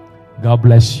 God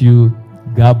bless you.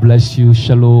 God bless you.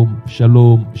 Shalom.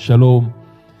 Shalom. Shalom.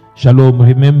 Shalom.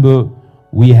 Remember,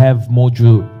 we have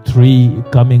module 3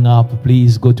 coming up.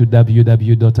 Please go to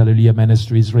www.hallelujah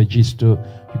ministries register.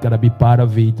 You gotta be part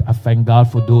of it. I thank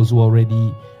God for those who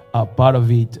already are part of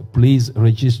it. Please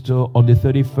register on the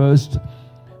 31st,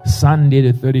 Sunday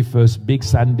the 31st, big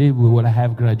Sunday. We will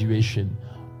have graduation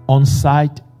on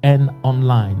site and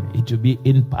online. It will be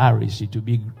in Paris. It will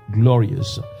be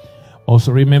glorious.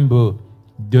 Also remember,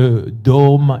 the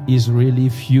dome is really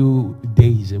few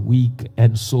days a week,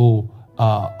 and so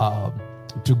to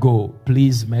go.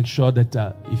 Please make sure that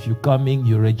if you're coming,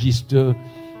 you register.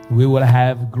 We will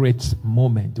have great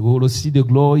moment. We will see the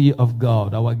glory of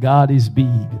God. Our God is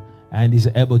big and is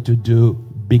able to do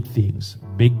big things.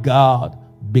 Big God,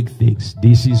 big things.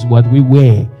 This is what we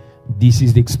wear. This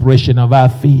is the expression of our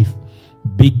faith.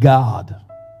 Big God,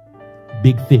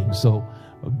 big things. So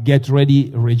get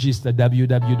ready, register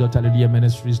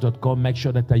www.hallelujahministries.com. Make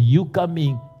sure that you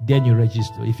coming, then you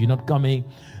register. If you're not coming,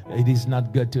 it is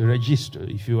not good to register.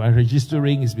 If you are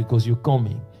registering, it's because you're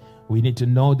coming. We need to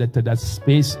know that that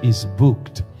space is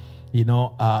booked. You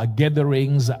know,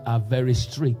 gatherings are very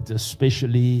strict,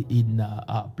 especially in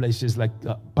places like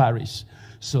Paris.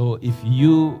 So if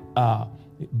you are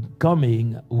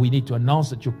coming, we need to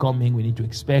announce that you're coming. We need to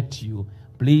expect you.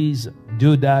 Please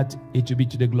do that. It will be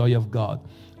to the glory of God.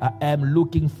 I am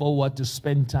looking forward to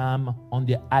spend time on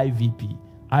the IVP.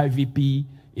 IVP,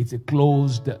 it's a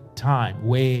closed time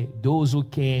where those who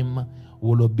came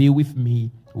will be with me.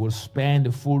 We'll spend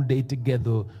a full day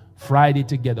together, Friday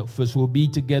together. First, we'll be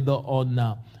together on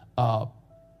the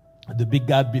Big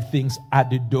God Big Things at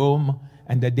the Dome.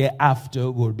 And the day after,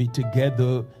 we'll be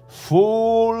together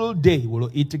full day. We'll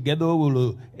eat together.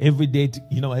 We'll every day,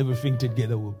 everything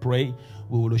together. We'll pray.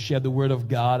 We will share the word of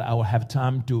God. I will have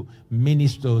time to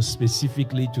minister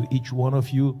specifically to each one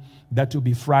of you. That will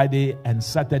be Friday and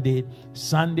Saturday.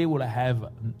 Sunday, we'll have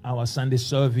our Sunday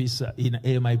service in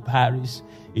AMI Paris.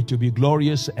 It will be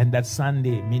glorious. And that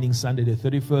Sunday, meaning Sunday the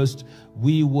 31st,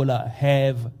 we will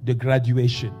have the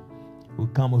graduation. We'll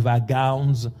come with our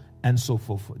gowns and so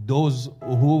forth. Those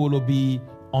who will be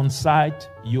on site,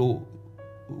 you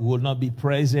will not be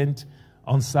present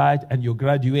on site, and you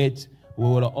graduate, we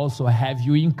will also have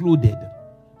you included.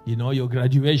 You know, your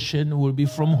graduation will be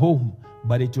from home,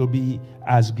 but it will be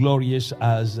as glorious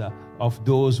as of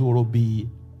those who will be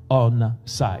on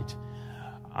site.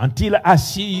 Until I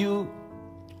see you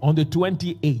on the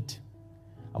 28th,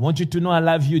 I want you to know I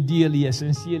love you dearly. I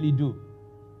sincerely do.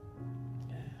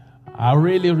 I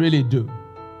really, really do.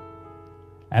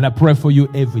 And I pray for you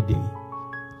every day.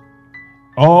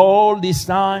 All this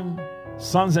time,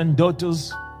 sons and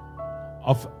daughters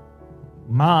of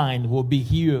mine will be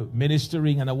here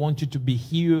ministering, and I want you to be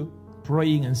here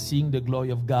praying and seeing the glory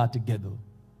of God together.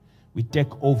 We take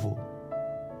over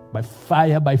by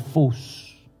fire, by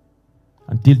force,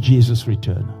 until Jesus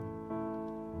returns.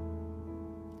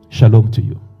 Shalom to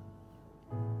you.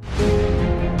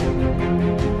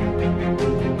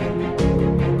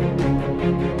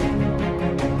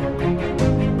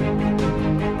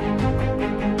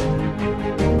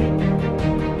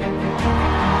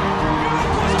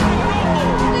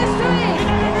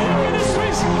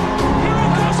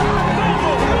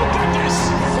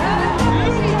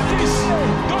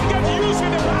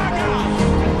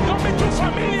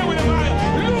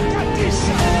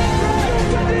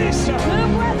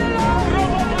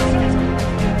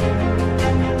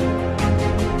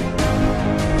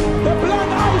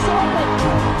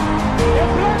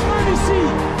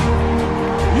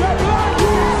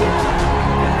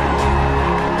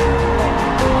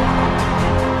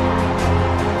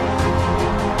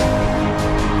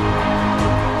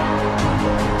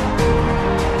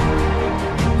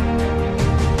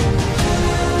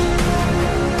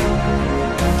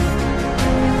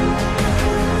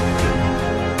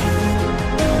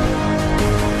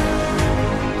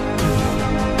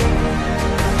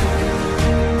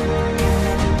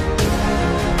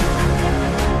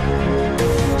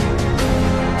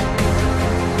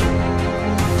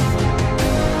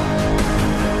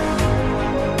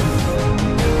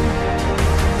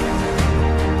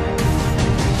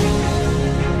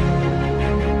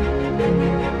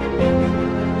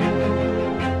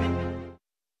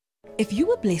 If you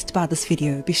were blessed by this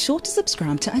video, be sure to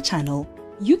subscribe to our channel.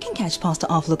 You can catch Pastor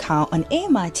Alph Lukau on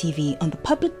AMI TV on the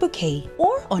public bouquet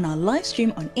or on our live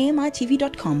stream on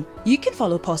AMITV.com. You can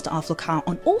follow Pastor Alph Lukau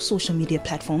on all social media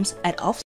platforms at Alph.